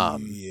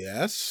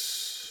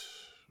 Yes,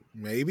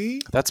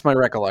 maybe that's my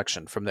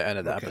recollection from the end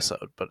of the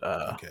episode, but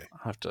I'll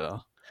have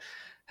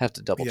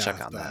to double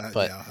check on that.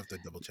 But I'll have to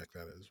double check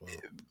that as well.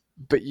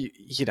 But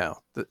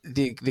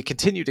the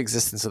continued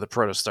existence of the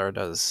Protostar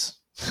does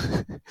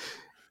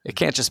it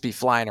can't just be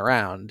flying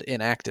around in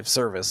active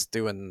service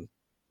doing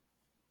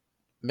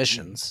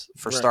missions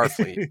for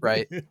Starfleet,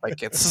 right?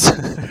 Like it's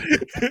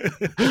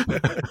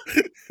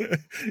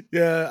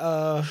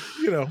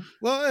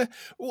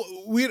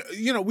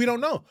we don't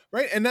know,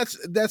 right? And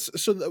that's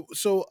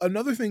so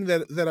another thing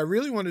that I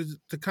really wanted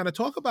to kind of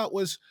talk about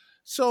was,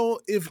 so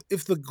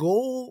if the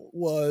goal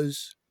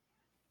was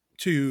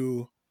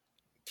to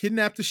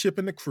kidnap the ship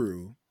and the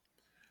crew,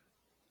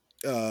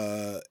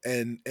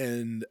 and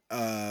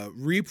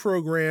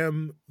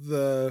reprogram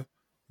the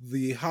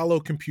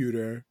holo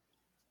computer,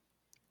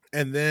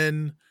 and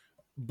then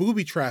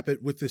booby trap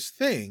it with this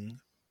thing,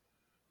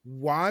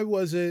 why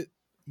was it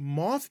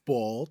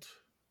mothballed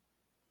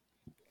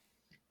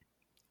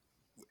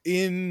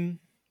in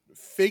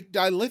fake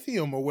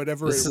dilithium or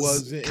whatever this it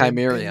was?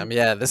 Chimerium.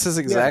 Yeah, this is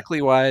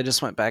exactly why I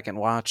just went back and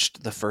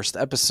watched the first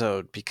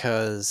episode,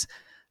 because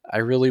I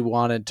really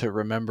wanted to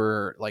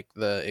remember like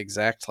the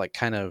exact like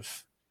kind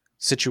of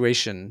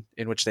situation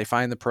in which they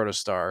find the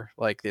Protostar,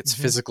 like its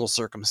physical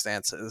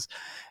circumstances,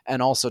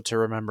 and also to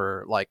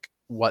remember like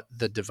what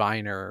the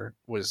diviner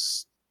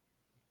was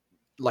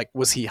like.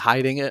 Was he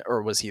hiding it,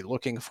 or was he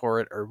looking for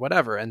it, or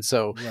whatever? And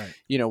so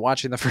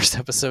watching the first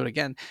episode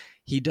again,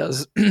 he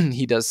does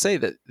say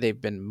that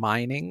they've been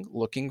mining,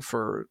 looking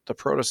for the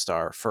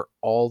Protostar for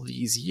all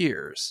these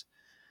years,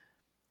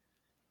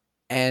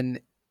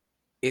 and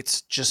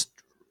it's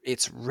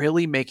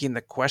really making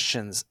the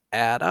questions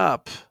add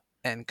up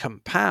and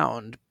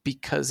compound,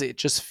 because it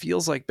just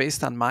feels like,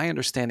 based on my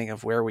understanding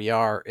of where we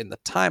are in the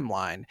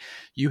timeline,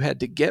 you had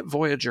to get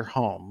Voyager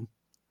home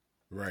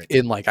Right.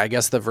 in, like, I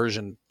guess the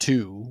version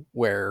 2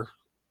 where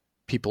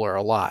people are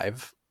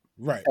alive,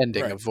 Right.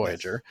 ending right. of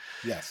Voyager.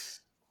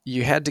 Yes.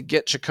 You had to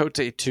get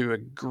Chakotay to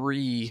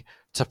agree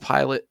to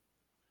pilot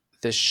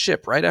this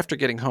ship right after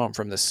getting home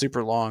from this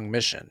super long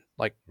mission,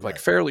 like Right.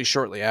 fairly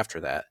shortly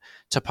after that,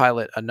 to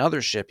pilot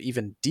another ship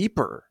even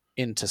deeper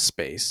into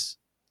space.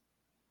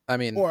 I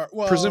mean,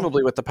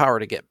 presumably with the power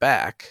to get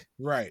back.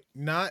 Right.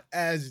 Not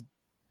as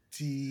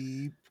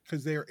deep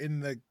because they're in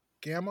the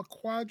Gamma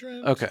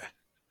Quadrant. Okay.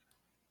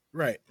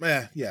 Right.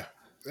 Yeah.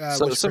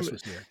 So Chris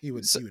was here. He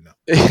would know.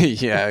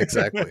 Yeah,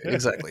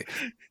 exactly.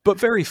 But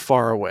very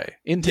far away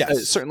into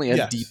certainly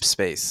a deep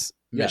space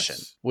mission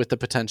with the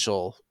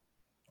potential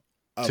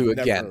to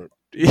again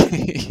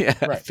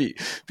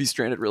be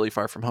stranded really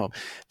far from home.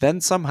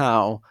 Then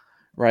somehow,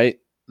 right,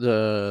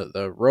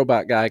 the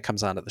robot guy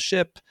comes onto the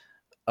ship.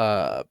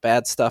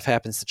 Bad stuff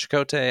happens to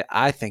Chakotay.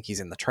 I think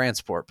he's in the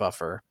transport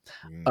buffer.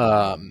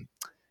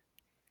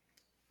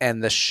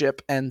 And the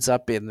ship ends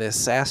up in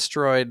this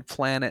asteroid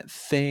planet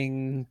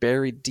thing,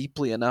 buried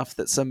deeply enough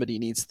that somebody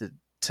needs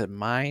to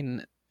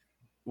mine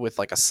with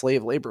like a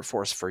slave labor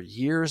force for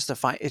years to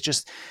find. It's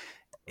just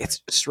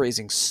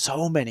raising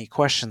so many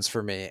questions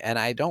for me. And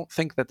I don't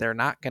think that they're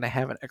not going to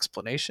have an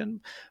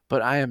explanation,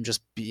 but I am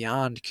just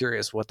beyond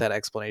curious what that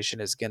explanation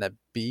is going to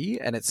be.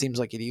 And it seems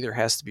like it either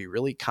has to be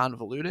really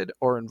convoluted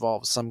or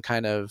involves some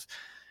kind of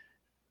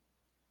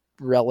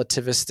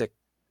relativistic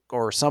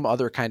or some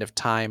other kind of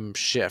time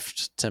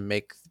shift to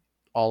make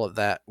all of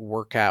that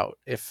work out,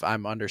 if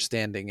I'm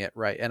understanding it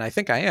right. And I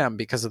think I am,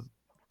 because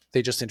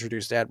they just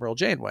introduced Admiral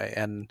Janeway,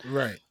 and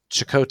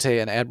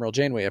Chakotay and Admiral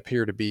Janeway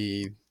appear to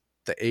be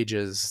the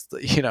ages,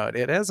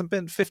 it hasn't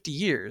been 50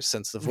 years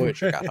since the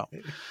Voyager got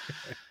home.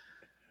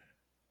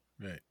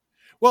 Right.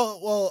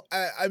 Well,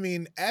 I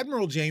mean,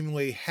 Admiral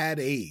Janeway had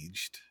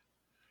aged.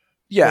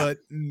 Yeah. But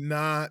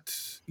not,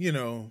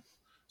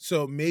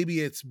 so maybe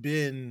it's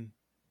been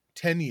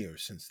 10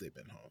 years since they've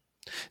been home.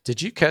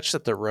 Did you catch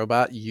that the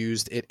robot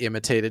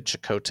imitated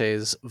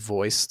Chakotay's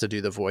voice to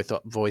do the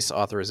voice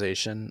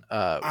authorization?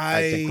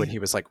 I think when he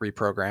was like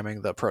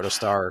reprogramming the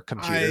Protostar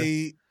computer.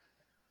 I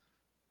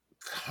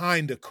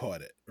kind of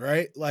caught it,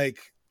 right? Like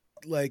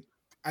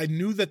I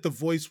knew that the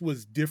voice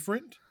was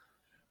different,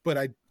 but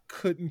I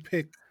couldn't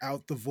pick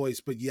out the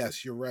voice. But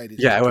yes, you're right.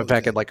 I went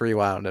back and like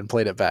rewound and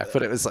played it back,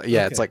 but it was like,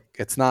 it's like,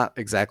 it's not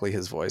exactly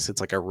his voice.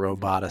 It's like a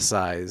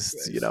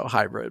roboticized,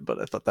 hybrid,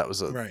 but I thought that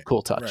was a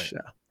cool touch. Right.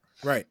 Yeah.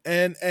 Right.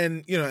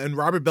 And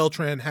Robert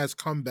Beltran has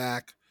come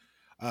back.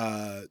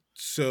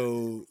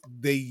 So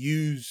they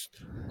used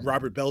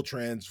Robert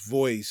Beltran's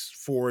voice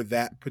for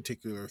that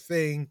particular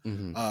thing,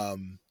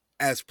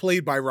 as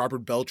played by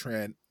Robert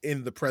Beltran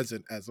in the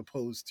present, as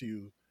opposed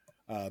to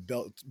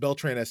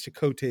Beltran as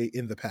Chakotay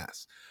in the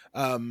past.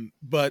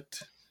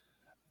 But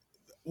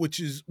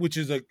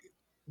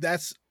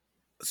that's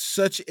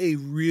such a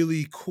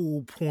really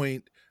cool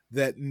point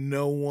that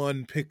no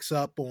one picks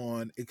up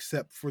on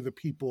except for the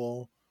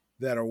people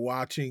that are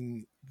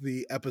watching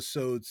the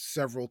episodes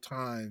several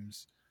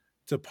times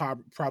to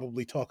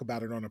probably talk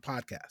about it on a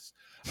podcast,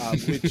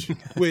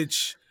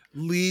 which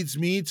leads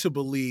me to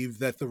believe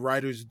that the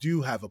writers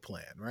do have a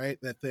plan, right?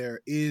 That there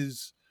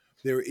is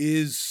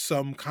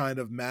some kind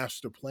of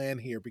master plan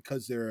here,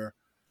 because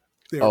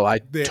I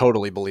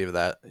totally believe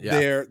that.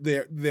 Yeah.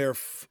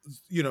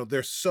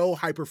 They're so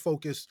hyper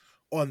focused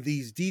on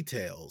these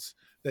details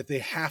that they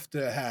have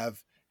to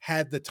have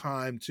had the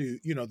time to,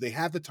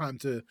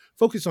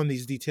 focus on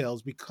these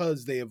details,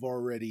 because they have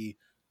already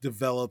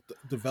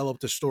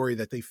developed a story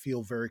that they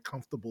feel very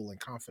comfortable and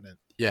confident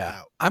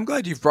about. I'm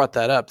glad you've brought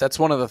that up. That's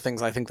one of the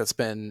things I think that's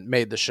been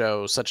made the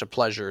show such a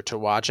pleasure to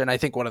watch. And I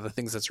think one of the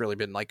things that's really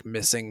been like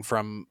missing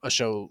from a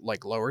show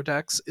like Lower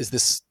Decks is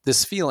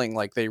this feeling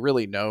like they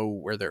really know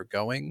where they're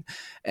going,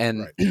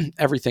 and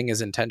everything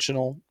is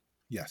intentional.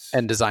 Yes.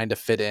 And designed to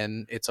fit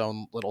in its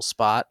own little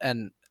spot.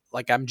 And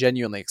like, I'm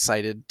genuinely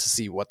excited to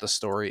see what the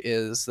story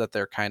is that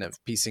they're kind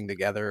of piecing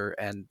together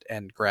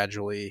and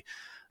gradually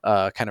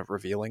kind of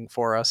revealing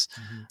for us.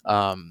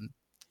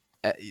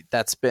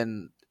 That's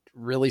been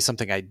really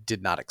something I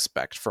did not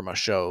expect from a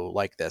show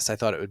like this. I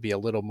thought it would be a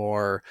little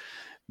more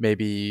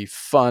maybe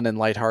fun and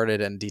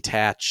lighthearted and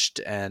detached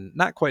and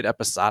not quite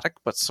episodic,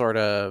 but sort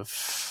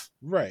of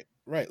right,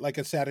 like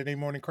a Saturday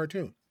morning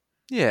cartoon.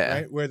 Yeah,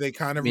 right, where they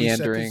kind of reset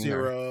to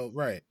zero.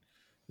 Right,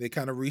 they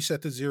kind of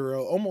reset to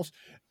zero, almost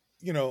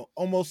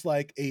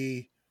like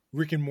a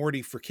Rick and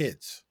Morty for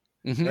kids.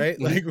 Right,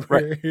 like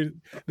where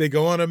they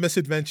go on a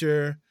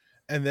misadventure,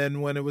 and then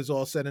when it was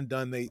all said and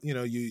done, they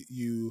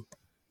you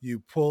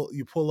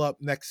pull up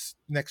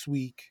next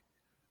week,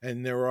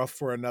 and they're off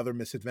for another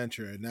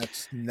misadventure, and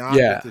that's not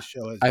what the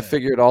show has been. I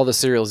figured all the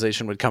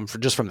serialization would come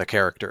just from the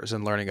characters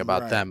and learning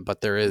about them,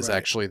 but there is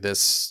actually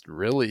this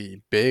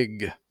really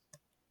big,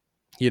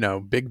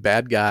 big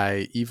bad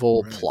guy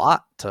evil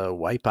plot to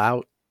wipe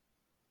out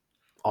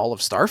all of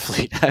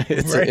Starfleet.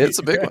 Right, it's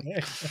a big one.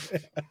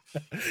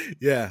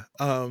 Yeah.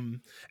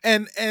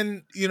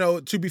 And you know,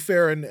 to be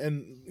fair,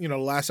 and you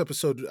know, last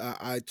episode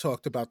I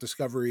talked about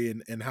Discovery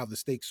and how the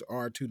stakes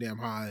are too damn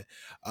high.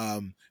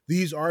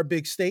 These are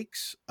big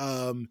stakes,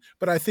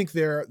 but I think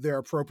they're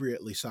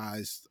appropriately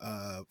sized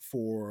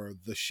for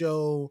the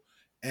show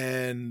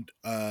and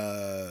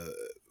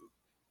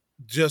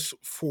just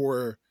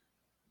for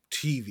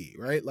TV,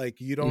 right? Like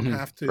you don't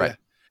have to Right.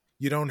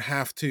 you don't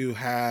have to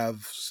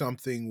have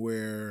something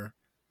where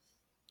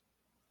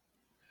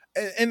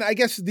and I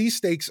guess these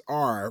stakes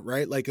are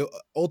right. Like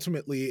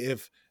ultimately,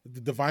 if the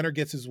diviner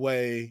gets his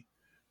way,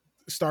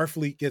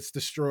 Starfleet gets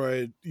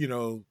destroyed. You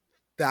know,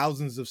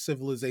 thousands of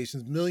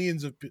civilizations,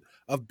 millions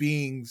of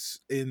beings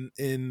in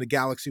the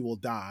galaxy will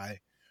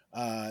die,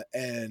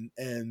 and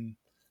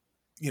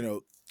you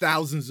know,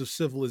 thousands of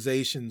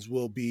civilizations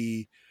will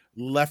be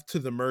left to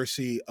the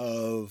mercy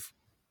of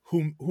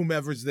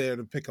whomever's there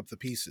to pick up the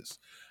pieces.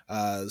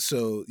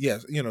 So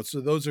yes, you know, so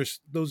those are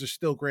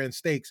still grand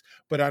stakes,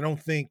 but I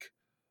don't think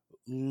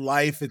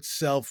life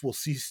itself will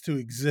cease to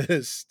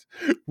exist,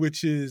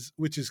 which is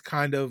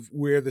kind of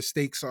where the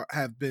stakes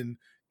have been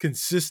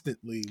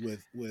consistently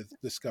with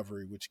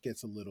Discovery, which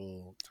gets a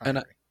little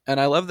tiring. And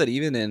I love that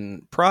even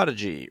in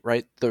Prodigy,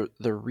 right?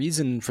 The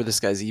reason for this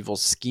guy's evil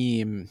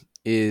scheme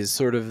is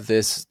sort of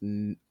this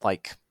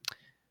like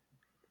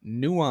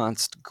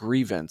nuanced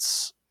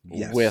grievance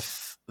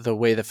with the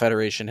way the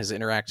Federation has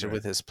interacted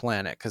with his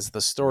planet, because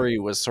the story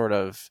was sort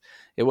of,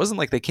 it wasn't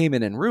like they came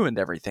in and ruined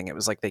everything. It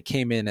was like they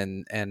came in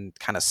and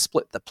kind of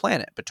split the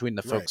planet between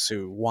the folks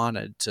who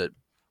wanted to,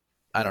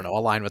 I don't know,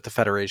 align with the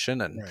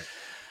Federation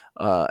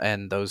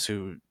and those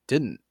who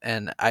didn't.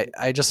 And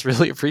I just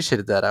really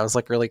appreciated that. I was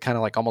like really kind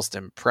of like almost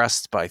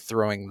impressed by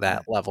throwing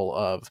that level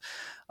of,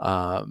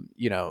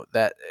 you know,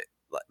 that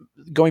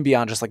going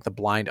beyond just like the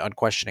blind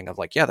unquestioning of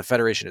like, yeah, the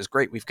Federation is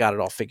great, we've got it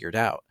all figured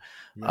out.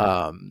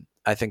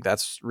 I think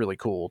that's really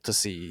cool to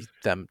see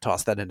them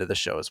toss that into the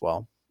show as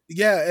well.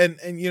 Yeah,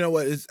 and you know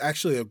what, is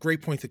actually a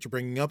great point that you're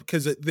bringing up,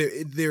 because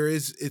there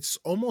is, it's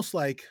almost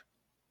like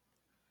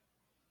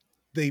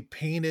they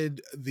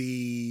painted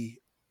the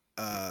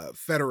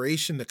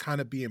Federation to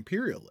kind of be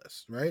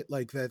imperialist, right?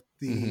 Like that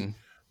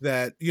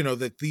that you know,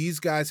 that these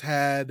guys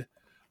had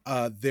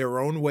their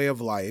own way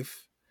of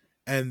life,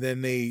 and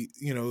then they,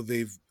 you know,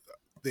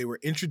 they were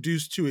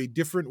introduced to a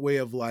different way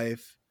of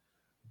life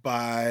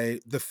by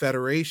the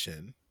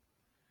Federation,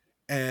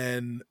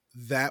 and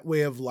that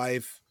way of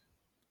life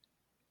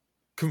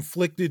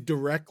conflicted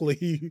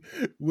directly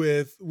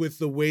with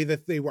the way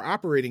that they were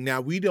operating.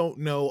 Now we don't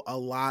know a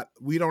lot.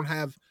 We don't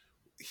have,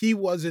 he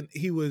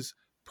was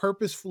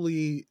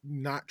purposefully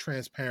not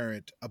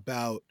transparent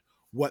about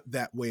what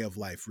that way of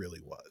life really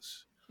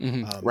was.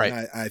 Right.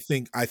 And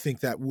I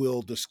think that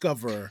we'll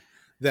discover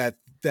that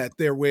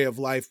their way of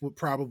life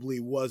probably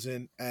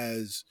wasn't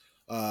as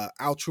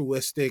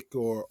altruistic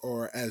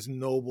or as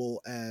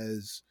noble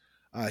as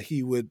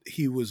he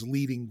was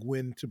leading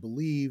Gwyn to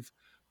believe,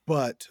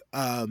 but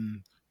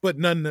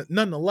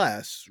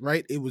nonetheless,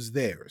 right, it was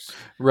theirs,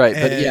 right?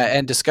 But yeah,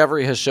 and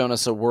Discovery has shown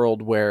us a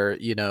world where,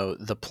 you know,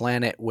 the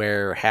planet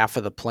where half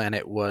of the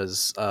planet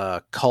was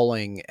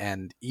culling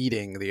and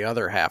eating the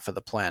other half of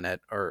the planet,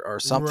 or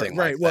something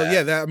right. Like well, that.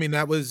 yeah, that, I mean,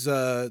 that was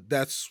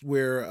that's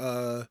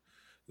where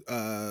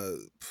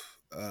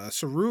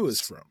Saru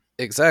is from.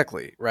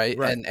 Exactly, right?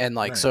 And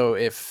like, so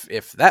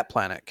if that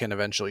planet can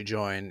eventually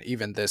join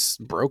even this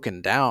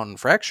broken down,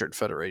 fractured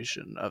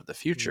Federation of the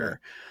future,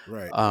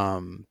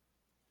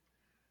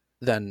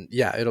 then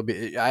yeah, it'll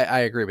be, I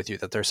agree with you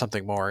that there's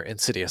something more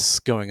insidious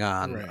going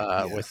on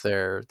with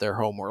their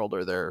homeworld,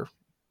 or their,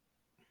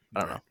 I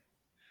don't know.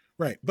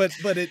 Right. But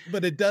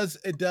it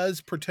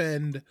does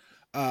pretend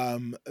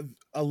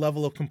a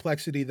level of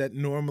complexity that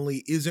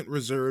normally isn't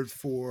reserved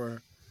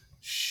for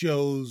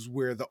shows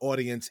where the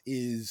audience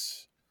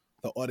is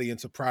the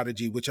audience of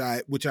Prodigy, which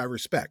I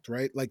respect,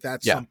 right? Like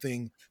that's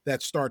something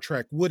that Star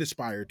Trek would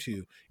aspire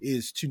to,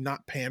 is to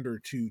not pander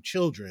to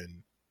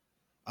children,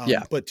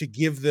 but to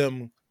give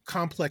them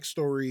complex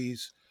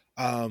stories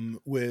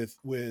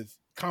with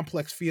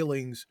complex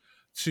feelings,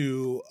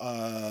 to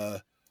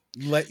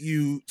let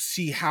you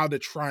see how to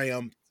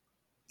triumph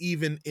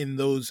even in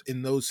those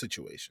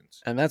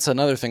situations. And that's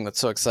another thing that's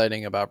so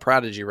exciting about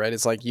Prodigy, right?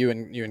 It's like you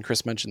and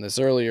Chris mentioned this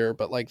earlier,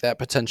 but like that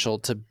potential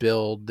to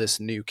build this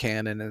new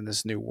canon and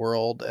this new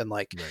world, and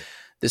like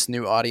this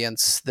new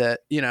audience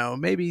that, you know,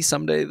 maybe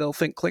someday they'll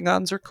think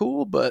Klingons are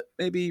cool, but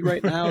maybe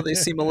right now they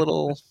seem a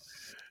little,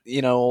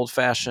 you know, old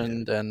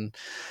fashioned, and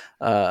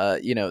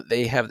you know,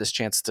 they have this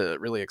chance to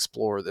really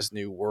explore this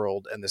new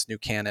world and this new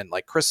canon.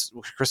 Like Chris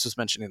was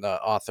mentioning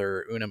the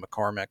author Una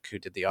McCormack, who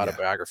did the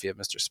autobiography of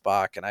Mr.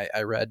 Spock, and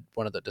I read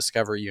one of the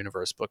Discovery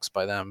Universe books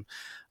by them.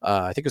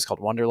 I think it's called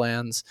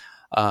Wonderlands,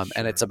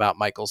 and it's about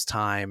Michael's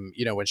time,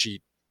 you know, when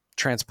she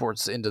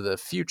transports into the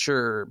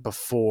future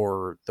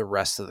before the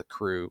rest of the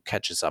crew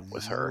catches up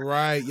with her.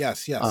 Right.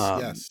 Yes.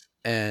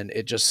 And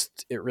it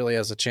really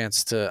has a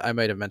chance to, I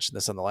might have mentioned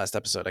this on the last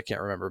episode, I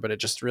can't remember, but it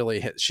just really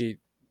hit,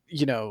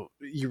 you know,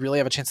 you really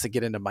have a chance to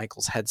get into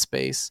Michael's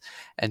headspace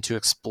and to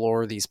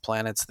explore these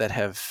planets that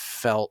have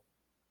felt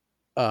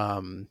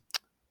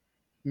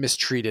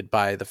mistreated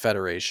by the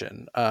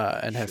Federation,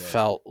 and have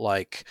felt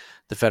like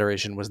the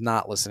Federation was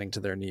not listening to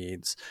their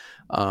needs.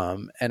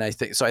 And I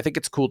think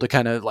it's cool to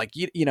kind of like,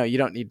 you know, you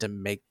don't need to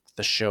make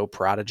the show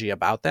Prodigy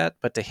about that,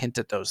 but to hint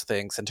at those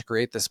things and to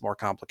create this more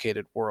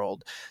complicated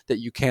world that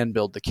you can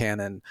build the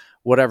canon,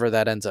 whatever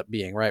that ends up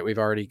being, right? We've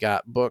already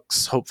got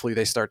books. Hopefully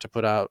they start to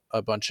put out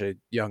a bunch of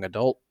young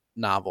adult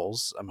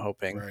novels, I'm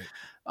hoping, Right.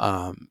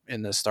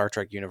 in the Star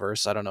Trek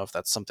universe. I don't know if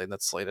that's something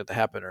that's slated to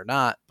happen or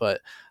not,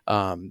 but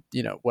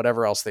you know,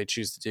 whatever else they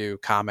choose to do,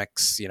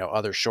 comics, you know,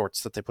 other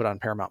shorts that they put on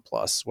Paramount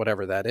Plus,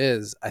 whatever that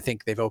is, I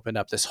think they've opened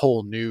up this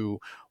whole new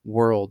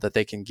world that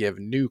they can give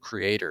new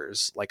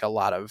creators like a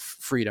lot of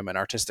freedom and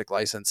artistic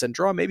license, and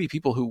draw maybe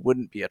people who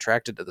wouldn't be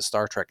attracted to the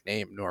Star Trek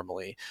name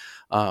normally,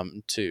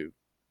 to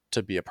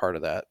be a part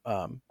of that.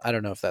 I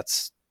don't know if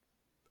that's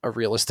a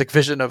realistic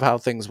vision of how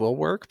things will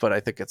work, but I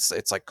think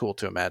it's like cool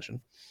to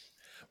imagine.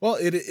 Well,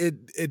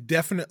 it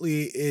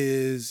definitely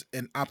is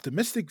an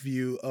optimistic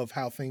view of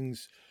how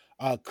things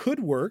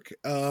could work,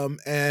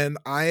 and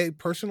I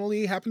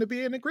personally happen to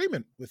be in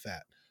agreement with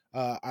that.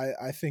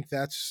 I think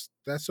that's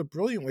a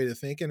brilliant way to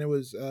think, and it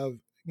was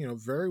you know,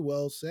 very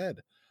well said,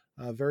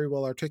 very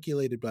well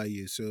articulated by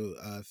you. So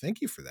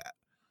thank you for that.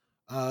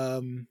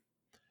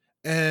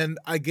 And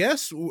I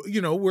guess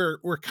you know,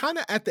 we're kind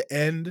of at the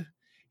end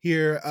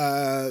here.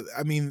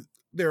 I mean,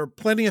 there are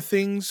plenty of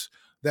things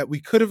that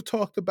we could have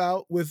talked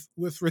about with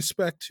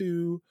respect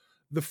to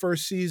the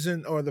first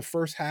season, or the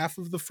first half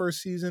of the first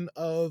season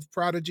of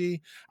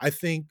Prodigy. I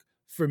think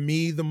for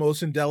me, the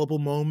most indelible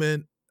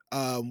moment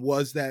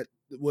was that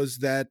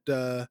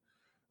the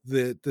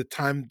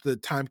time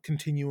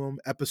continuum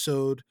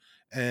episode,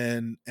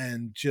 and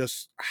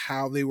just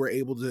how they were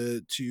able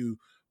to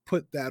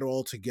put that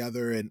all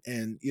together,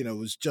 and you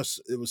know,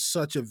 it was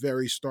such a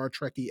very Star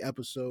Trekky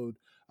episode,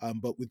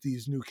 but with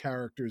these new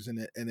characters in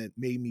it, and it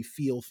made me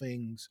feel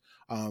things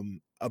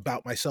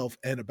about myself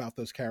and about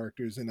those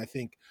characters. And I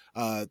think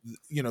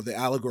you know, the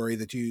allegory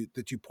that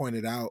you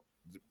pointed out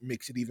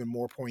makes it even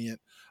more poignant.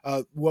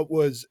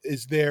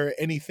 Is there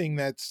anything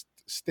that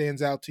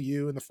stands out to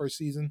you in the first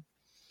season?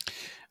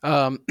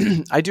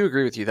 I do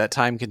agree with you. That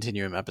time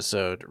continuum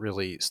episode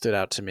really stood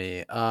out to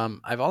me.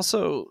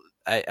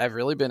 I've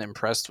really been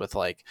impressed with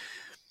like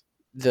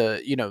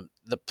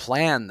the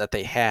plan that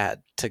they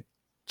had to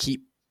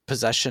keep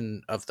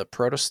possession of the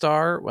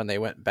protostar when they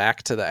went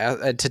back to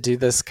and to do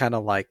this kind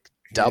of like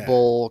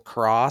double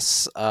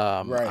cross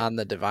on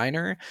the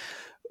diviner.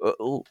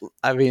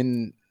 I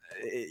mean,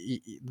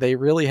 they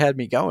really had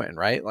me going,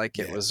 right? Like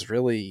it was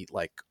really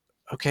like,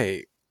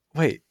 okay,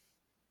 wait,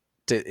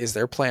 is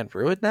their plan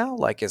ruined now?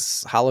 Like,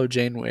 is Hollow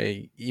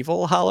Janeway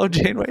evil Hollow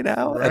Janeway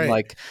now? Right. And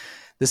like,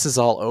 this is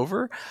all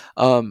over.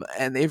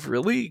 And they've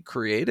really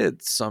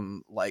created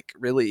some like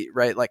really,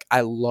 right. Like I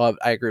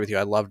agree with you.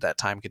 I loved that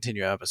time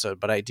continuum episode,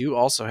 but I do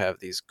also have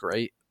these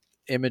great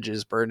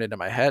images burned into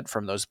my head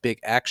from those big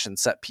action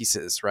set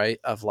pieces, right?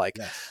 Of like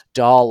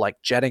Dahl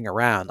like jetting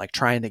around, like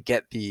trying to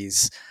get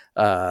these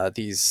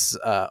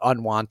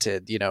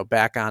unwanted, you know,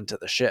 back onto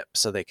the ship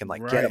so they can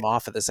like get them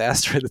off of this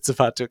asteroid that's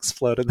about to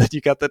explode. And then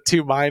you got the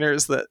two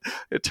miners that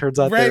it turns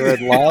out they were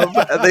in love,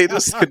 and they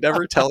just could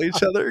never tell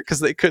each other because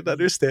they couldn't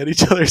understand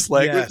each other's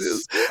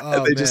languages.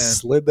 And they just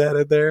slid that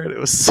in there, and it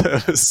was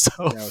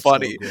so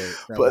funny.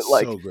 But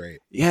like, so great.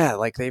 Yeah,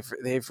 like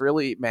they've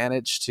really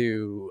managed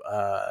to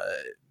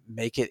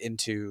make it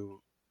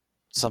into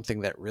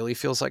something that really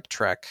feels like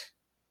Trek.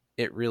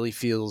 It really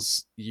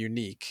feels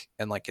unique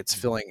and like it's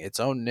filling its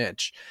own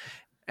niche,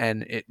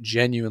 and it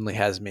genuinely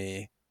has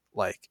me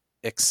like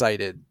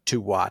excited to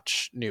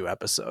watch new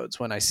episodes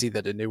when I see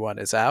that a new one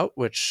is out,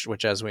 which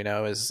as we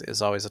know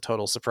is always a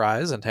total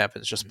surprise and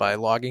happens just by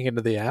logging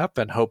into the app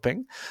and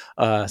hoping.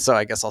 So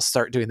I guess I'll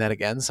start doing that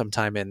again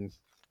sometime in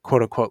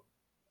quote unquote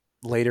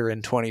later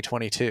in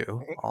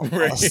 2022.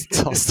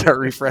 I'll start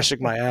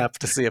refreshing my app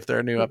to see if there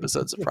are new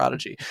episodes of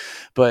Prodigy.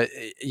 But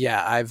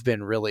yeah, I've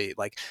been really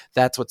like,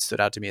 that's what stood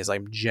out to me, is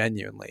I'm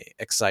genuinely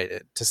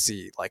excited to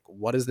see like,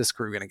 what is this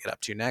crew going to get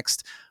up to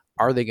next?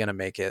 Are they going to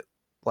make it?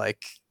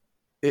 Like,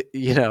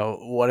 you know,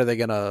 what are they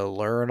going to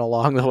learn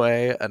along the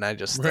way? And I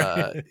just,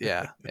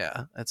 yeah,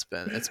 it's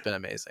been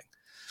amazing.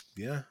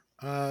 Yeah.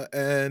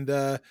 And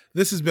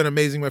this has been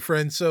amazing, my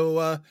friend.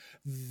 So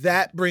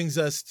that brings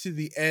us to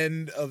the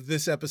end of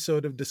this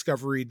episode of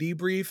Discovery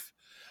Debrief.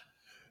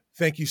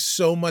 Thank you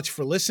so much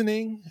for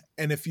listening.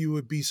 And if you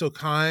would be so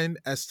kind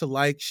as to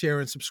like, share,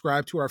 and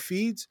subscribe to our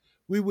feeds,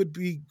 we would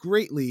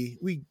greatly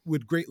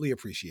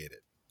appreciate it.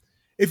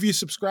 If you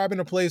subscribe in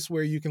a place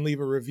where you can leave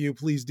a review,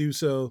 please do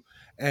so.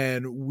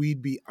 And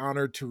we'd be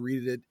honored to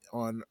read it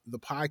on the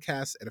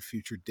podcast at a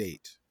future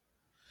date.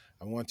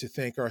 I want to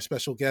thank our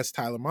special guest,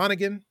 Tyler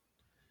Monaghan.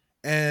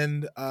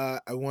 And I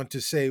want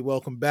to say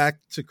welcome back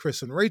to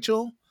Chris and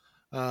Rachel.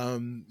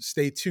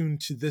 Stay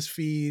tuned to this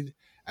feed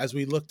as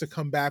we look to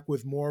come back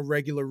with more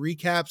regular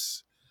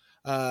recaps,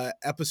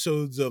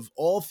 episodes of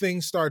all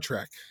things Star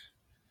Trek.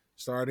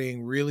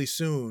 starting really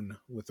soon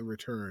with the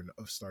return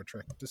of Star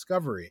Trek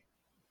Discovery.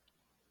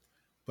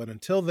 But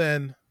until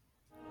then,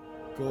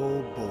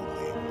 go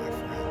boldly, my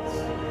friends.